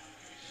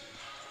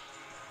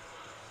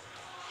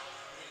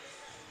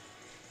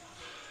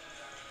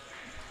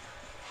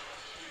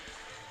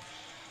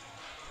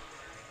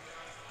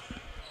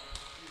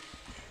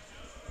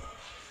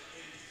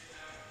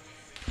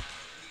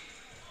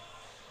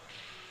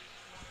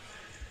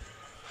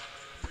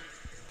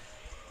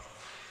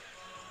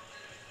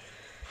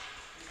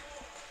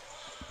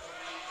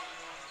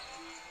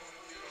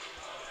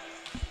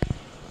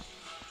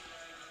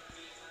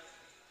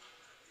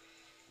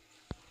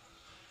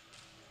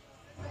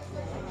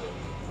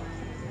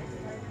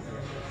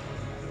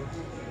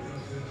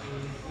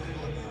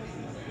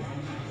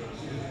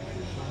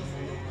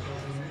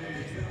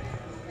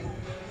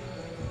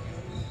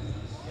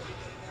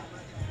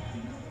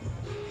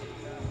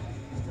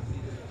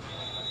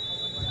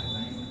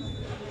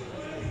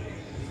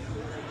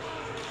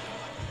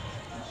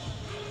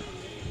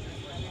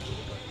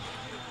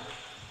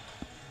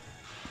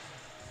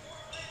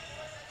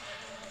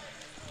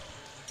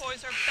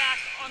 Boys are back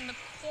on the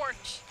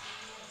court.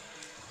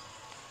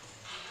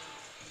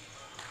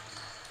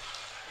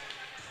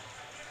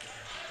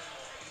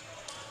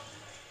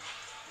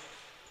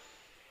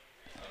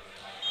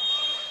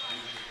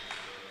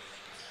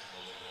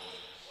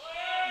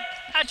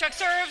 Hatchuk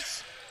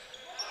serves.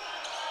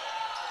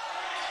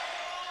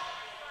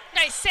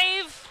 Nice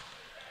save.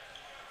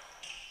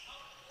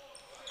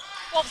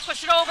 Wolves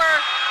push it over.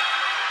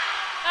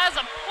 That is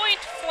a point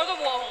for the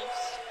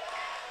Wolves.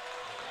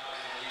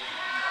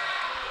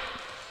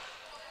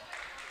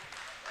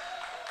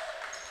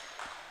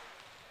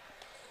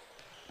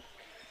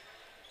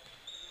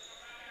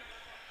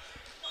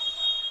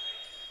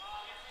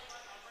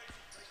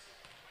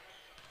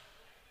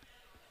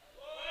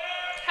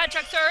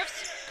 Hatchuk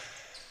serves.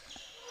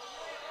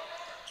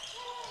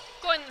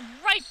 Going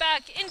right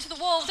back into the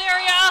Wolves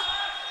area.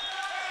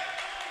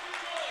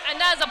 And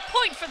that is a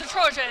point for the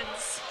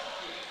Trojans.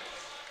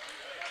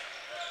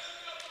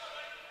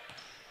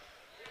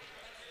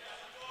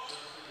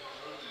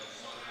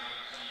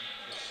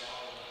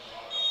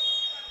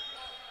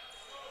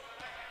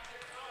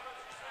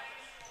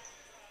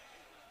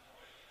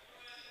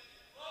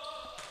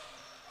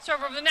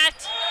 Serve over the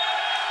net.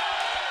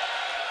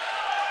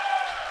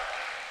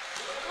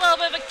 A little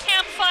bit of a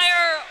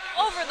campfire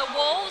over the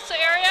Wolves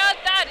area.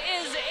 That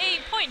is a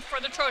point for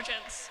the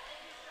Trojans.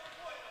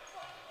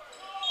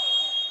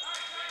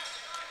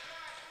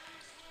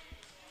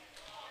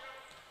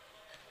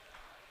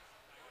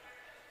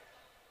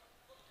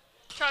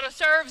 Toronto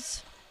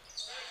serves.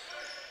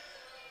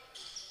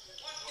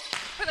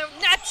 For the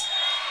net.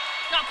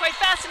 Not quite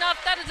fast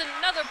enough. That is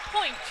another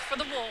point for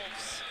the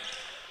Wolves.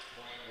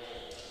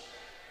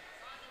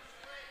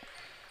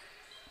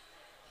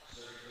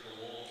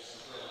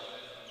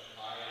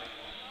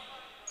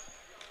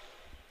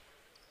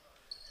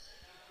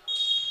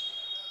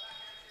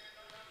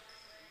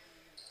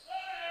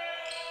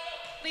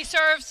 Lee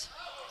serves.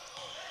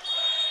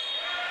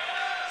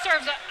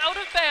 Serves out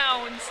of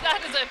bounds.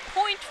 That is a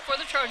point for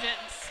the Trojans.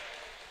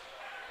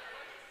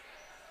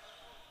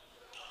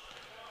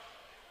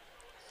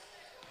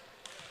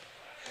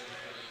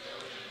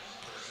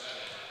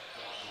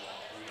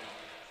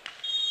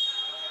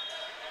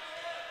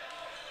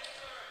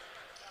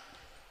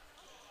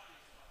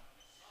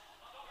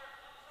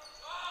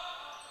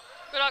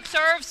 Goodhawk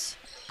serves.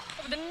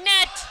 Over the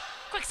net.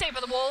 Quick save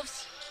for the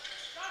Wolves.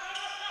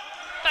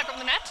 Back over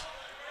the net.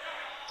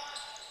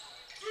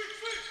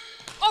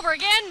 Over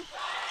again.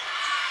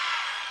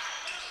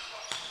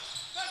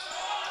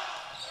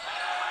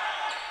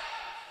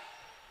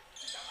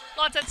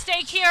 Lots at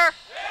stake here.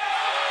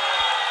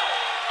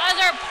 As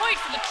our point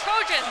for the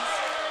Trojans.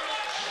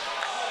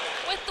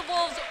 With the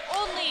Wolves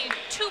only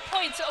 2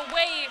 points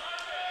away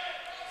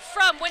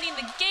from winning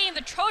the game,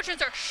 the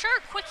Trojans are sure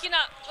picking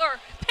up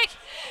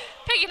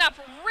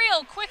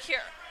real quick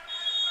here.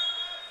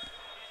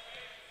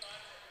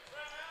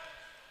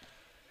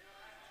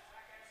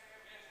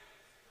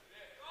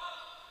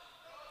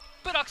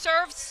 Budok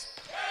serves.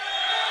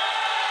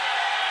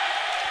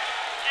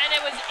 And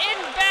it was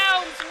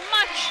inbounds,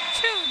 much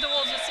to the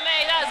Wolves'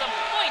 dismay. That is a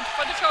point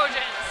for the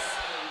Trojans.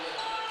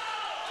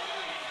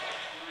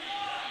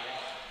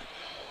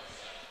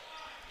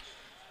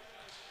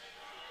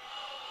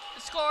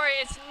 The score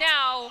is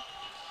now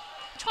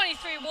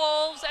 23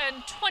 Wolves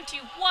and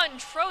 21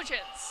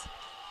 Trojans.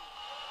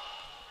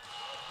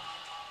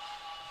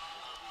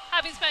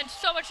 Having spent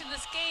so much of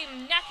this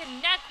game neck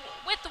and neck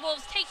with the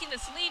Wolves taking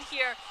this lead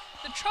here,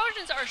 the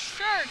Trojans are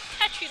sure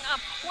catching up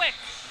quick.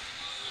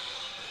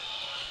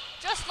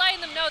 Just letting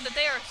them know that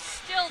they are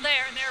still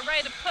there and they're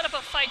ready to put up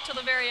a fight till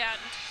the very end.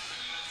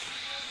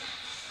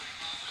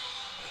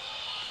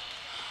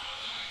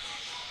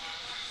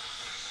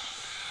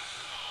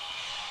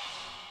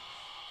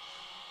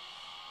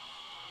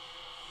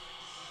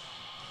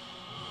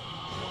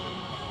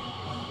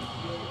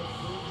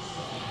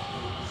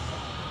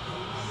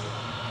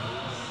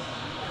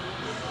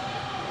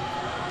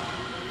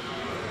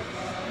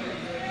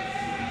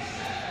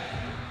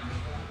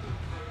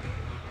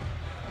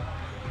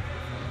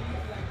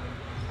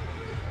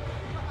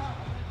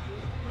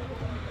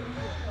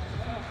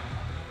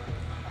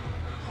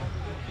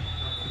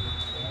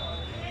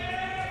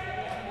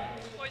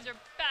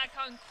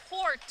 On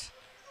court.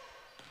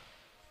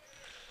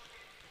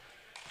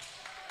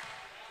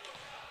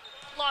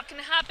 A lot can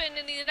happen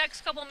in the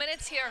next couple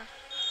minutes here.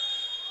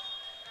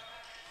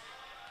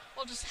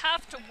 We'll just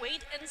have to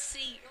wait and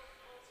see.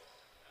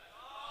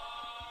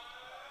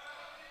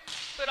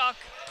 Budok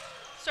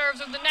serves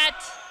with the net.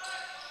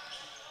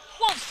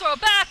 Wolves throw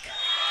back.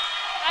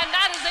 And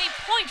that is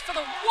a point for the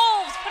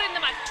Wolves, putting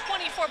them at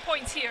 24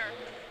 points here.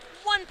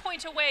 1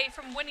 point away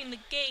from winning the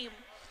game.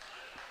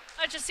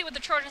 Let's just see what the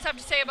Trojans have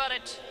to say about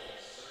it.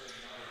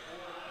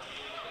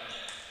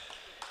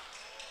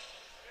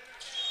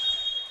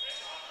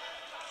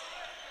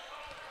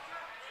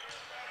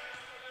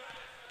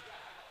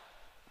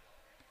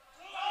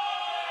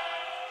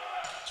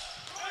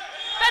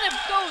 Bennett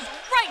goes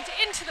right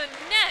into the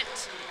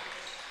net,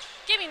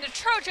 giving the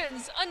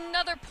Trojans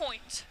another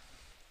point.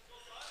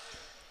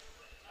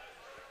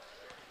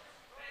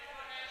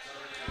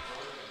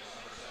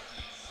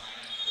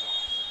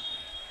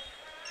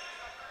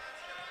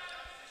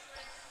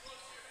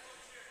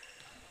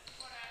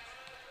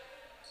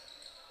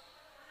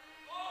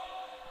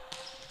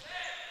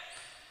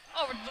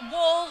 Over to the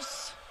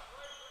Wolves.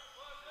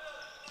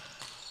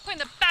 Put in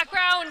the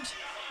background.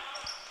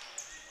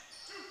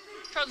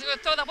 Trojans are going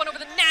to throw that one over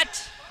the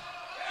net.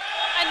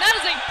 And that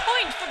is a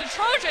point for the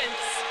Trojans.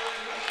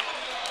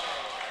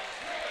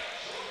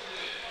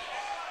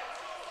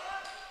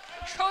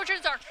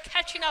 Trojans are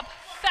catching up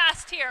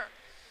fast here.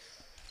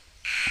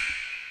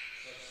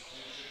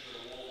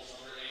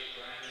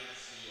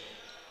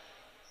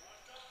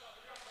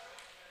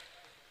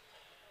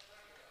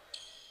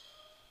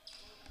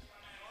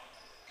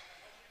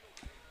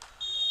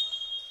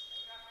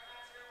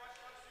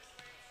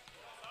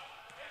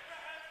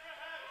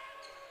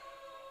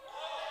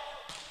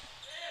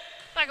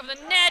 Back of the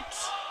net.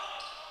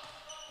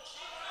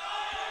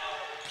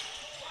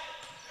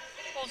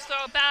 Wolves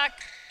throw it back.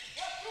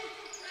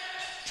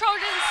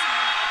 Trojans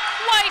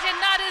white, and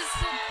that is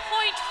the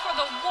point for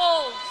the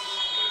Wolves.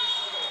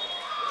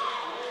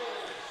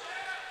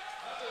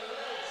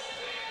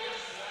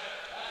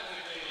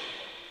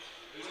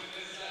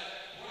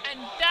 And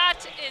that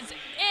is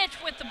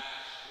it with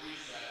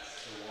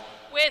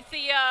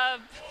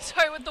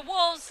the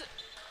Wolves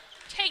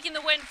taking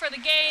the win for the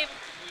game.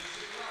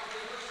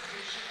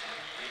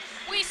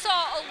 We saw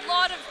a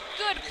lot of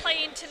good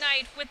playing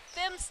tonight with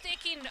them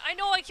sticking, I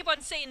know I keep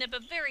on saying it,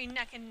 but very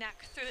neck and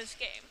neck through this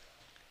game.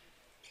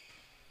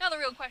 Now the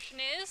real question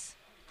is,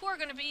 who are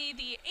going to be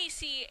the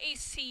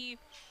ACAC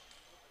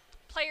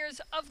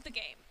players of the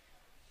game?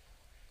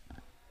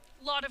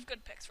 A lot of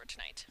good picks for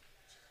tonight.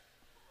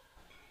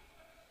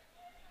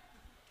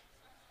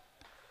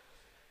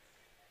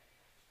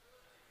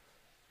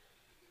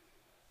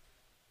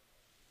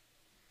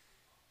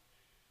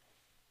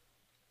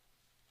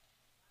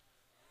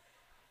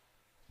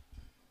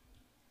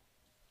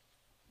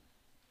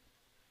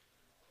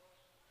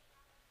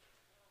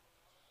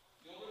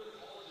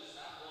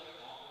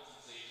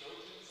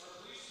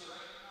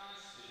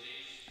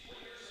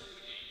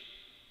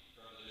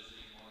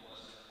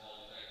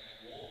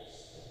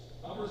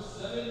 Number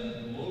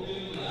 7,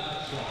 Logan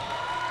Ladchuk.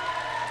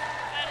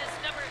 That is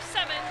number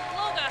 7,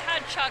 Loga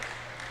Hadchuk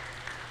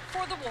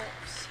for the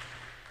Wolves.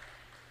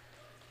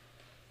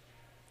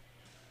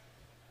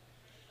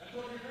 And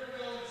from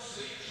your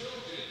SAIT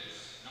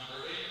Trojans,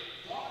 number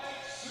 8,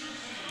 Dominic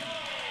Susi.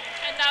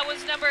 And that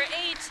was number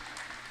 8,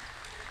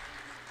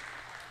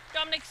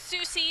 Dominic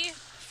Susi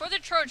for the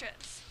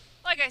Trojans.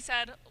 Like I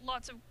said,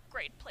 lots of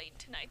great playing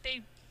tonight.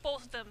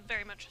 Both of them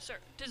very much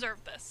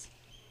deserve this.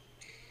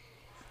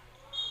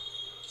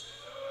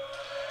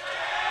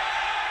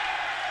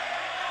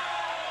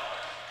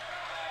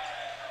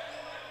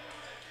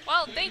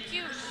 Well, thank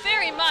you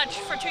very much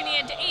for tuning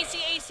in to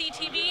ACAC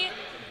TV.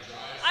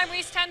 I'm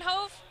Reese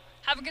Tenhove.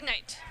 Have a good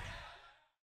night.